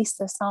he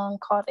released a song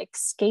called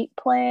Escape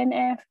Plan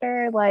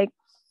after. Like,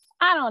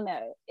 I don't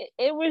know.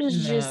 It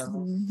was just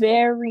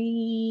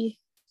very,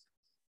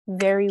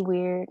 very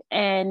weird.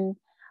 And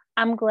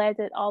I'm glad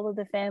that all of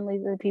the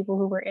families of the people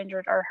who were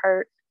injured or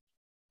hurt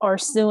are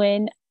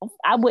suing.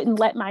 I wouldn't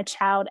let my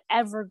child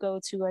ever go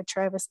to a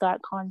Travis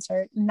Scott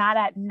concert, not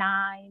at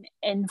 9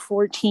 and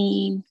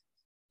 14.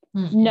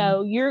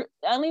 No, you're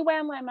the only way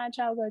I'm letting my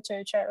child go to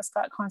a Travis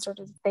Scott concert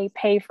is they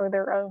pay for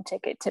their own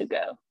ticket to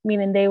go,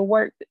 meaning they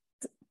work.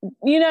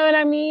 You know what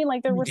I mean?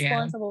 Like they're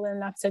responsible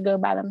enough to go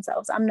by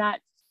themselves. I'm not.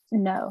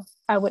 No,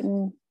 I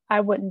wouldn't.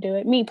 I wouldn't do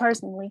it. Me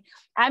personally,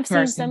 I've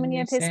seen so many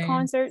of his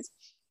concerts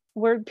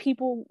where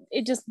people,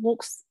 it just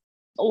looks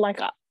like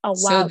a wild,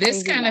 so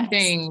this crazy kind mess. of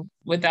thing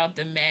without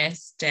the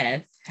mass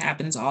death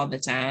happens all the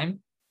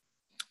time.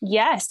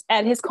 Yes,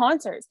 at his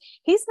concerts.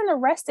 He's been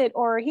arrested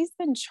or he's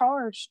been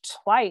charged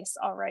twice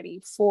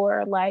already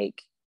for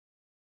like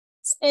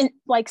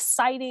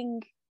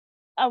citing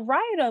a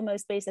riot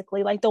almost,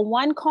 basically. Like the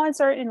one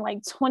concert in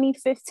like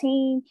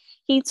 2015,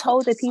 he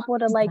told the people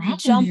to like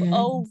jump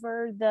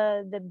over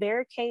the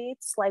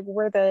barricades, like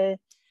where the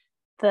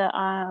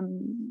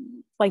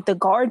like the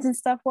guards and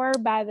stuff were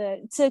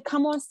to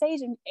come on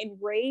stage and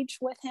rage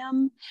with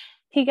him.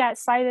 He got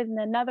cited in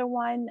another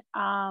one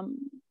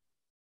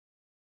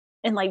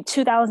in like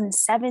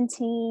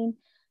 2017.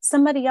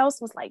 Somebody else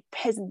was like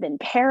has been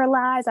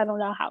paralyzed. I don't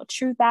know how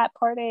true that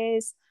part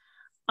is.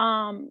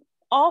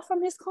 All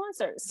from his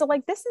concerts. So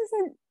like this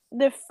isn't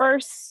the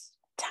first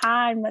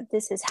time that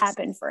this has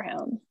happened for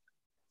him.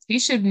 He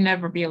should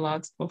never be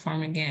allowed to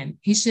perform again.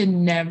 He should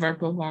never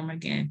perform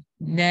again.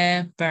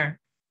 Never.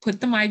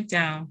 Put the mic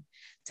down.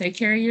 Take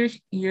care of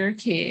your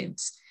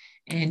kids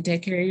and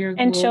take care of your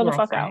and chill the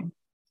girlfriend. Fuck out.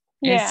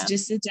 Yeah. And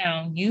just sit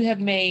down. You have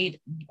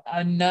made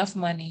enough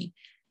money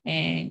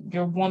and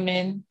your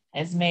woman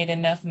has made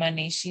enough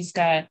money. She's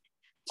got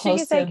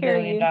close to $1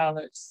 billion.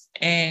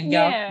 And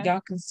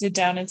y'all can sit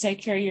down and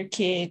take care of your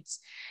kids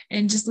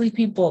and just leave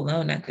people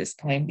alone at this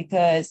point,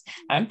 because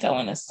I'm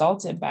feeling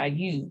assaulted by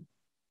you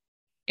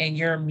and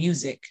your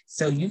music.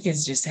 So you can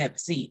just have a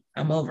seat.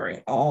 I'm over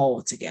it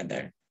all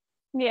together.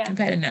 Yeah. I've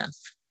had enough.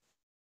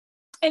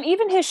 And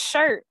even his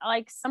shirt,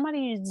 like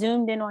somebody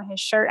zoomed in on his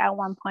shirt at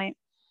one point,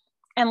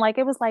 and like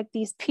it was like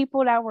these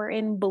people that were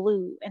in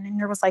blue, and then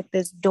there was like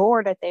this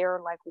door that they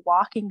were like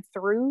walking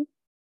through,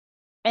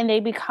 and they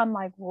become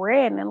like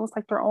red, and it looks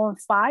like they're on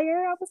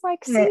fire. I was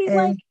like, see,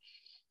 like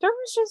there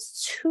was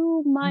just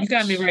too much. You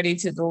got me ready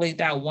to delete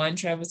that one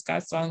Travis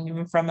Scott song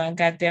even from my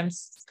goddamn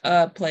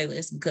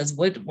playlist, because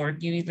what were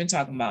you even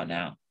talking about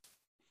now?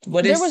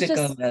 What is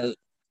sicko mode?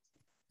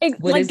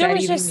 Like there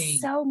was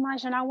just so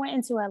much, and I went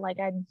into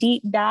a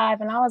deep dive,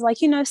 and I was like,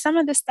 some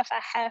of this stuff I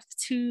have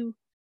to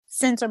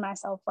censor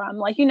myself from.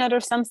 Like,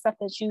 there's some stuff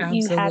that you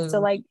have to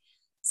like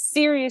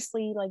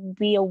seriously like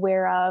be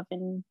aware of,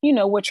 and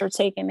what you're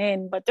taking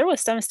in. But there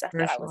was some stuff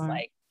that I was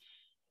like,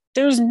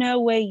 there's no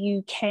way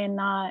you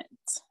cannot,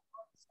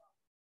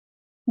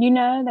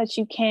 that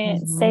you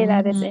can't say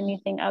that it's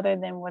anything other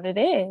than what it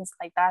is.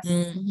 Like that's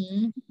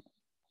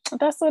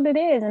what it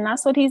is, and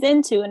that's what he's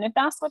into. And if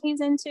that's what he's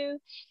into,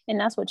 and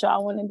that's what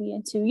y'all want to be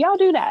into, y'all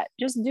do that.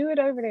 Just do it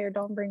over there.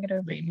 Don't bring it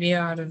over. Bring me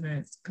out of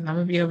it, because I'm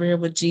gonna be over here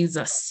with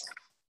Jesus,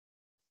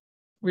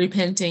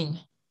 repenting,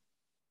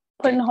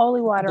 putting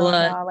holy water on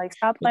y'all. Like,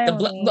 stop playing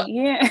with me.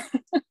 Yeah.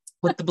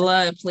 With the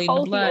blood, pleading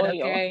the blood.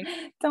 Oil. Okay.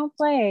 Don't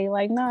play.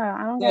 Like, no,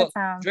 I don't got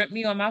time. Drip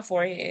me on my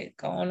forehead.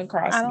 Go on and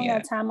cross me. I don't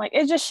got time. Like,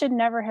 it just should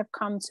never have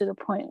come to the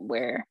point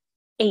where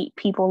 8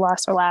 people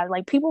lost their lives.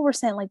 Like, people were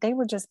saying, like, they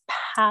were just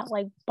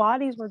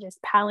bodies were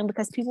just piling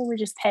because people were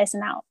just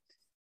passing out.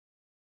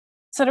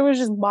 So there was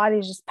just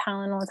bodies just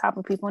piling on top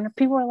of people, and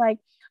people were like,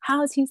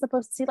 "How is he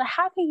supposed to see? Like,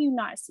 how can you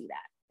not see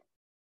that?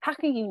 How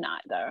can you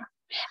not, though?"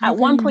 At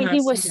one point, he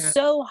was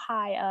so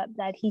high up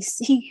that he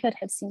could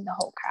have seen the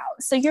whole crowd.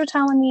 So you're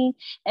telling me,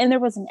 and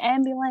there was an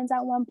ambulance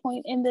at one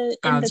point in the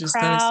crowd.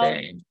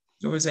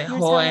 There was a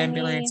whole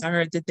ambulance. I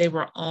heard that they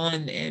were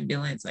on the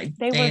ambulance, like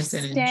they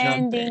dancing were standing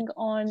and jumping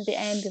on the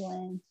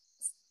ambulance.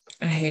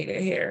 I hate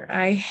it here.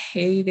 I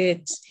hate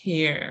it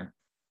here.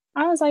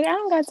 I was like, I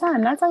don't got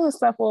time. That type of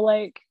stuff will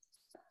like.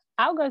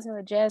 I'll go to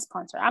a jazz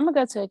concert. I'm gonna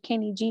go to a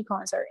Kenny G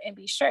concert and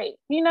be straight.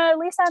 At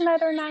least I know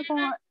they're not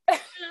going.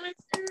 At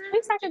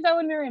least I can go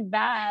in there and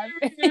vibe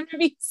and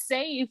be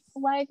safe.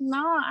 Like,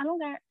 nah, I don't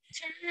got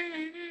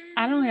time.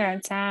 I don't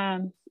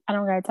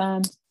got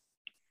time.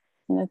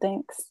 No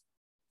thanks.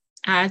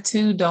 I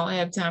too don't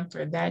have time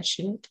for that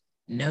shit.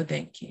 No,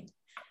 thank you.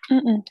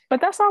 But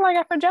that's all I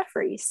got for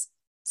Jeffries.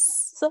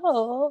 So,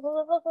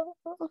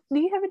 do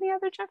you have any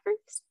other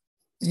Jeffries?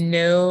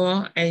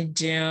 No, I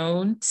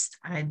don't.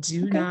 I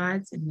do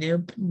not.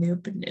 Nope.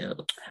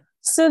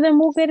 So then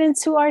we'll get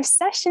into our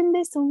session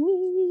this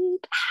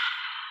week.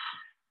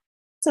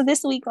 So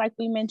this week, like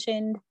we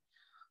mentioned,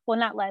 well,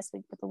 not last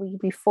week, but the week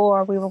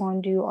before, we were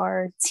going to do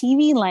our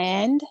TV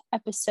Land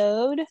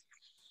episode.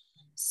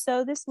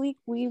 So this week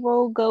we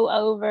will go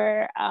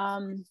over,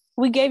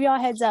 we gave y'all a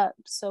heads up,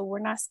 so we're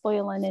not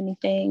spoiling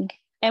anything.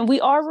 And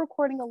we are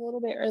recording a little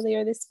bit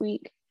earlier this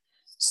week.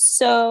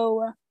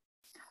 So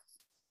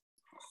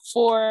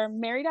for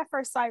Married at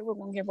First Sight, we're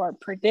going to give our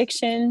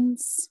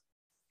predictions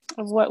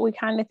of what we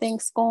kind of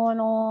think's going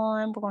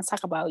on. We're going to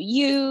talk about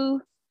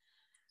You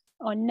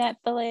on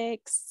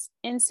Netflix,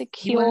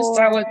 Insecure. You want to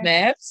start with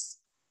Maps?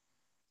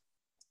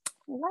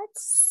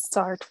 Let's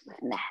start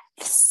with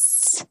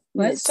Maps.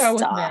 Let's start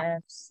with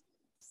Maps.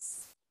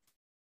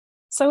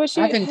 So what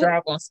you? I think they're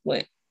all gonna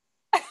split.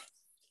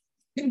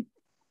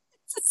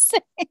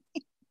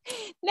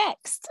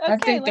 Next, I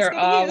okay, think let's they're go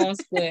to all you. gonna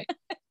split.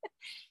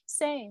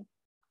 Same,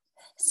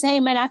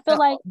 and I feel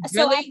like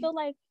Really? I feel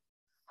like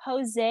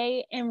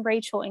Jose and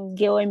Rachel and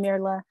Gil and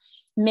Mirla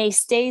may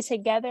stay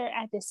together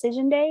at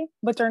decision day,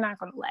 but they're not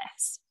going to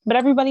last. But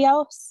everybody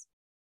else,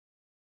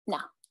 no.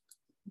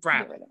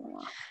 Right.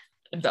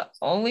 The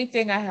only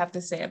thing I have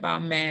to say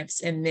about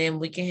maps, and then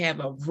we can have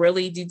a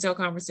really detailed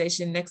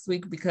conversation next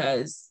week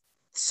because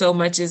so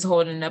much is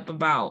holding up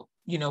about,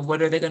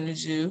 what are they going to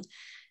do?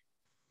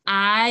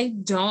 I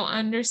don't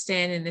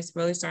understand, and it's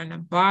really starting to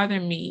bother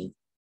me,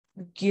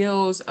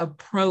 Gil's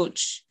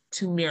approach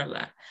to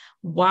Mirla.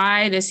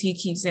 Why does he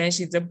keep saying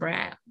she's a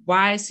brat?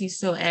 Why is he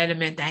so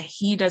adamant that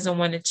he doesn't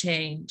want to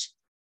change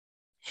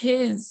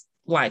his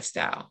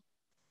lifestyle?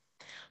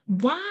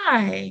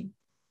 Why?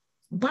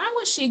 Why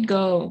would she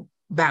go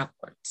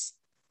backwards?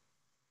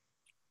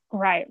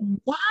 Right.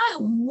 Why?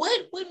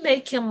 What would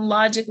make him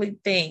logically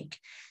think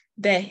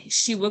that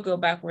she would go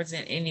backwards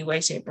in any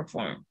way, shape, or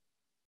form?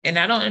 And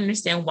I don't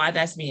understand why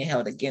that's being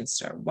held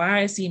against her.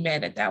 Why is he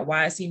mad at that?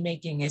 Why is he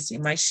making it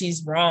seem like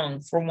she's wrong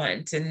for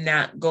wanting to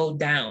not go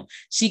down?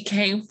 She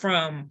came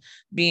from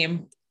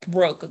being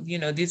broke.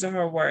 These are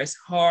her words,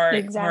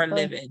 hard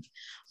living.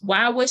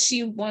 Why would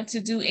she want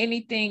to do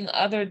anything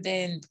other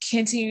than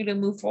continue to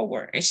move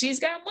forward? And she's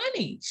got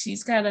money.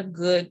 She's got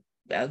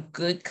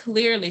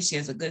clearly she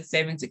has a good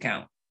savings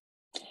account.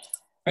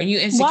 Are you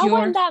insecure? Why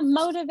wouldn't that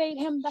motivate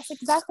him? That's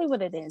exactly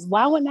what it is.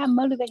 Why wouldn't that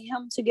motivate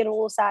him to get a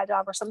little side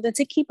job or something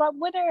to keep up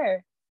with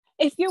her?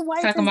 If your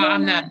wife talking about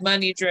I'm not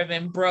money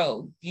driven,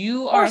 bro.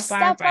 You are a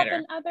firefighter. Step up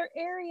in other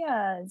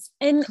areas.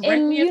 And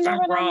you know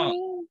what I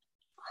mean?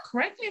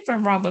 Correct me if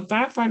I'm wrong, but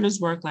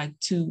firefighters work like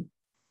 2-3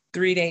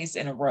 days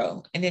in a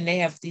row, and then they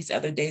have these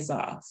other days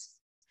off.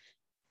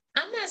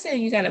 I'm not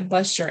saying you gotta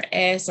bust your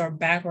ass or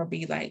back or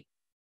be like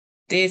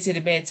dead to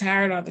the bed,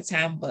 tired all the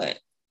time, but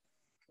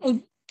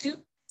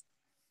to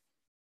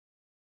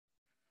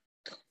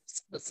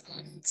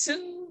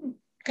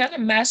kind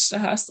of match the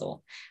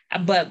hustle.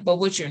 But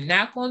what you're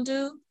not going to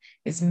do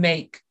is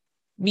make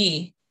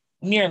me,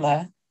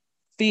 Mirla,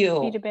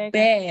 feel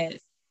bad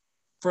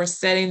for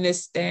setting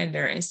this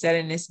standard and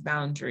setting this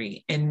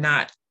boundary and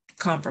not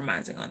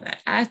compromising on that.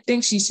 I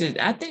think she should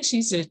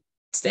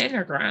stand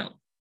her ground.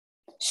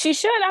 She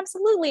should,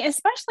 absolutely,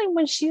 especially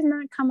when she's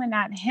not coming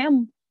at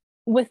him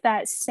with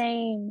that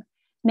same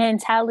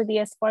mentality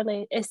as far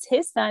as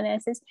his son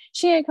is.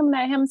 She ain't coming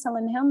at him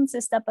telling him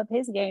to step up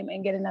his game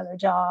and get another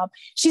job.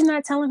 She's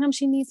not telling him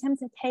she needs him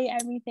to pay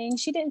everything.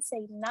 She didn't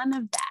say none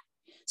of that.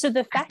 So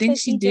the fact that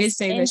she did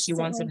say that she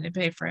wants him to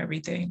pay for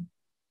everything.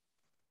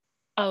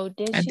 Oh,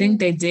 did she? I think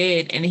they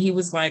did. And he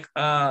was like,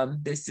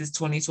 this is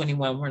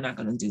 2021. We're not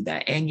going to do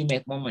that. And you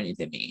make more money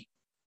than me.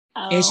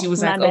 Oh, and she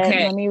was like,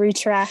 okay. Let me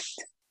retract.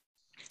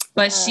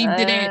 But she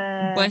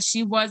didn't, but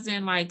she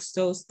wasn't like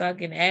so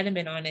stuck and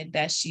adamant on it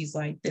that she's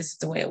like, this is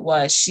the way it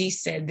was. She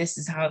said, this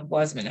is how it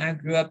was when I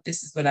grew up.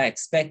 This is what I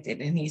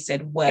expected. And he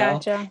said, well,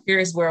 gotcha.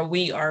 Here's where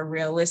we are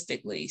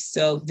realistically.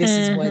 So this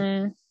is what,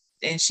 and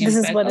she was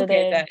like,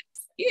 okay,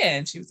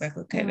 and she was like,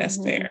 okay, that's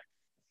fair.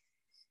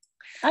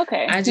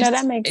 Okay.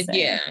 That makes sense.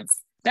 Yeah,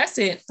 that's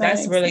it.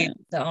 That's really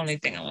the only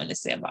thing I want to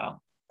say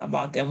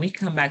about them. We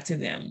come back to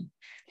them.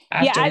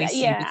 I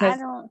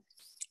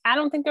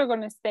don't think they're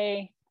going to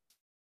stay.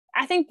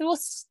 I think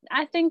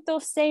they'll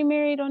stay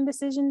married on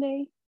decision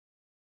day,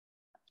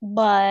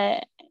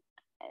 but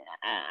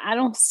I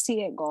don't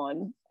see it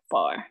going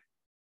far.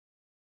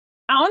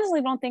 I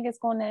honestly don't think it's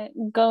going to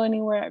go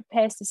anywhere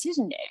past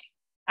decision day.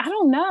 I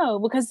don't know,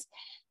 because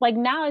like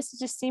now it's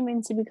just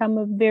seeming to become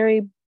a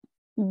very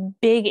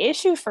big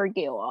issue for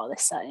Gil all of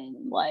a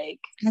sudden.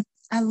 Like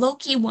I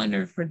low-key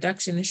wonder if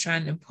production is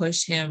trying to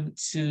push him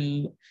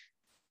to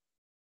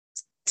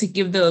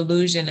give the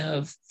illusion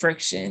of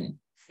friction.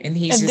 And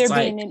he's just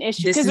like,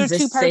 this is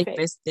the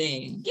safest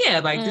thing. Yeah,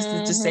 like this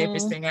is the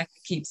safest thing I can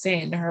keep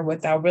saying to her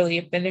without really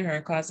offending her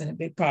and causing a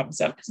big problem.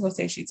 So I'm just gonna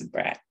say she's a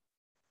brat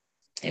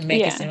and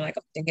make it seem like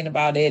I'm thinking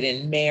about it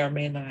and may or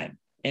may not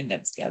end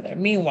up together.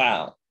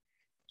 Meanwhile,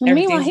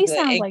 he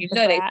sounds like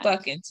they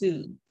fucking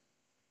too.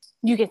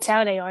 You can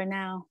tell they are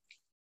now.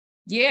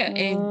 Yeah,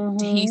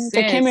 and he says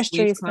the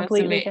chemistry is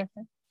completely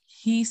different.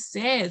 He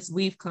says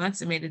we've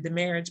consummated the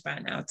marriage by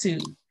now too.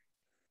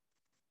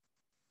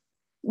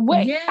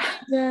 Wait,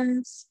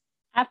 yes.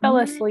 I fell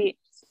asleep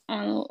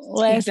on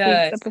last week's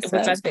episode. It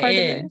was at the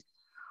end.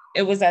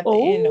 It was at the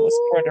end. It was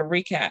for the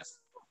recap.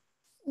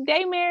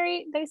 They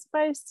married. They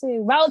supposed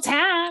to. About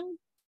time.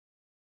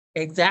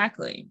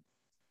 Exactly.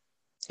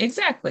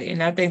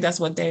 And I think that's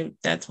what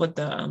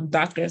the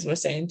doctors were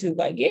saying too.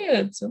 Like,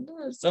 yeah,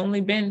 it's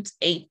only been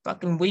 8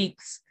 fucking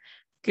weeks.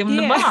 Give him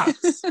the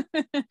box.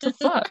 The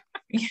fuck.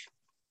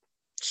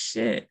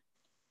 Shit.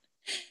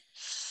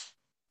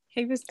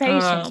 He was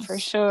patient for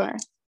sure.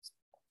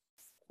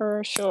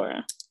 For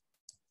sure.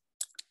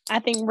 I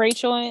think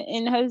Rachel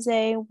and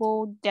Jose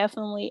will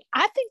definitely,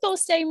 I think they'll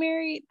stay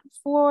married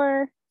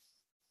for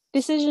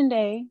decision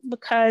day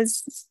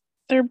because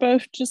They're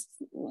both just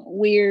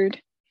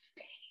weird.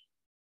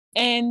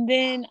 And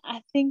then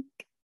I think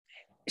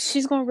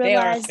she's going to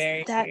realize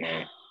that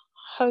weird.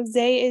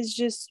 Jose is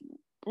just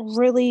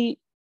really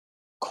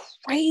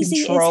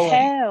crazy as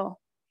hell.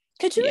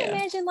 Could you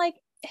imagine like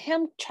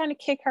him trying to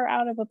kick her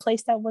out of a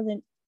place that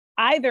wasn't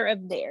either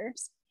of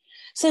theirs?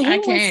 So he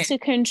wants to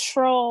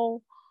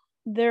control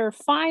their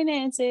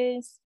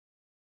finances,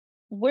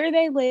 where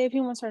they live. He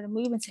wants her to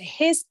move into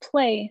his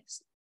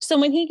place. So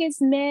when he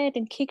gets mad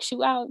and kicks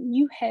you out,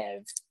 you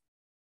have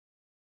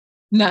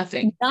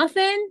nothing.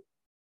 Nothing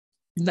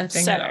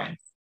at all.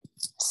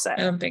 So I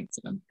don't think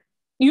so.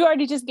 You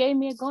already just gave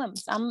me a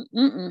glimpse. I'm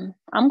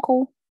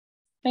cool.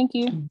 Thank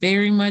you.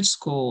 Very much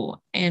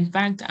cool. In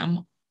fact,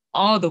 I'm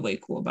all the way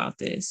cool about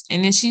this.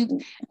 And then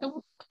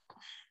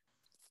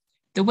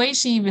the way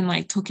she even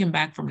like took him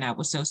back from that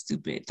was so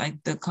stupid.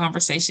 Like the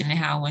conversation and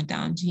how it went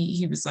down.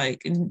 He was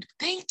like,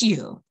 thank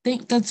you.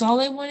 That's all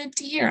I wanted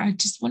to hear. I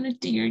just wanted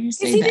to hear you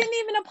say that. He didn't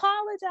even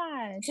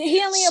apologize. He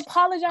only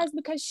apologized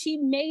because she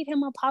made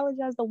him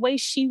apologize the way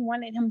she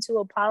wanted him to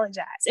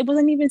apologize. It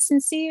wasn't even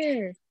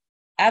sincere.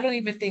 I don't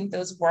even think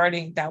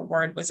that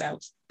word was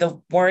out. The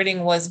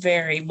wording was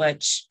very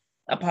much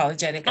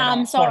apologetic.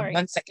 I'm sorry. Hold on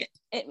 1 second.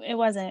 It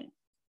wasn't.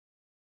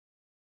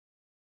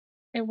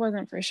 It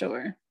wasn't for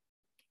sure.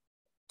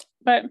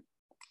 But,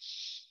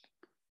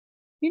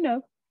 you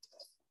know,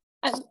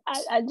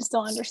 I just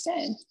don't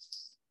understand.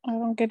 I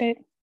don't get it.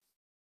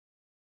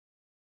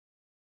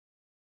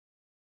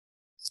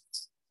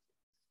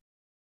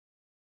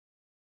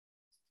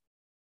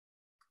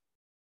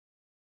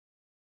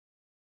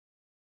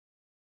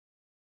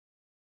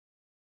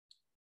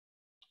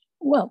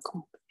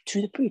 Welcome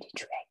to the Pretty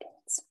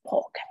Dragons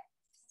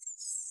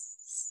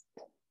podcast.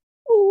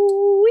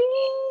 Ooh, ooh,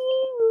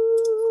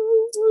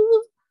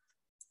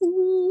 ooh, ooh,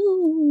 ooh.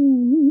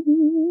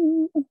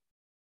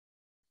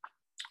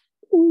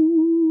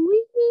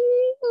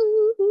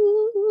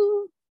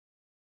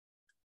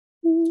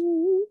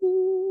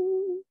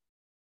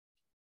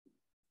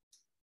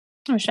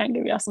 I was trying to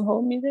give y'all some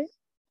whole music.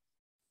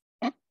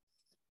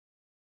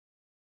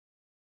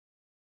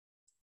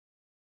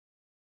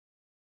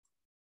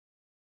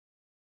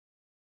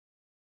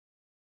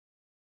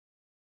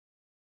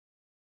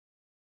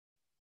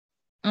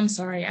 I'm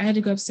sorry, I had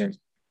to go upstairs.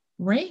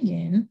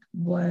 Reagan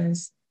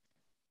was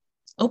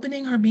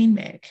opening her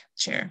beanbag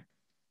chair,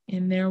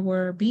 and there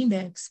were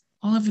beanbags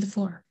all over the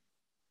floor.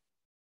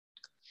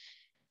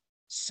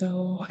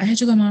 So I had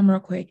to go to Mom real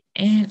quick,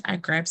 and I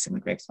grabbed some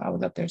grapes while I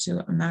was up there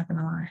too. I'm not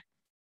gonna lie.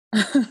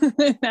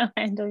 Now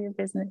handle your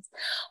business.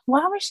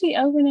 Why was she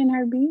opening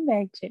her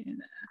beanbag chair?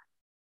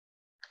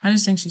 I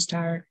just think she's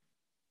tired.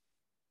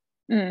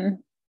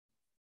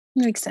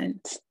 Makes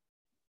sense.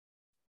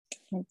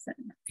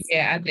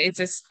 Yeah, it's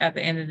just at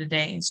the end of the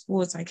day in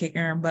school, it's like kicking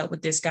her butt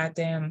with this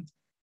goddamn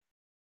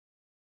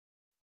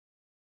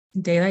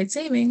daylight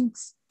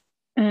savings.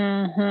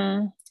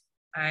 Mm-hmm.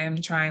 I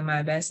am trying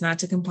my best not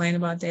to complain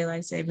about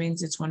daylight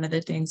savings. It's one of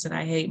the things that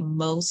I hate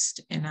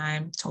most, and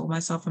I told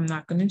myself I'm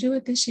not going to do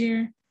it this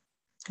year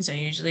because I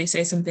usually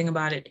say something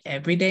about it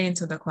every day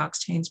until the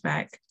clocks change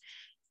back.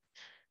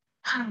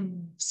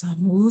 So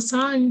move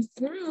on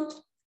through.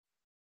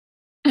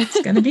 It's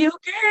gonna be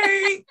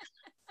okay.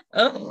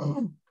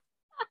 Oh,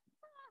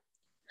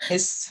 I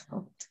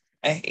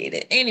hate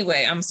it.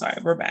 Anyway, I'm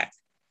sorry. We're back.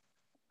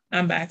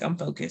 I'm back. I'm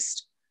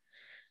focused.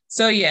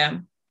 So yeah.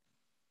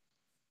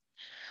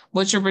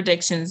 What's your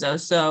predictions though?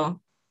 So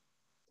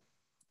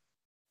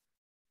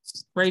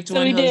Rachel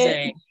and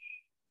Jose.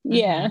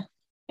 Yeah. Mm-hmm.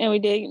 And we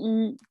did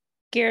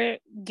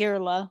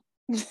Girla.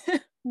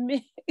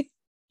 It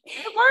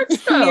works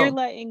though.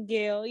 Mirla and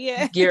Gail.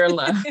 Yeah.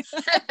 Girla.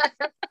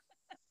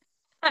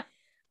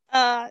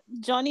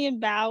 Johnny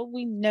and Bao,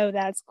 we know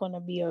that's gonna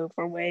be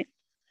over with.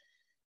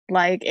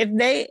 Like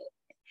I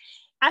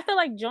feel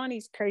like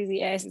Johnny's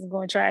crazy ass is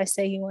going to try to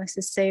say he wants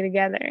to stay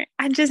together.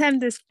 I just have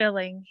this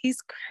feeling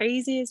he's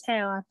crazy as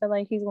hell. I feel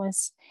like he's going to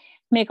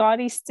make all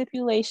these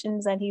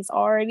stipulations that he's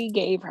already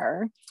gave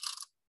her.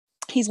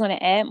 He's going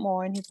to add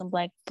more, and he's going to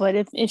be like, but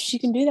if she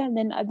can do that,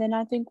 then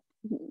I think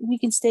we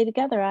can stay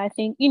together. I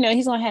think,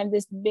 he's going to have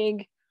this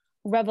big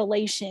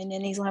revelation,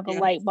 and he's going to have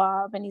a light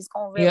bulb, and he's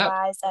going to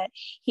realize that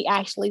he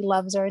actually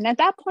loves her. And at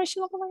that point,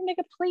 she's going to be like,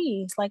 nigga,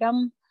 please. Like,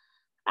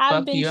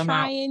 I've been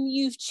trying.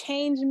 You've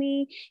changed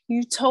me.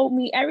 You told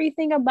me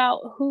everything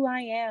about who I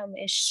am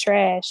is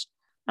trash.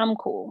 I'm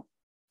cool.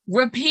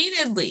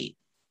 Repeatedly.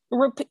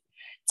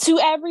 To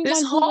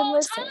everyone who would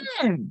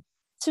listen.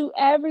 To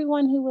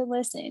everyone who would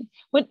listen.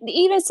 But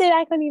even said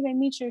I couldn't even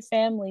meet your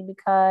family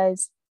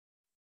because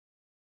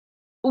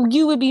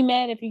you would be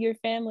mad if your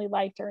family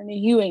liked her and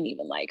you ain't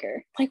even like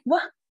her. Like,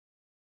 what?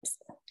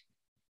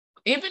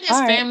 Even his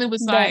family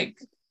was like,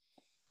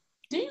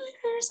 do you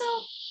hear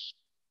yourself?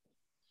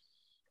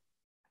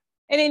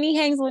 And then he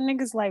hangs with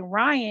niggas like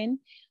Ryan,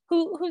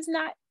 who's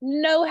not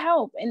no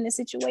help in the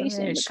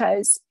situation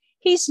because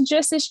he's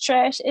just as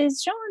trash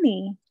as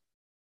Johnny.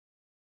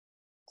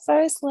 So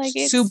it's like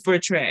it's super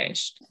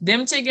trash.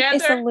 Them together,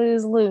 it's a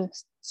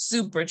lose-lose.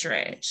 Super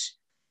trash.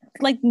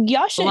 like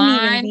y'all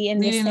shouldn't even be in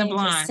the leading the same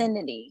blind.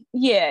 vicinity.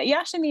 Yeah,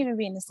 y'all shouldn't even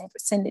be in the same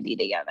vicinity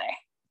together.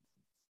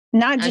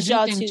 Not I just do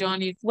y'all think two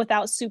Johnny,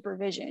 without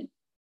supervision.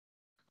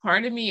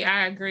 part of me,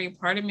 I agree.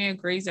 Part of me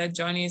agrees that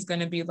Johnny is going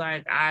to be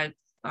like,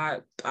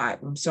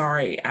 I'm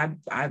sorry. I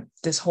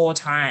this whole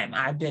time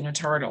I've been a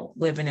turtle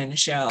living in a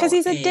shell. Because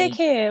he's a and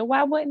dickhead.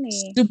 Why wouldn't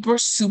he?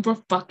 super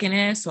fucking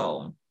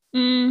asshole.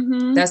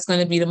 Mm-hmm. That's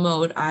going to be the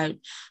mode. I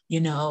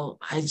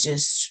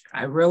realized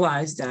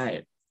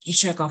that you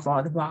check off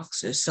all the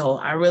boxes. So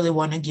I really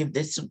want to give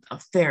this a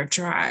fair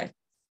try.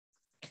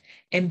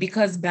 And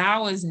because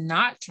Bao is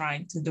not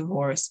trying to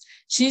divorce,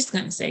 she's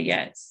going to say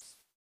yes.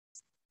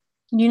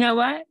 You know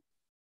what?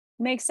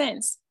 Makes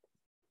sense.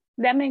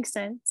 That makes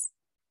sense.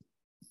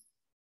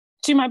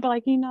 She might be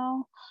like,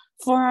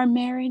 for our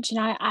marriage, and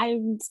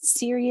I'm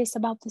serious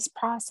about this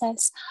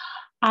process.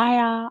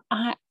 I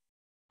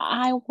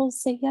will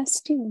say yes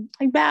too.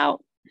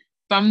 About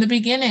from the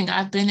beginning,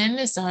 I've been in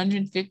this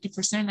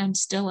 150%. I'm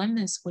still in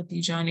this with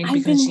you, Johnny, I've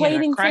because been she had a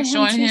waiting for crush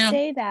him on to him.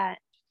 say that.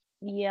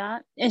 Yeah,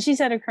 and she's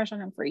had a crush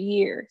on him for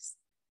years.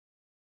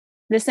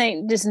 This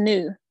ain't just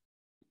new.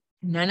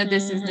 None of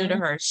this is new to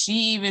her.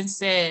 She even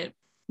said,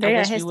 They I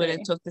wish we history. would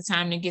have took the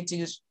time to get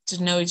to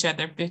know each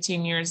other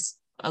 15 years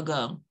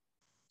ago.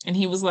 And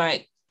he was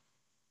like,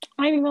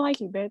 I didn't even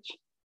like you, bitch.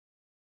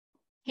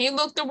 He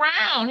looked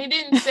around. He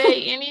didn't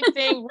say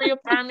anything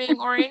reaffirming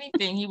or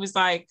anything. He was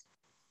like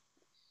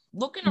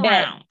looking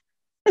around.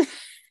 Right.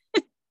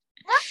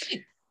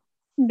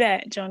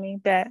 Bet, Johnny,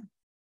 bet.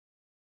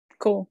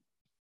 Cool.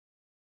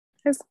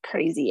 That's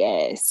crazy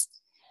ass.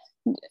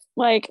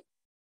 Like,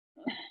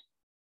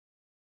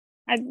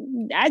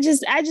 I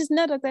just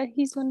know that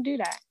he's gonna do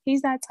that.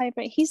 He's that type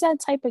of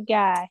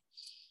guy.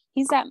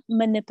 He's that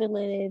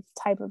manipulative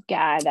type of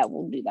guy that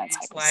will do that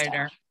type of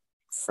stuff.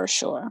 For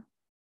sure.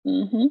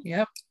 Mm-hmm.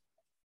 Yep.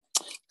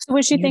 So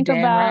what you think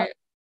about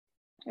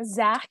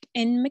Zach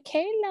and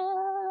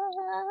Michaela?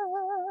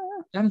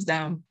 Thumbs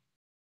down.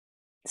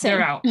 Same.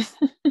 They're out.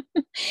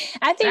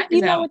 I think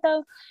what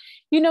though?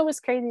 What's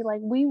crazy?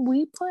 Like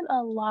we put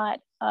a lot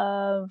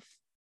of,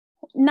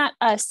 not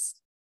us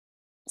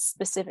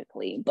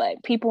specifically,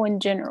 but people in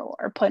general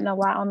are putting a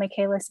lot on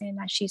Michaela, saying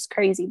that she's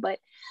crazy, but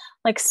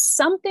like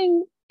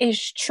something is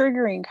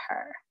triggering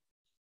her.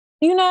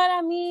 You know what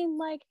I mean?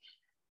 Like,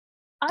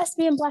 us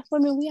being Black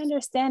women, we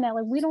understand that.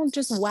 Like, we don't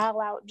just wow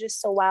out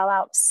just to wow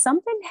out.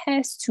 Something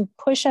has to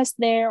push us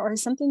there, or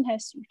something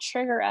has to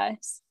trigger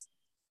us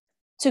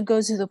to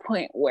go to the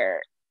point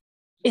where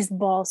it's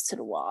balls to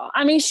the wall.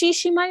 I mean, she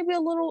might be a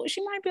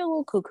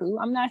little cuckoo.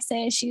 I'm not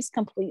saying she's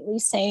completely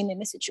sane in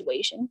the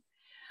situation,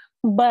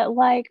 but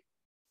like,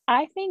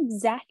 I think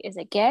Zach is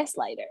a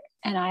gaslighter,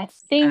 and I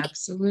think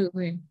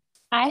absolutely.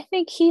 I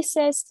think he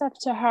says stuff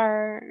to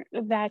her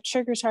that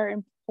triggers her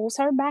and pulls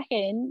her back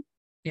in.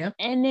 Yep.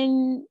 And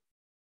then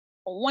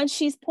once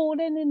she's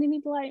pulled in, and then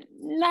he'd be like,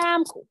 "Nah,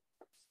 I'm cool.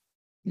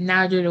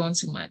 Now you're doing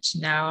too much.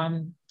 Now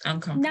I'm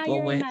uncomfortable now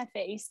you're with in my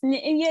face. And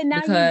yeah, now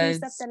you do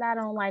stuff that I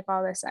don't like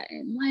all of a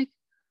sudden." Like,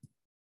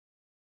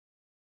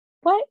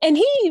 what? And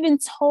he even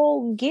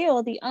told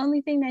Gil the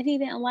only thing that he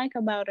didn't like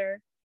about her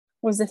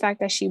was the fact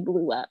that she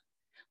blew up.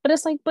 But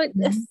it's like,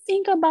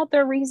 think about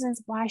the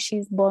reasons why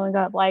she's blowing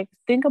up. Like,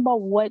 think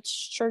about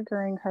what's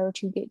triggering her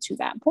to get to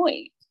that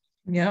point.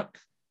 Yep.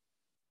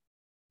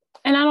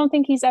 And I don't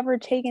think he's ever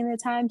taken the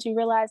time to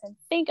realize and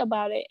think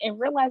about it and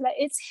realize that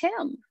it's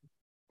him.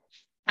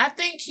 I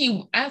think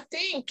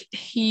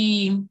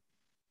he,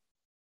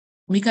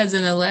 because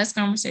in the last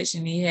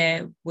conversation he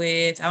had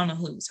with, I don't know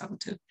who he was talking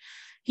to,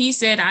 he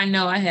said, I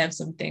know I have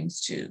some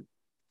things too.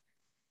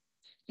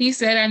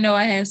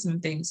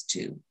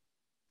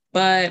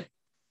 But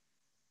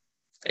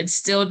it's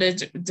still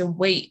the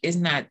weight is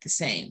not the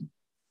same.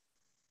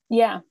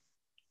 Yeah.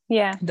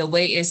 The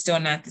weight is still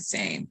not the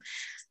same.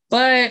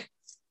 But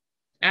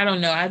I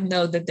don't know. I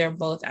know that they're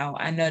both out.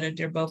 I know that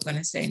they're both going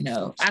to say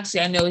no.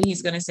 Actually, I know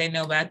he's going to say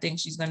no, but I think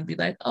she's going to be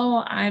like,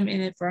 oh, I'm in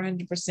it for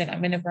 100%.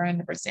 I'm in it for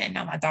 100%.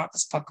 Now my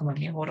doctor's fucking with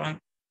me. Hold on.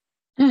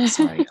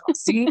 Sorry, y'all.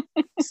 See?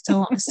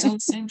 Still the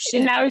same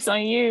shit. Now it's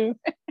on you.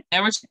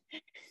 Never.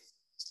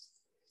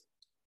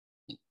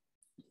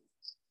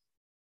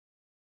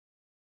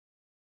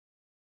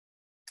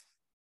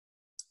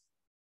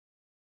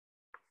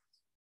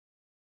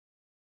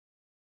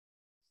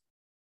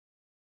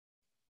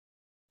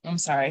 I'm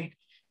sorry.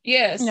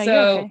 Yeah, no,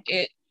 so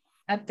okay.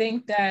 I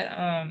think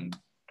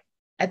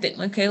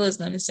Michaela's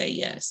gonna say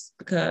yes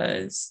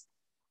because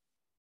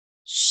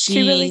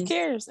she really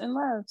cares and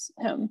loves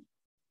him.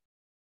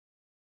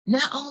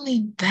 Not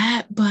only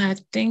that, but I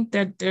think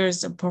that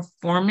there's a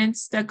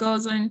performance that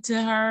goes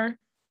into her,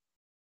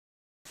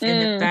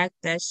 and the fact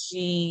that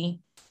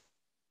she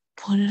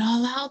put it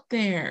all out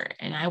there,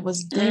 and I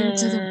was there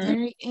to the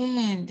very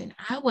end, and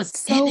I was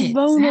so in it,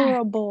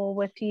 vulnerable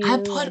with you. I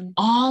put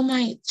all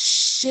my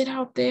shit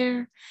out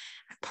there.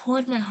 I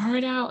poured my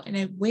heart out, and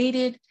I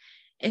waited,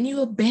 and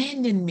you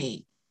abandoned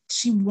me.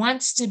 She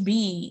wants to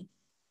be.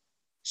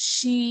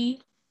 She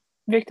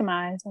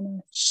victimized. I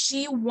mean.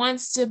 She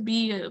wants to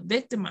be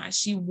victimized.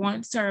 She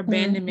wants her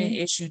abandonment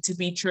issue to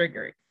be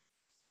triggered.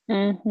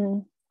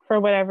 For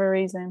whatever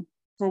reason.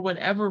 For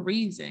whatever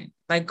reason.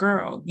 Like,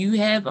 girl, you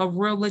have a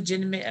real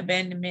legitimate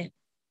abandonment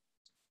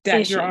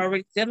that you're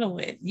already dealing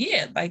with.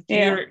 Yeah, like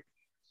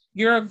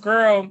you're a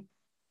girl,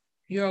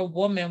 you're a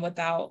woman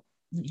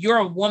you're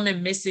a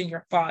woman missing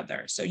your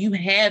father. So you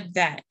have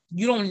that.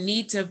 You don't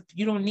need to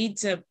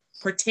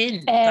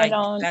pretend like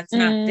that's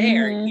not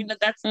there. You know,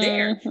 that's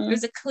there.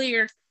 There's a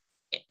clear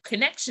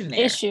connection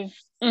there. Issue.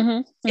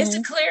 It's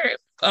a clear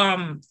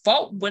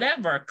fault,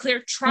 whatever,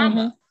 clear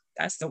trauma.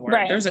 That's the word.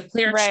 Right. There's a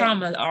clear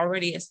trauma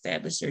already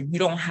established here. You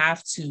don't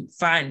have to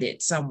find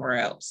it somewhere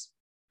else.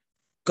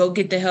 Go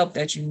get the help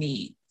that you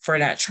need for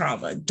that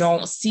trauma.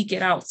 Don't seek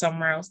it out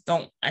somewhere else.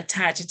 Don't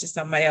attach it to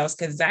somebody else.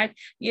 Because Zach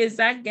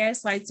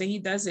gaslights and he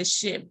does his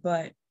shit,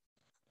 but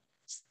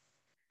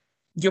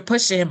you're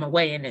pushing him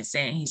away and then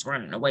saying he's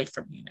running away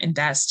from you. And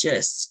that's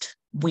just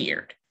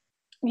weird.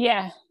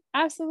 Yeah,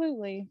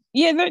 absolutely.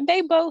 Yeah,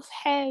 they both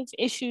have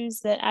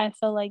issues that I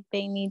feel like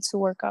they need to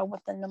work out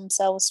within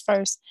themselves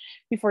first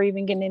before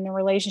even getting in a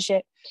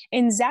relationship.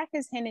 And Zach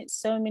has hinted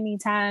so many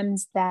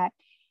times that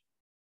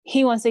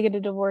he wants to get a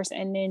divorce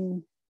and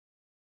then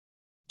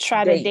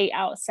try to date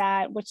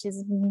outside, which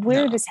is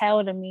weird as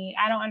hell to me.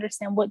 I don't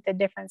understand what the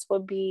difference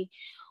would be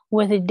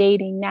with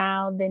dating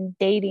now than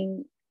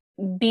dating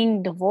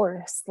being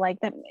divorced. Like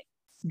that.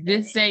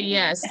 Just say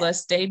yes, let's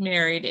stay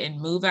married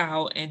and move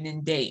out and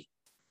then date.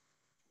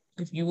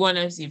 If you want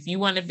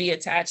to be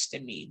attached to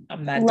me,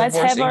 I'm not. Let's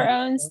have our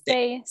own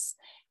space.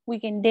 We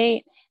can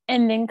date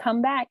and then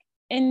come back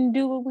and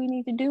do what we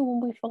need to do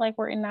when we feel like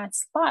we're in that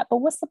spot. But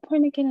what's the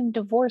point of getting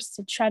divorced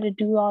to try to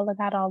do all of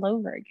that all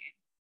over again?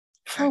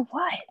 For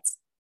what?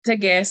 To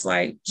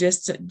gaslight,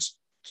 just to.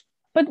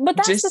 But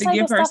that's just the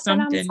type of stuff that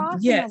I'm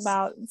talking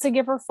about. To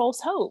give her false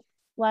hope,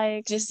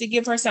 like just to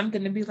give her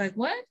something to be like,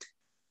 what?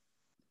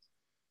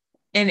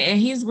 And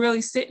he's really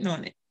sitting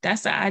on it.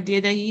 That's the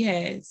idea that he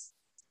has.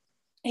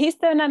 He's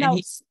done that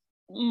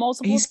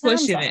multiple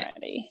times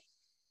already.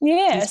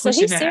 Yeah, so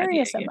he's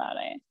serious about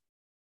it.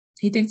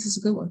 He thinks it's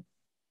a good one.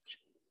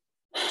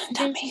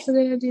 It's a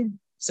good idea.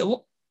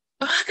 So,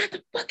 I got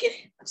the bucket.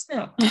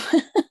 Still.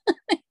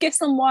 Get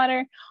some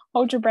water,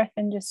 hold your breath,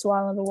 and just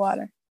swallow the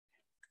water.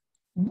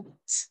 What?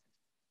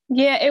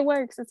 Yeah, it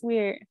works. It's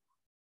weird.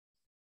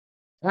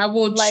 I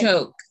will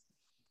choke.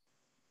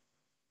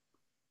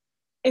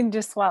 And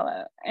just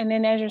swallow. And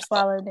then as you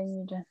swallow, then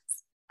you just.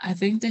 I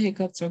think the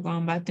hiccups are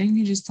gone, but I think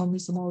you just told me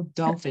some old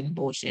dolphin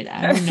bullshit.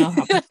 I don't know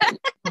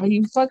how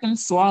you fucking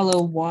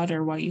swallow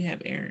water while you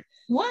have air.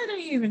 What are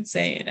you even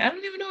saying? I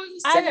don't even know what you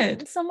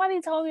said.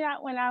 Somebody told me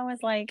that when I was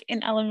like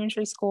in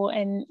elementary school,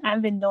 and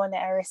I've been doing it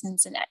ever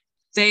since. And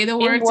say the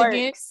words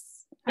again.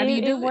 How do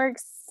you do it? It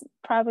works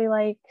probably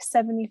like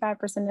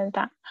 75% of the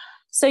time.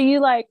 So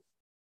you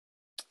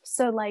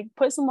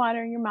put some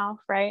water in your mouth,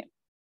 right?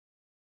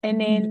 And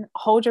then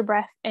hold your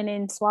breath and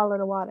then swallow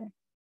the water.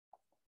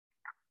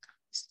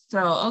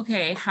 So,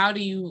 okay, how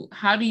do you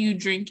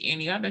drink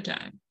any other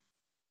time?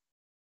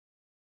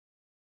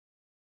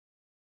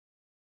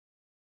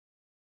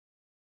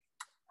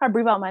 I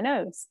breathe out my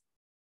nose.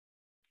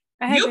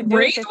 You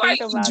breathe while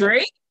you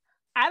drink?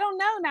 I don't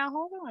know now.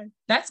 Hold on.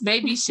 That's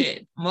baby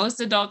shit. Most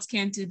adults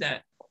can't do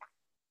that.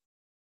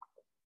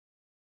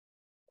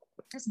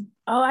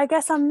 Oh, I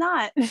guess I'm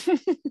not.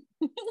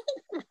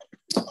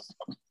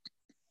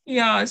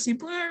 Y'all, she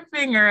put her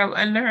finger up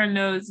under her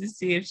nose to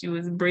see if she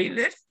was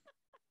breathing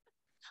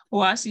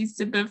while she's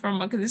sipping from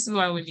because this is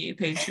why we need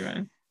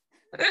Patreon.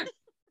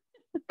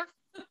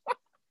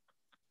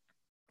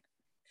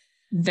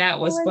 That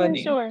was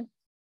funny. Sure.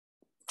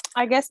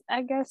 I guess.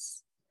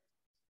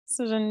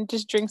 So then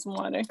just drink some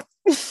water.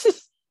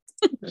 It's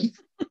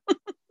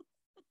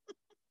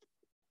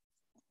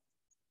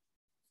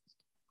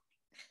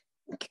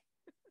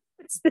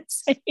the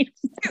same.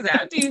 Because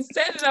after you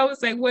said it, I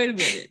was like, wait a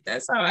minute.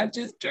 That's how I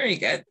just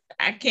drink.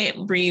 I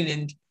can't breathe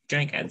and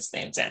drink at the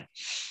same time.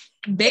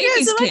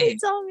 Babies somebody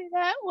told me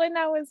that when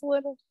I was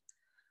little.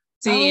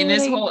 See, in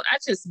this whole, I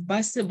just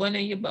busted one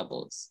of your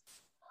bubbles.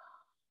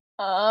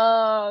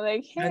 Oh,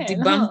 they can't. I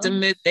debunked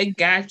them. They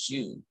got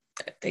you.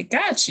 They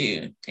got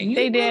you. And you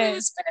they did.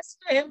 Was fast.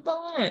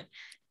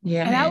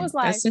 Yeah. And I was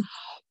like,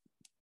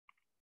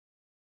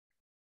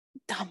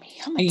 dummy.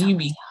 You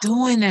be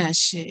doing that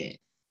shit.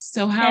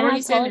 So how are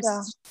you going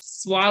to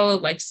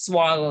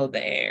swallow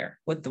the air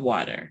with the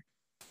water?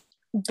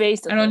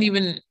 Basically. I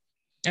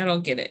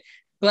don't get it.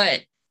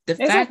 But the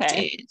fact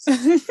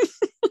is,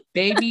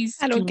 babies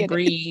can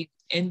breathe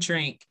and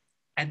drink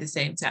at the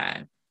same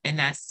time. And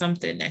that's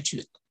something that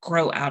you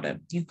grow out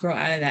of. You grow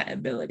out of that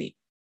ability.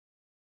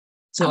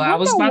 So I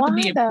was about to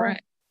be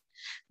impressed.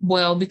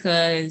 Well,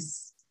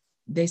 because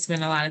they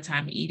spend a lot of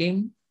time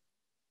eating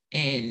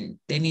and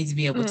they need to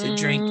be able to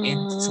drink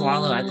and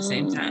swallow at the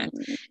same time.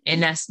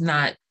 And that's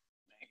not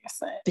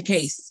the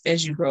case.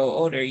 As you grow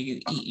older,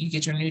 you eat, you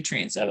get your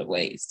nutrients other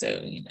ways.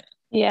 So,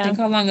 think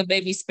how long a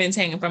baby spends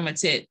hanging from a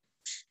tit.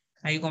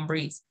 How you gonna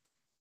breathe?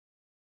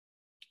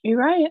 You're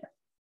right.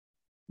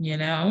 you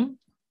know?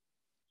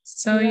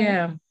 So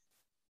yeah.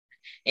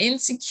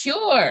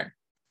 Insecure.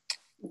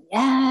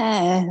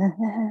 Yeah.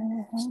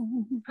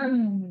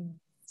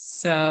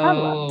 So I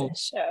love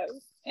this show.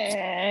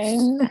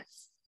 And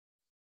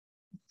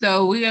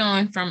so we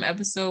on from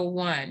episode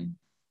 1.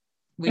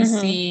 We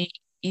see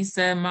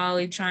Issa and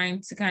Molly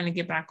trying to kind of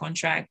get back on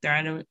track. They're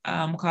at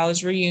a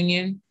college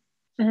reunion.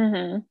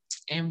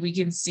 And we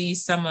can see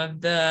some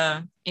of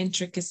the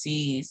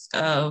intricacies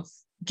of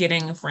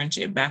getting a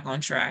friendship back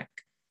on track.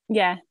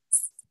 Yeah.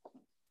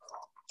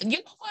 You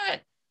know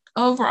what?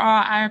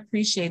 Overall, I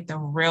appreciate the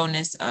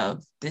realness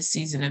of this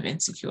season of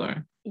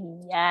Insecure.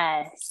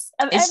 Yes.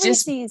 Of it's every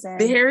just season.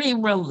 Very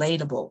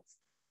relatable.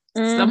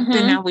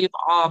 Something that we've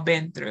all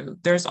been through.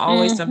 There's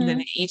always something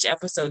in each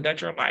episode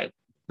that you're like,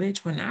 bitch,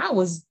 when I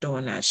was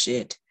doing that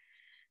shit.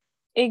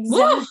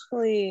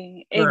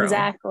 Exactly.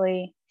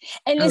 Exactly.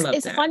 And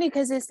it's funny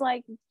because it's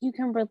like you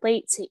can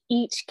relate to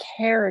each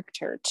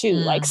character too.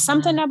 Like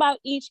something about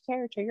each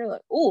character, you're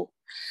like, oh,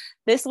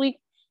 this week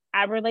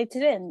I relate to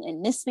them,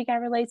 and this week I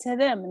relate to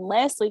them, and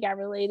last week I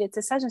related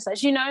to such and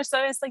such, you know.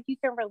 So it's like you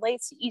can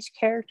relate to each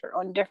character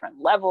on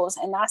different levels,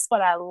 and that's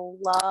what I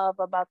love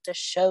about the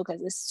show,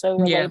 because it's so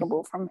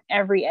relatable from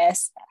every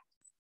aspect.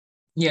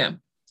 Yeah,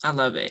 I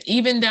love it.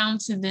 Even down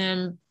to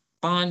them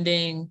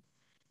bonding,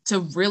 to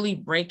really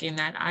breaking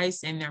that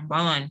ice in their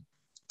bond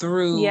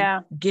through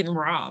getting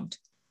robbed.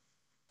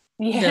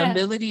 The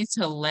ability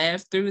to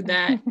laugh through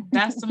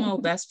that's some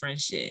old best friend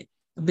shit.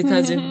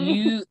 Because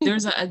if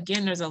there's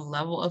a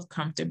level of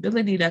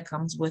comfortability that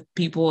comes with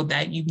people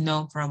that you've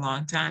known for a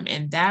long time,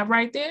 and that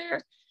right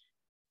there,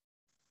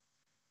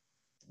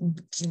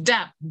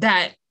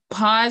 that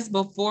pause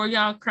before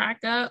y'all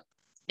crack up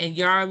and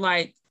y'all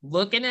like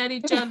looking at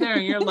each other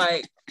and you're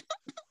like,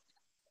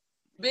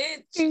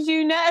 bitch,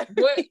 you know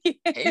what?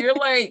 You're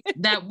like,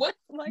 that what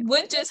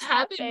just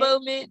happened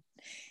moment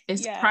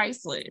is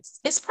priceless.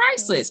 It's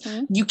priceless.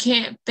 You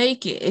can't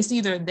fake it. It's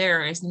either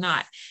there or it's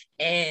not.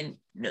 And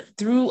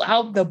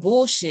throughout the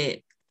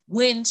bullshit,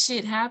 when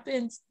shit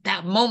happens,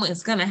 that moment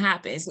is gonna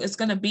happen. It's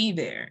gonna be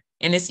there,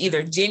 and it's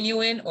either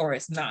genuine or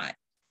it's not.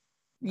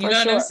 You know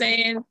what I'm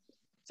saying?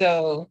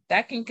 So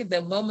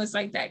the moments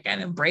like that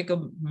kind of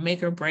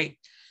make or break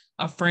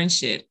a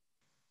friendship.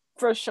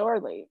 For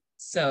surely.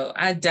 So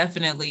I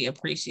definitely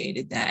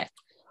appreciated that.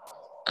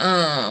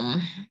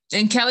 And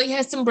Kelly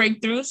has some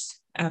breakthroughs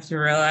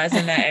after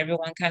realizing that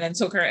everyone kind of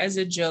took her as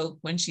a joke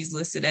when she's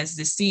listed as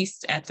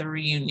deceased at the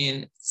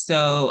reunion.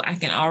 So I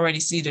can already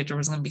see that there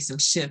was going to be some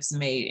shifts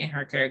made in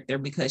her character,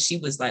 because she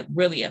was like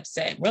really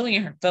upset, really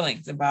in her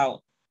feelings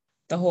about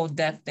the whole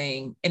death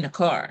thing in the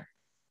car.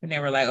 And they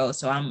were like, oh,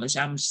 so I'm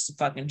just a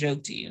fucking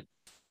joke to you.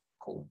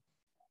 Cool.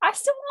 I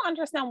still don't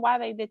understand why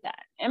they did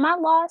that. Am I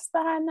lost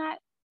behind that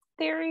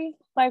theory?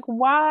 Like,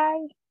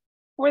 why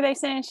were they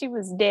saying she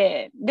was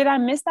dead? Did I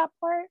miss that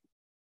part?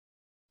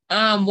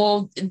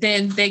 Well,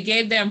 then they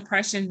gave the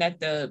impression that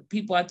the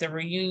people at the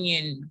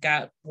reunion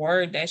got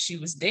word that she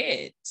was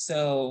dead.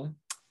 So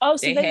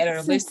they had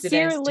her listed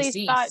as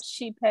deceased. Thought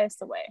she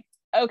passed away.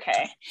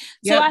 Okay.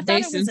 So I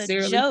thought it was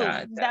a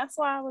joke. That's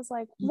why I was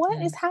like, what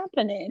is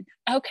happening?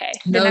 Okay.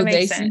 No,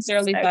 they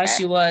sincerely thought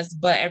she was,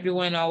 but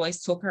everyone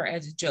always took her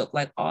as a joke.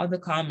 Like all the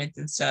comments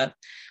and stuff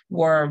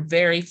were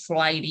very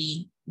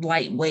flighty,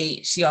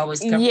 lightweight. She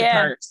always kept her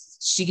purse.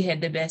 She had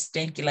the best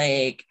stinky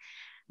leg.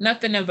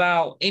 Nothing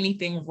about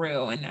anything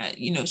real.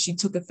 And she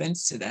took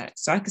offense to that.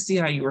 So I could see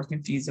how you were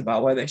confused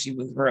about whether she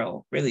was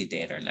really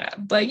dead or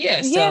not. But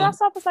that's why I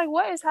was like,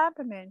 what is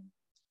happening?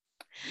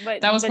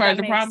 But that was part of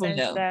the problem,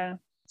 though.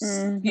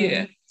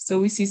 Yeah. So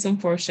we see some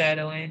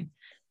foreshadowing.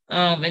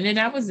 And then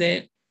that was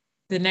it.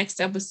 The next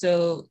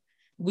episode,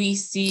 we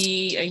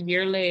see a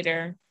year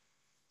later.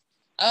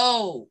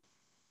 Oh,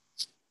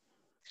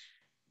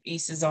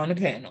 Issa's on the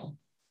panel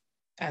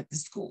at the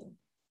school.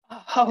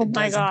 Oh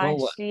my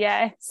gosh.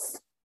 Yes.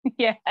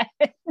 Yes.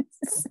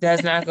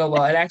 Does not go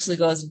well. It actually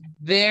goes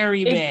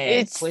very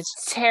bad.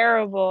 It's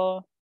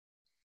terrible.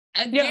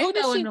 Again, who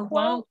did she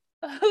quote?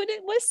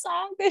 What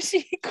song did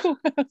she quote?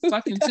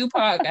 Fucking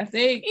Tupac, I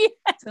think. Yes.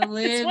 To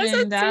live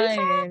and die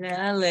in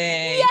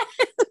LA. Yes.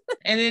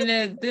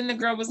 And then the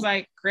girl was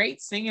like,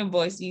 great singing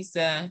voice,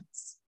 Issa.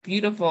 It's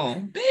beautiful.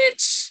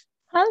 Bitch.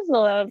 I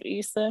love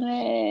Issa,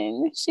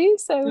 man.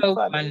 She's so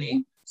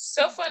funny.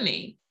 So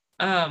funny.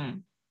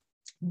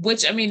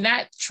 Which, I mean,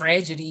 that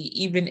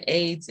tragedy even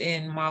aids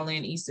in Molly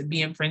and Issa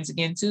being friends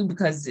again too,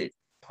 because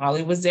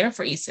Polly was there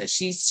for Issa.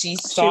 She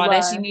saw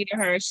that she needed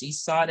her. She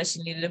saw that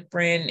she needed a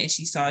friend, and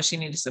she saw she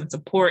needed some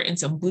support and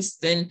some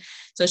boosting.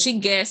 So she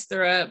gassed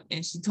her up,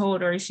 and she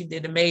told her she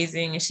did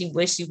amazing, and she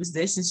wished she was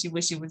this, and she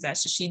wished she was that.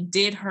 So she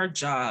did her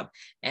job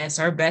as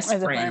her best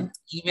friend,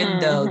 even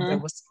though there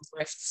was some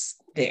rifts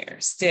there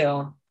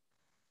still.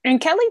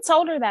 And Kelly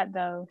told her that,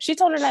 though. She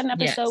told her that in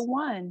episode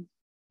 1.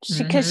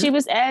 Because she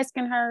was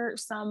asking her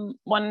some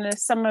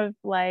of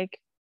like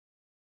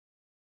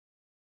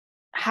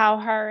how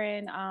her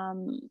and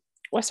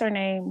what's her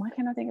name? Why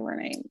can't I think of her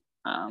name?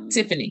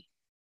 Tiffany.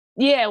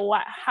 Yeah,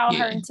 how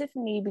her and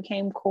Tiffany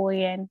became cool,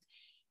 and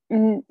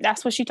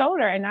That's what she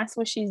told her, and that's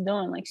what she's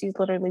doing. Like, she's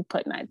literally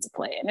putting that to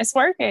play, and it's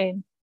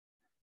working.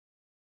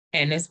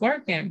 And it's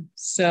working.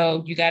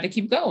 So you got to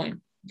keep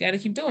going. You got to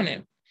keep doing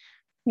it.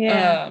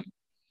 Yeah.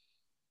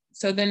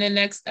 So then the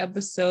next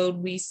episode,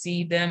 we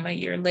see them a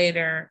year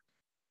later.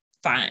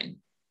 Fine.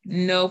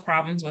 No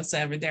problems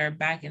whatsoever. They're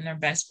back in their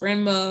best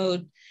friend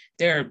mode.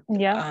 They're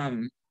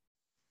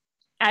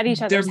at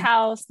each other's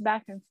house,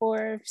 back and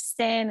forth,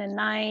 staying the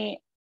night.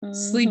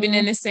 Sleeping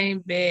in the same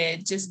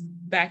bed, just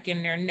back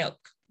in their nook.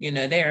 You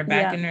know, they are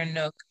back in their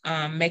nook,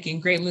 making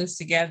great moves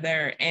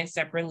together and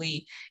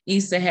separately.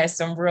 Issa has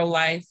some real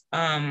life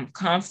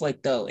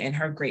conflict, though, in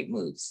her great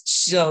moves.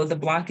 So the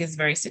block is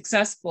very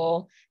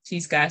successful.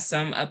 She's got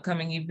some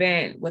upcoming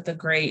event with a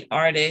great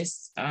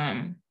artist,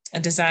 a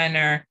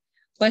designer,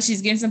 but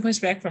she's getting some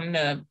pushback from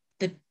the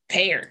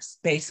payers,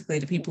 basically,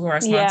 the people who are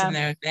sponsoring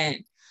their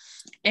event.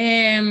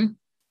 And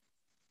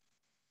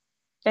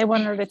they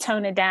want her to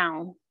tone it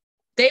down.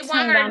 They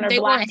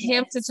want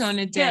him to tone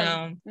it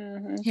down.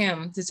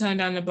 Him to tone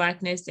down the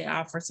blackness. They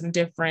offer some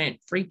different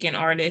freaking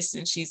artists,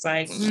 and she's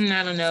like,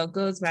 I don't know.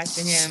 Goes back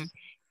to him.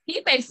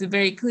 He makes it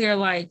very clear,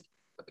 like,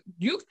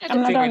 you got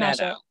to figure that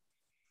out.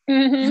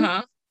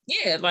 Huh?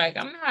 Yeah, like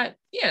I'm not.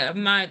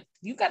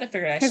 You got to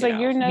figure that shit out. He's like,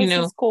 your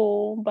nose is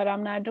cool, but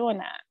I'm not doing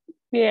that.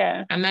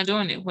 Yeah, I'm not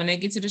doing it. When they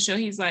get to the show,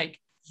 he's like,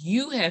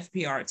 you have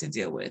PR to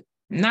deal with,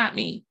 not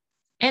me.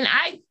 And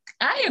I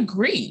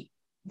agree.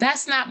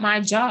 That's not my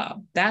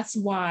job. That's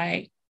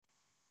why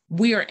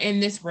we are in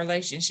this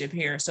relationship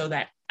here, so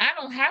that I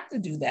don't have to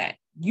do that.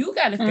 You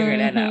got to figure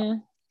that out.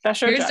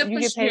 That's your job. You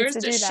get paid to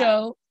do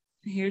show.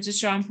 Here's the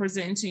show I'm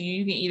presenting to you.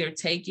 You can either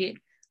take it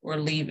or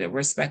leave it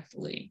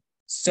respectfully.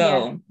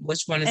 So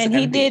which one is it? And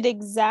he did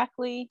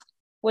exactly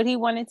what he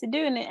wanted to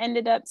do, and it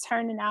ended up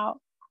turning out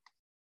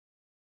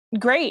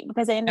great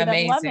because they ended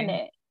up loving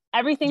it.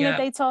 Everything that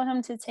they told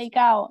him to take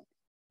out,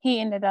 he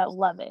ended up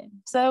loving.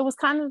 So it was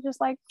kind of just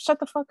like,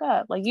 shut the fuck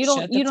up. Like, you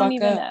don't even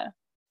know.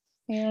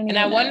 And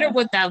I wonder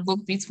what that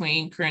look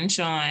between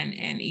Crenshaw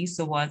and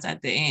Issa was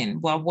at the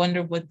end. Well, I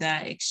wonder what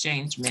that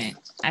exchange meant.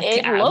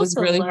 It was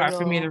really hard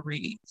for me to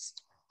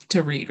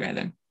read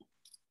rather.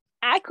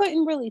 I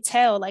couldn't really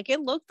tell. Like, it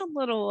looked a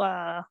little,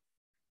 I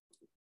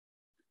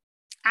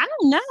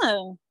don't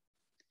know.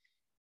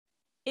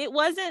 It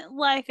wasn't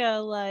like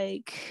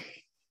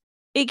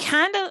it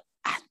kind of,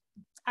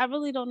 I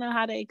really don't know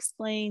how to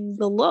explain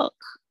the look.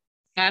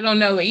 I don't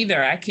know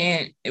either. I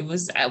can't.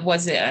 Was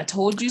it I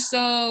told you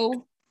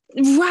so?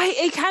 Right.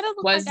 It kind of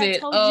looked like I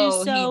told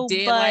you so. He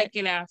did like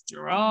it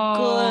after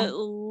all. Good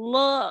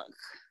look.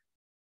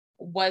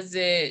 Was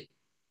it?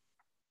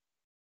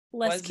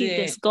 Let's keep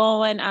this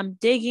going. I'm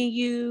digging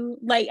you.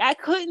 Like, I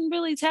couldn't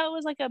really tell. It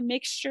was like a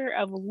mixture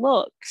of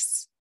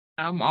looks.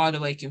 I'm all the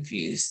way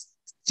confused.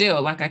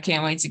 Still, like, I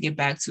can't wait to get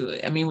back to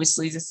it. I mean, which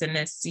leads us to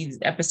next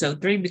season,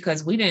 episode 3,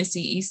 because we didn't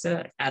see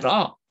Issa at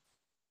all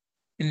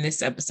in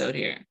this episode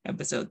here,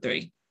 episode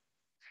 3.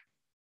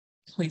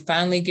 We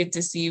finally get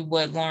to see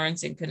what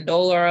Lawrence and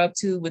Condola are up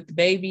to with the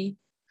baby.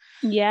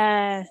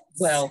 Yes.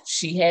 Well,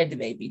 she had the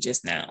baby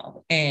just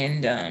now,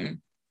 and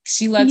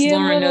she lets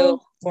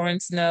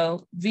Lawrence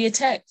know via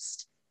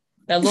text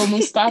that little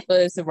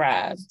Mustafa has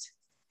arrived.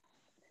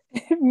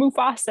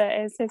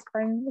 Mufasa, as his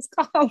friend was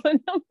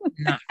calling him.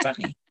 Not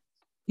funny.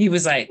 He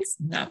was like,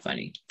 not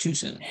funny. Too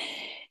soon.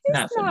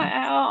 Not funny. Not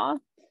at all.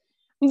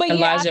 But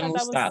Elijah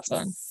Mustafa.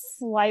 That was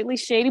slightly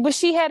shady, but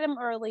she had him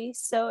early,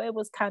 so it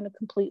was kind of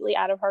completely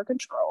out of her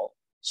control.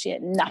 She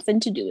had nothing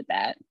to do with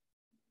that.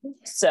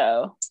 So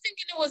I was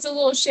thinking it was a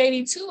little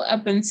shady too,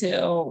 up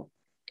until,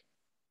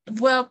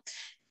 well,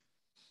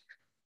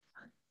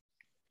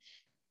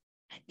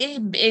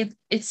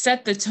 it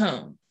set the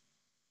tone.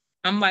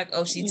 I'm like,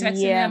 oh, she texted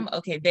him.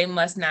 Okay, they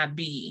must not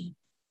be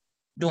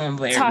doing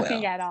very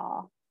talking well at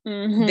all.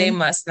 They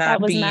must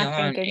not be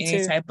on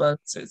any type of.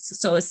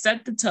 So it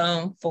set the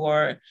tone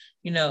for,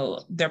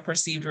 their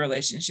perceived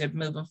relationship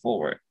moving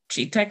forward.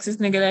 She texts this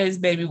nigga that his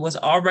baby was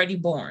already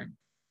born,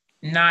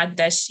 not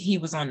that he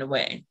was on the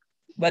way.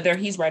 Whether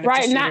he's right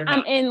not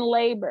I'm in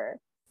labor.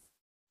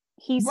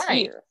 He's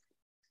here.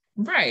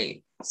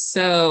 Right.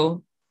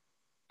 So,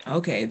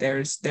 okay,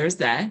 there's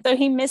that. So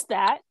he missed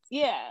that.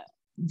 Yeah.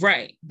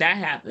 Right. That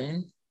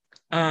happened.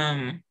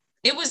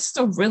 It was just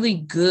a really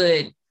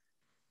good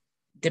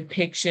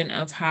depiction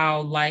of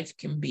how life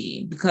can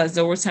be, because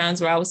there were times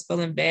where I was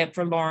feeling bad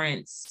for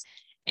Lawrence,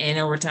 and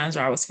there were times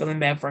where I was feeling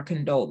bad for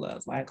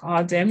Condola. Like,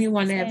 oh damn, he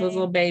wanted to have a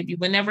little baby.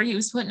 Whenever he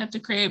was putting up the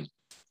crib,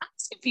 I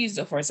was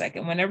confused for a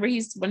second. Whenever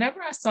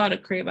I saw the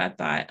crib, I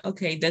thought,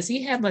 okay, does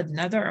he have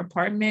another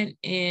apartment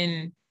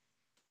in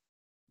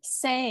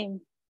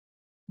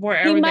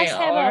wherever he must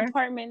have an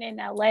apartment in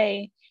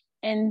LA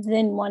and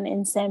then one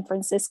in San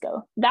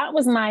Francisco? That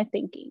was my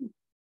thinking.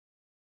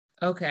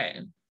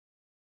 Okay.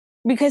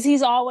 Because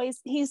he's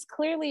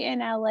clearly in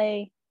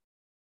LA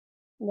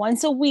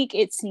once a week,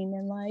 it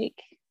seeming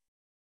like.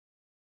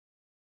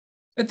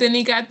 But then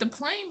he got the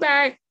plane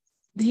back.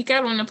 He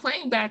got on the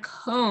plane back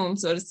home,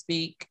 so to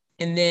speak.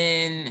 And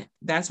then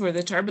that's where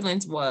the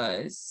turbulence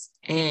was.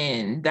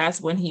 And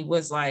that's when he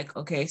was like,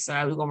 okay,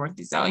 sorry, we're going to work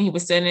this out. And he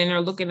was sitting in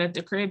there looking at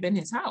the crib in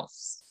his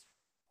house.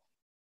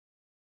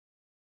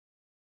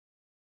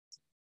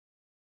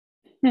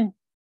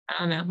 I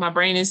don't know. My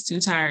brain is too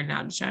tired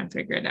now to try and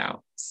figure it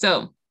out.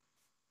 So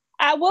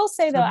I will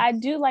say though, I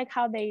do like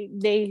how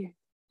they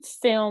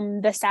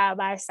film the side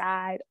by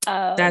side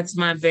of. That's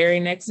my very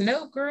next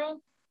note,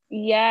 girl.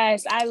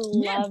 Yes, I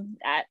love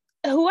that.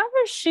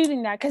 Whoever's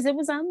shooting that, because it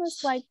was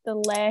almost like the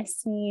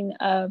last scene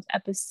of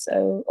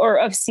episode or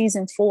of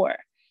season 4,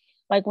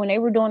 like when they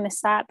were doing the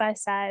side by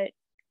side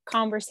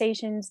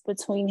conversations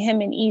between him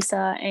and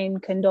Issa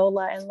and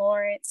Condola and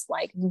Lawrence,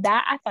 like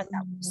that. I thought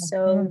that was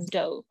so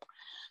dope.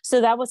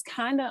 So that was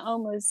kind of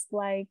almost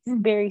like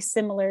very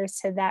similar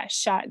to that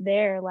shot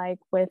there, like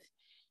with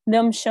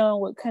them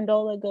showing what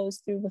Condola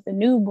goes through with a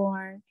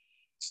newborn,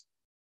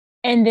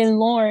 and then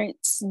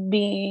Lawrence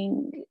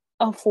being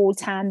a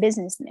full-time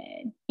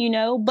businessman,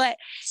 but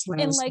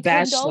in like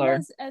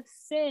Condola's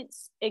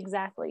offense,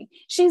 exactly,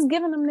 she's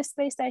given him the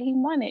space that he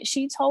wanted.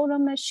 She told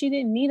him that she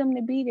didn't need him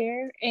to be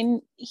there,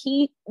 and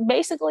he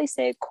basically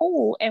said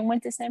cool and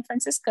went to San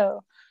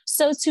Francisco.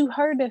 So to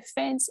her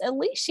defense, at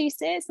least she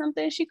said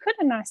something. She could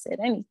have not said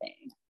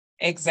anything.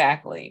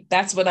 Exactly.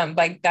 That's what I'm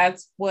like.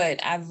 That's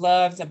what I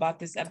loved about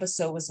this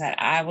episode, was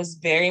that I was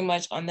very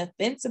much on the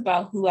fence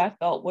about who I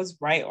felt was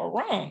right or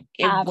wrong.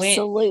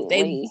 Absolutely.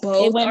 They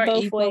both are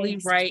equally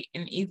ways. Right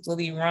and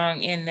equally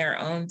wrong in their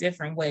own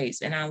different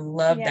ways. And I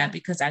love that,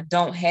 because I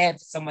don't have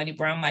somebody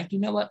where I'm like, you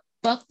know what?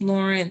 Fuck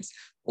Lawrence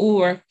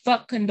or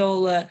fuck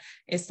Condola.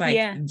 It's like,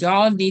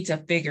 y'all need to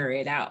figure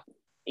it out.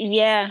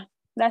 Yeah,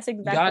 that's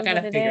exactly y'all got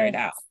to figure it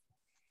out.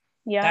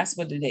 Yeah, that's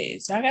what it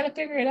is. Y'all got to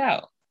figure it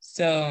out.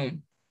 So,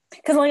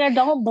 because like, I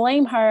don't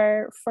blame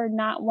her for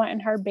not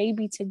wanting her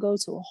baby to go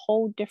to a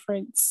whole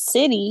different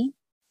city.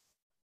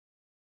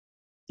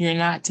 You're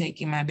not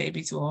taking my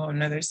baby to a whole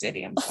another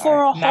city. I'm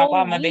sorry. Not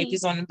while my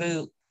baby's on the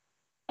boob.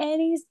 And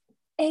he's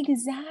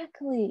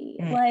exactly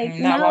like,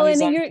 no,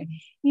 and then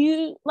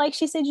you like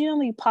she said, you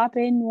only pop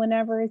in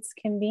whenever it's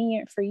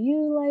convenient for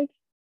you. Like,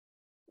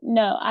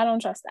 no, I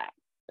don't trust that.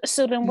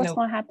 So then what's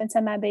going to happen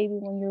to my baby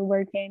when you're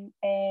working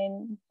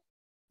and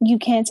you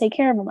can't take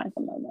care of him at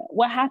the moment?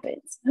 What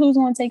happens? Who's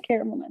going to take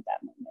care of him at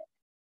that moment?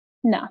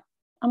 No,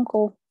 I'm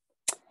cool.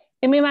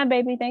 Give me my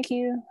baby. Thank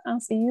you. I'll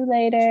see you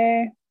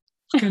later.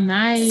 Good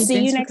night.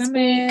 See you next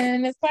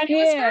week.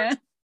 Yeah.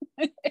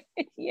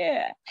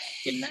 Yeah.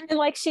 And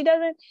like, she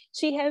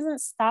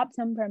hasn't stopped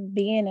him from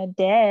being a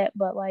dad,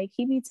 but like,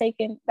 he be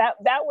taking that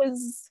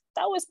was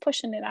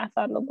pushing it, I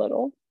thought, a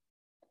little.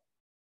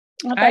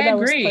 I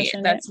agree.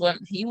 That's what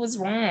he was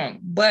wrong.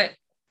 But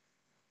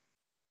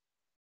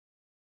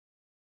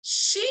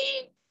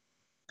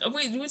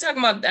we were talking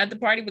about at the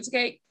party with the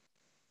cake.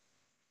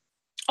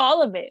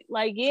 All of it.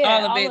 Like,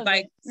 yeah. All of it.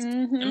 Like,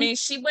 I mean,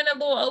 she went a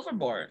little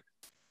overboard.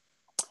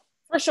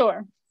 For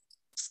sure.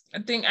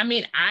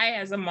 I,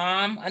 as a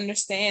mom,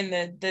 understand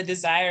the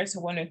desire to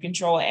want to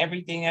control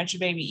everything that your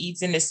baby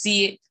eats and to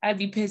see it. I'd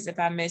be pissed if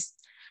I missed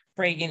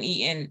Reagan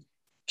eating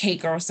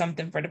cake or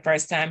something for the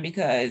first time,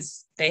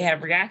 because they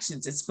have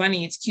reactions. It's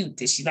funny, it's cute.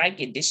 Did she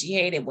like it? Did she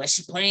hate it? Was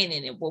she playing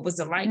in it? What was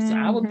it like? So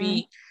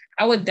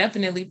I would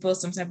definitely feel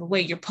some type of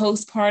way. Your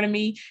postpartum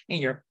me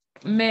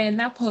and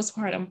that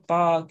postpartum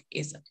fog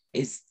is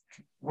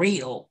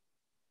real.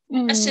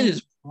 That shit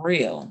is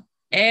real.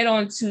 Add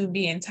on to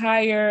being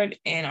tired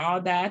and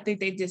all that. I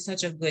think they did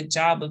such a good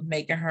job of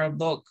making her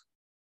look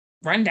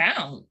run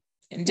down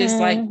and just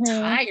like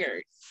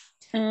tired.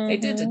 They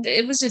did.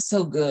 It was just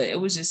so good. It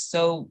was just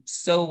so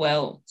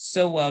well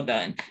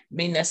done. I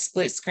mean, the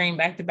split screen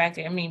back to back.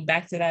 I mean,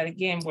 back to that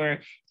again,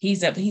 where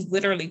he's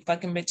literally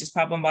fucking bitches,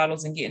 popping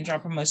bottles and getting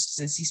job promotions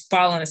since he's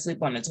falling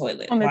asleep on the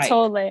toilet.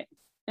 Toilet.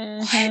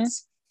 What?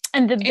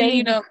 And the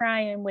baby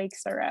crying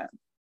wakes her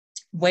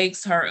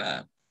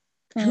up.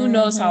 Who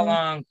knows how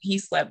long he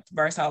slept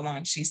versus how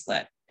long she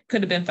slept?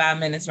 Could have been 5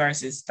 minutes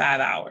versus 5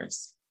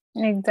 hours.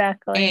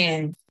 Exactly.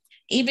 And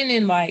even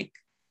in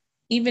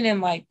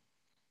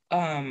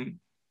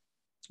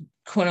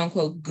quote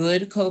unquote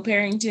good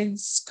co-parenting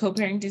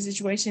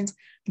situations,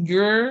 if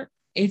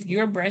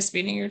you're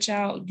breastfeeding your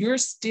child,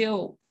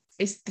 the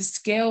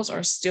scales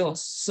are still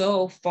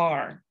so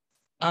far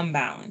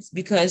unbalanced,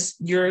 because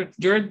you're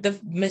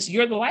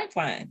the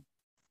lifeline.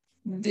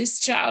 This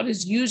child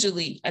is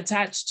usually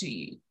attached to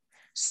you.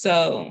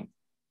 So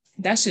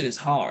that shit is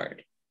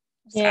hard.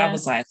 So I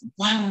was like,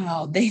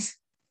 wow, they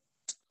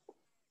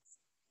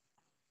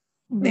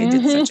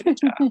did such a good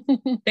job.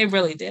 They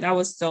really did. I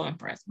was so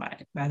impressed by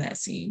that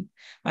scene,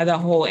 by the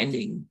whole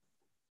ending.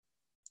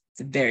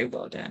 It's very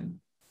well done.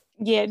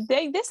 Yeah,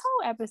 this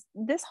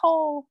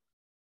whole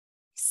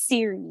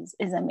series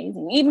is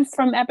amazing. Even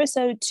from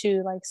episode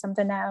 2, like,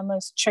 something that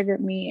almost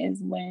triggered me is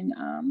when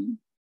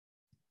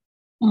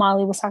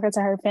Molly was talking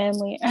to her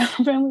family.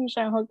 Her family was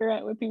trying to hook her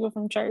up with people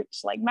from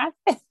church. Like, my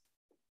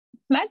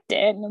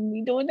dad and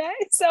me doing that.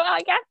 So I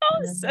got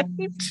those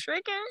same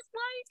triggers.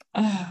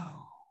 Like, I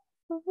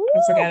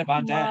forgot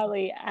about that.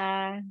 Molly,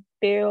 I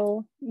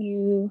feel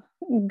you,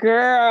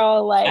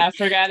 girl. Like, I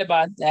forgot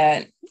about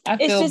that. I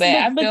it's feel just,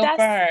 bad. I but feel for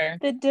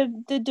that's her.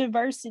 the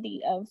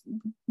diversity of.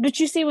 But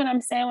you see what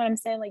I'm saying? When I'm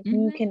saying, like,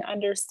 you can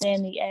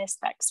understand the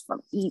aspects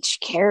from each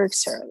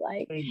character,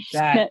 like,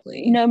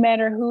 Exactly. no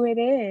matter who it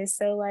is.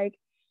 So, like,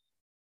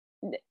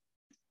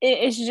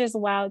 it's just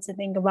wild to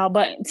think about.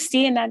 But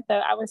seeing that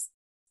though,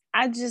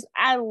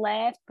 I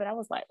laughed, but I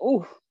was like,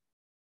 oh,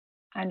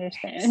 I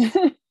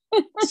understand.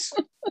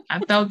 I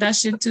felt that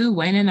shit too.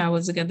 Wayne and I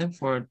was together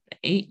for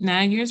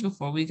 8-9 years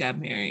before we got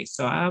married.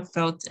 So I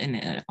felt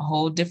a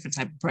whole different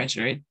type of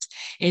pressure.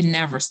 It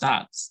never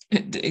stops.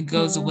 It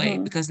goes away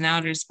because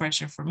now there's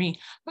pressure for me.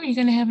 Are you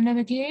gonna have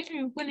another kid?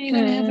 Or when are you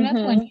gonna have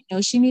another one? You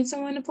know, she needs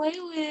someone to play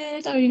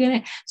with. Are you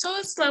gonna? So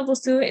it's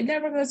levels to it. It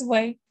never goes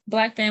away.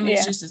 Black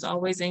families just is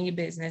always in your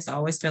business,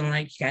 always feeling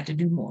like you got to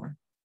do more.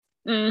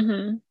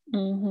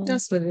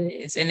 That's what it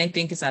is. And they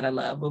think it's out of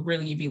love, but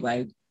really you be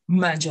like,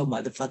 mind your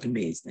motherfucking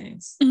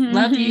business.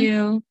 Love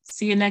you.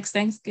 See you next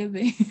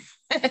Thanksgiving.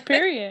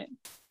 Period.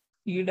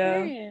 You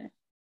know? Period.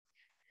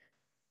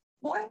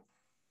 What?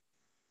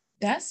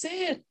 That's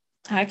it.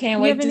 I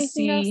can't wait to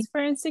see. Else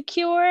for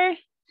Insecure?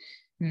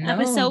 No.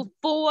 Episode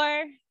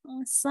 4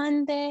 on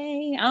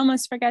Sunday. I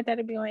almost forgot that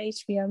it'd be on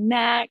HBO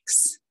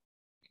Max.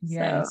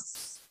 Yes.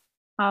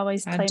 So I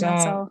always play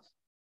myself.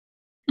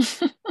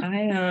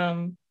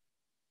 I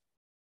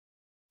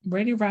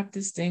ready to wrap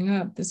this thing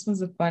up. This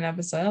was a fun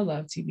episode. I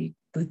love the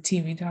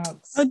TV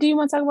talks. Oh, do you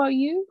want to talk about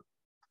you?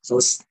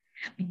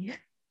 Yeah.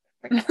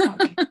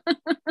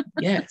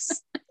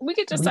 Yes. We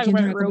could just talk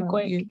about it real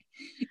quick.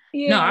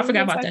 Yeah, no, I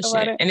forgot about that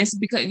shit. And it's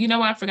because, you know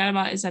what I forgot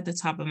about? It's at the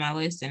top of my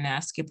list and I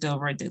skipped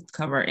over it to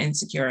cover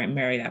Insecure and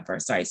Married at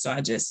First Sight. So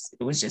it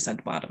was just at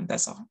the bottom.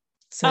 That's all.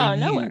 So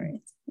no worries.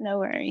 No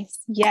worries.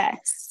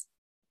 Yes.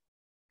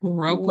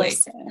 Real quick,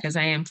 because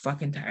I am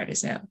fucking tired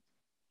as hell.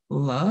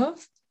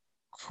 Love?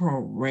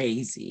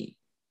 Crazy.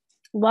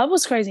 Love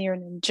was crazier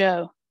than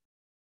Joe.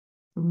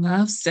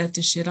 Love set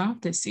the shit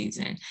off this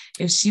season.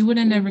 If she would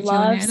have never killed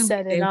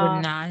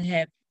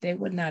Natalie, they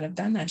would not have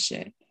done that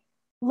shit.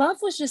 Love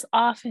was just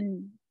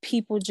offing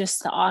people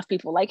just to off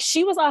people. Like,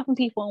 she was offing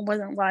people and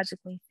wasn't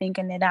logically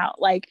thinking it out.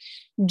 Like,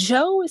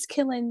 Joe was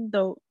killing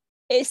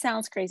it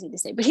sounds crazy to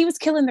say, but he was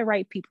killing the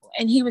right people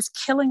and he was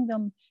killing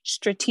them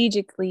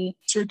strategically.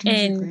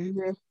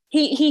 And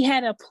he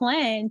had a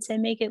plan to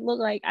make it look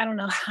like, I don't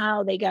know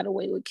how they got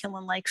away with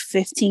killing like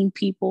 15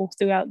 people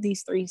throughout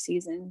these 3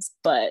 seasons,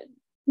 but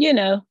you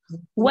know,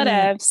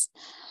 whatevs.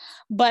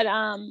 But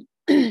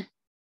yeah,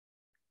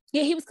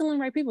 he was killing the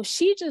right people.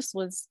 She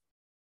was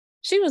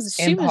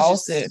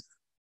impulsive.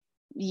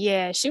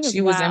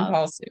 She was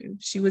impulsive.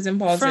 She was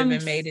impulsive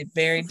and made it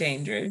very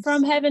dangerous.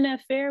 From having an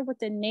affair with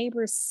the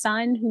neighbor's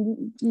son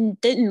who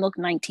didn't look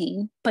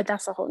 19, but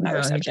that's a whole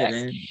nother subject.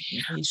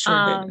 He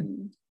sure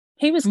didn't.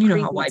 He was creepy, you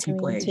know how white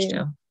people age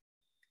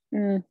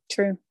too.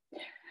 True.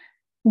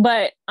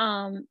 But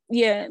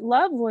yeah,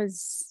 Love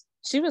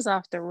she was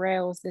off the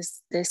rails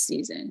this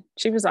season.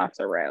 She was off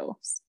the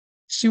rails.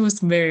 She was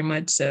very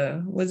much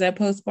so. Was that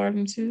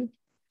postpartum too?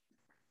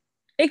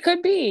 It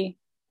could be.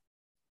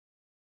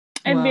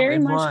 It very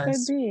much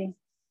could be.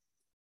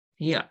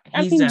 Yeah.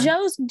 I mean,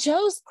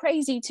 Joe's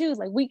crazy too.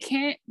 Like, we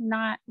can't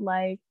not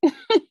like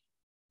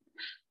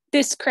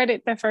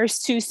discredit the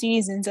first 2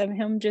 seasons of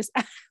him just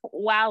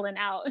wilding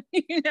out,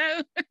 you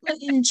know? But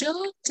in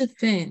Joe's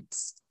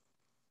defense,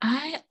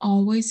 I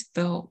always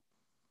felt,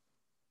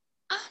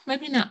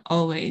 maybe not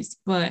always,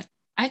 but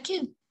I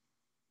can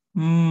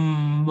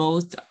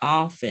most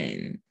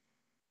often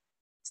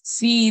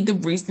see the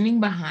reasoning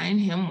behind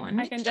him wanting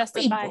I can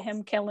justify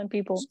him killing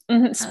people,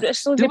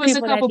 especially there the was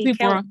people a couple that he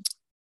people. killed.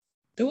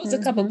 There was a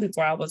couple people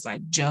where I was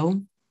like,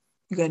 Joe,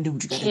 you gotta do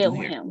what you gotta do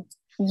here. Him.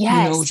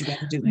 Yes. You know what you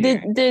gotta do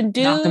here. The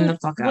dude knock him the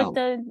fuck out.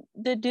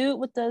 The dude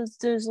with those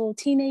little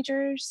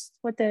teenagers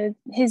with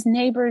his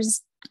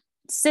neighbor's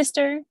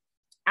sister,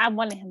 I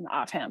wanted him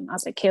off him. I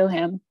was like, kill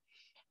him.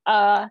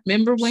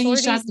 Remember when he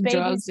shot the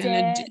drugs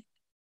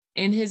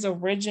in his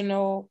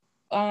original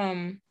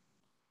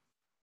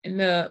in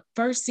the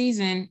first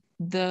season,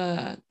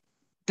 the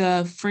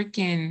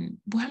freaking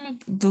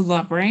the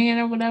librarian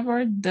or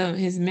whatever,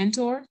 his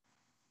mentor,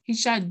 he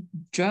shot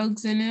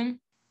drugs in him,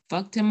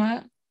 fucked him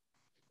up.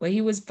 But he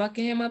was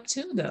fucking him up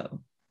too, though.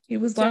 He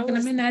was locking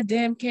him in that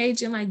damn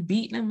cage and like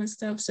beating him and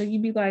stuff. So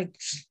you'd be like,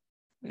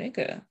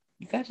 nigga,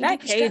 you got that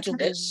cage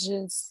was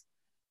just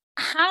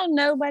how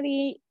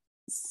nobody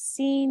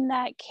seen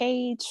that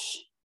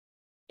cage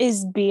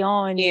is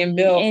beyond being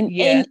built.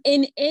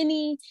 In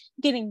any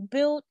getting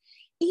built,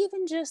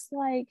 even just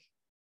like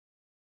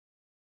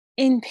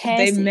in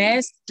passing.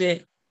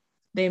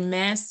 They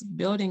masked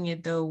building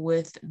it though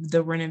with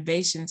the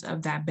renovations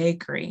of that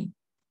bakery.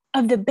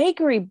 Of the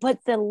bakery, but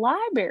the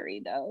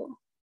library though.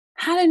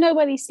 How did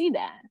nobody see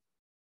that?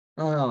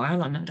 Oh, I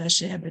don't know. That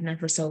shit had been there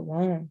for so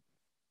long.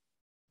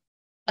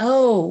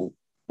 Oh,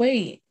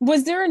 wait.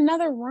 Was there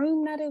another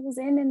room that it was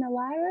in the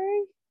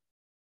library?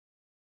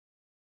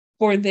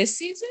 For this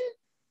season?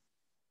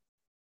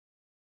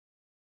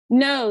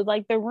 No,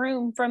 like the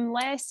room from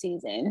last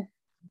season.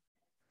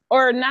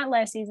 or not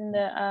last season,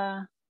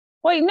 the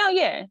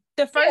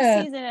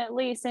first season at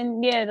least,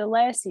 and the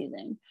last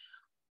season.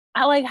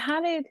 I like,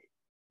 how did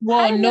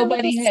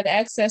nobody had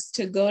access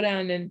to go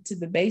down into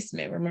the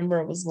basement. Remember,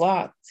 it was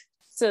locked.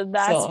 So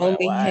that's what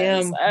only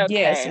him.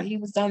 Okay. So he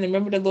was down there.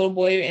 Remember, the little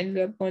boy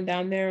ended up going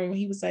down there, and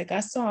he was like, I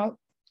saw,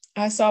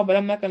 but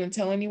I'm not going to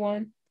tell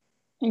anyone.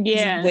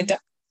 Yeah. He went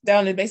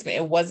down in the basement.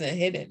 It wasn't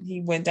hidden. He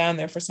went down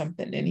there for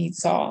something, and he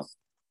saw.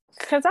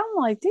 Because I'm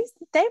like,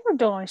 they were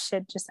doing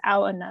shit just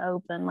out in the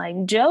open.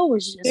 Like, Joe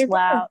was just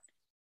wild.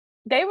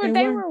 They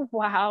were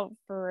wild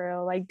for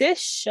real. Like, this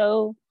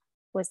show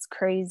was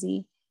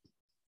crazy,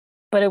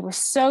 but it was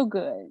so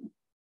good.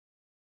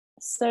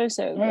 So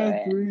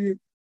good.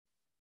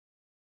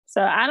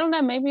 So I don't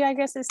know. Maybe I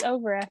guess it's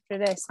over after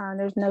this, huh?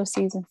 There's no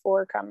season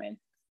 4 coming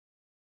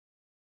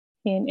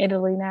in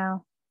Italy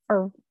now,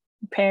 or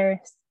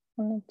Paris.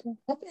 I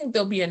think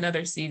there'll be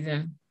another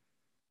season.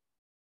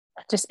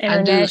 Just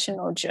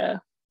international Joe.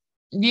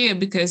 Yeah,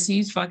 because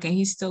he's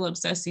still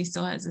obsessed. He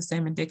still has the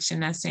same addiction,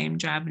 that same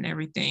drive and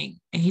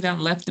everything. And he done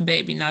left the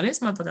baby. Now this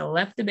motherfucker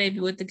left the baby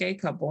with the gay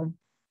couple.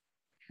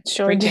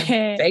 Sure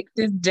did. Faked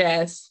his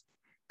death,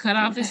 cut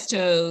off his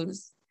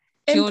toes,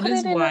 killed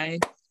his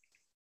wife.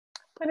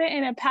 Put it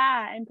in a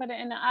pie and put it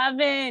in the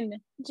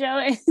oven. Joe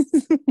is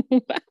his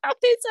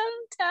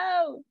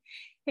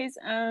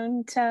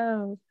own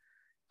toe.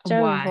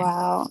 Joe, why?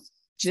 Wow.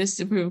 Just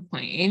to prove a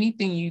point.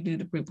 Anything you do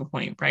to prove a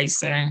point, right,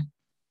 sir?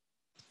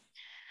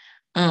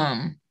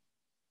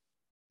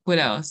 What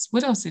else?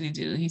 What else did he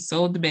do? He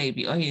sold the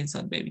baby. Oh, he didn't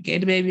sell the baby. Gave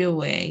the baby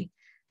away.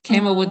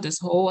 Came up with this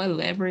whole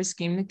elaborate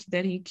scheme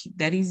that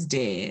he's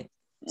dead.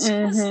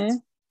 He's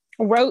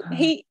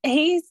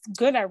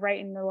good at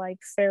writing the like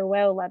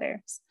farewell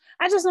letters.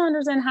 I just don't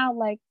understand how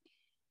like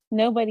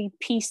nobody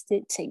pieced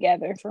it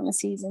together from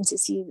season to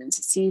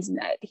season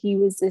that he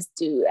was this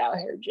dude out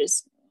here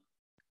just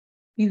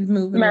he's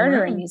moving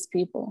murdering around. These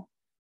people.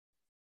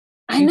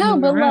 I know,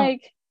 but around.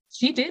 Like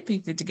she did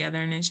piece it together,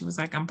 and then she was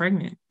like, "I'm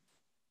pregnant."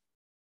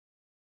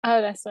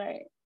 Oh, that's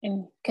right,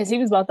 and because he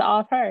was about to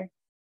off her.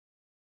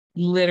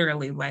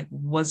 Literally, like,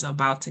 was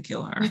about to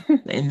kill her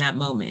in that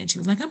moment. She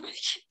was like, "I'm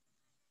pregnant,"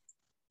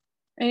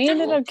 and he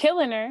ended up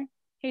killing her.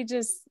 He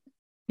just.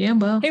 Yeah,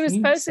 well, he was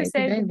supposed to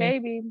save the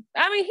baby.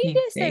 I mean, he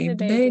did save the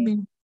baby.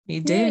 He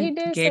did. Yeah, he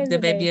did. Gave the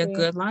baby a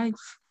good life.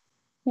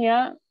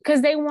 Yeah,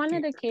 because they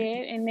wanted a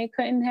kid and they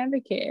couldn't have a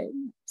kid,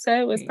 so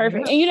it was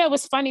perfect. Yeah. And it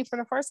was funny for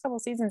the first couple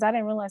of seasons. I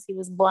didn't realize he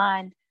was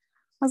blind.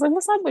 I was like,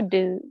 "What's up with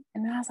dude?"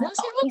 And I was like,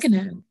 "What's he looking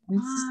at?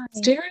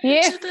 Staring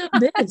into the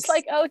abyss." It's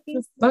like, "Oh,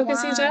 he's blind." What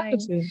is he talking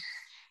to?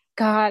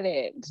 Got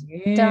it,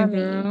 yeah, dummy.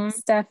 Girl.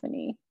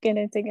 Stephanie, get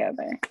it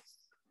together.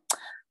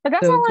 But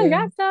that's all I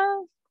got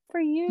though. For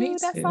you,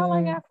 that's all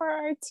I got for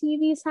our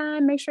TV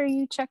time. Make sure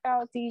you check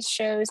out these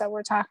shows that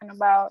we're talking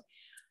about.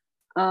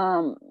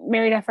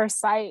 Married at First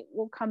Sight.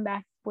 We'll come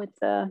back with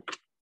the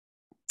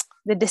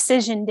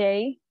decision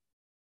day.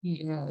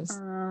 Yes.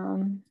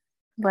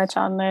 Let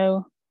y'all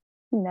know,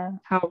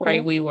 how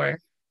right we were.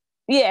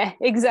 Yeah,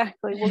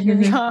 exactly. We'll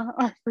give y'all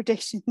our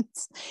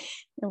predictions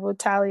and we'll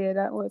tally it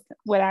up with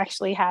what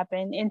actually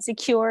happened.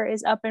 Insecure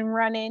is up and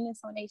running.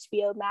 It's on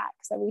HBO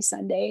Max every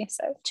Sunday,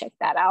 so check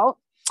that out.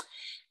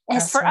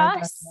 As for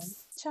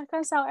us, check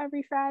us out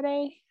every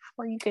Friday,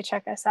 or you could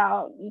check us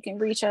out. You can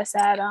reach us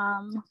at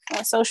on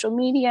social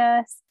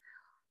media,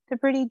 the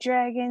Pretty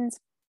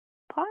Dragons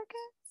Podcast.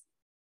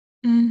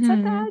 Is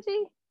that the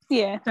IG?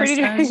 Yeah, that's Pretty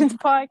Dragons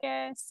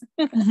Podcast.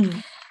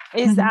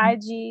 Is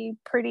IG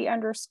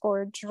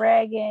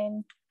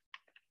pretty_dragon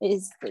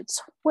is the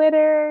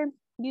Twitter.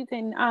 You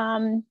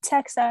can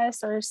text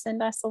us or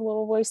send us a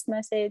little voice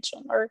message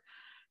on our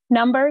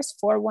numbers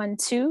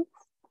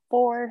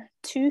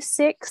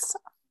 412-426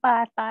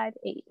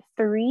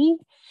 5583.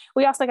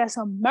 We also got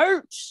some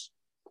merch.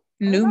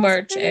 New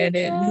merch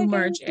added.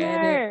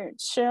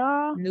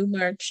 Y'all. New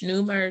merch.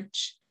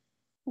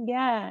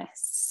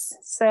 Yes.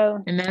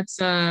 So and that's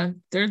the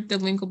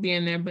link will be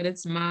in there, but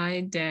it's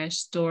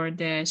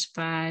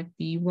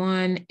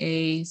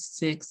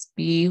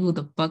my-store-5B1A6B. Who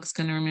the fuck's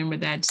gonna remember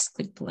that? Just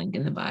click the link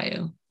in the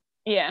bio.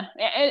 Yeah,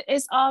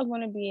 it's all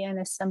going to be in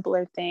a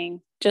simpler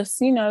thing. Just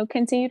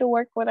continue to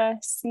work with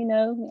us.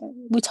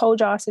 We told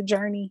y'all it's a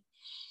journey.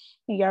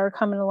 Y'all are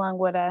coming along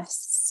with us,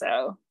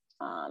 so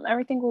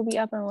everything will be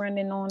up and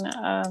running on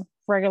a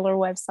regular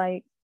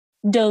website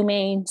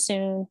domain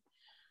soon.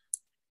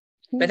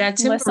 But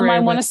that's unless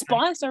somebody want to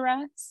sponsor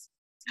us.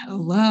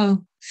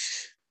 Hello,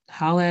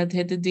 holla,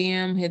 hit the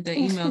DM, hit the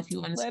email if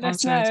you want to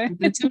sponsor us.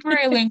 The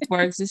temporary link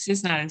works. It's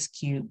just not as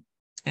cute,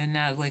 and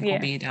that link will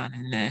be down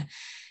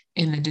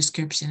in the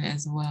description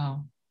as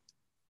well.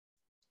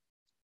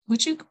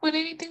 Would you put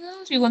anything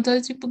else? You want to tell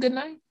these people good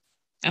night?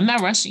 I'm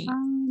not rushing.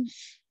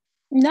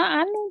 No,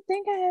 I don't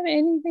think I have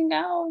anything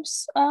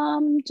else.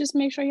 Just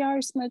make sure y'all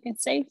are smoking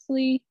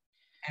safely.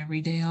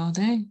 Every day, all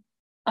day.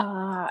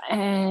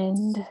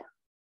 And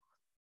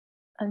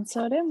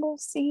until then, we'll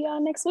see y'all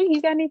next week.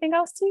 You got anything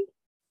else, T?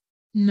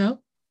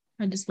 No.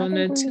 I just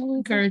wanted to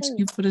encourage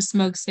people to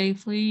smoke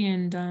safely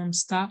and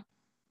stop,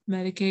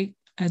 medicate,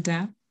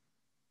 adapt.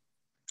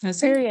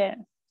 That's it.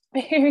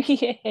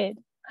 Period.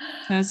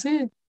 That's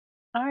it.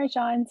 All right,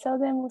 y'all. Until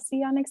then, we'll see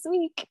y'all next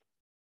week.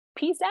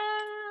 Peace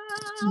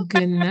out.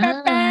 Good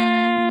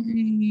night.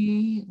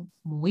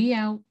 We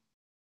out.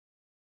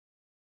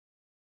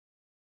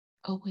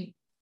 Oh, wait.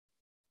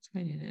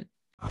 I did it.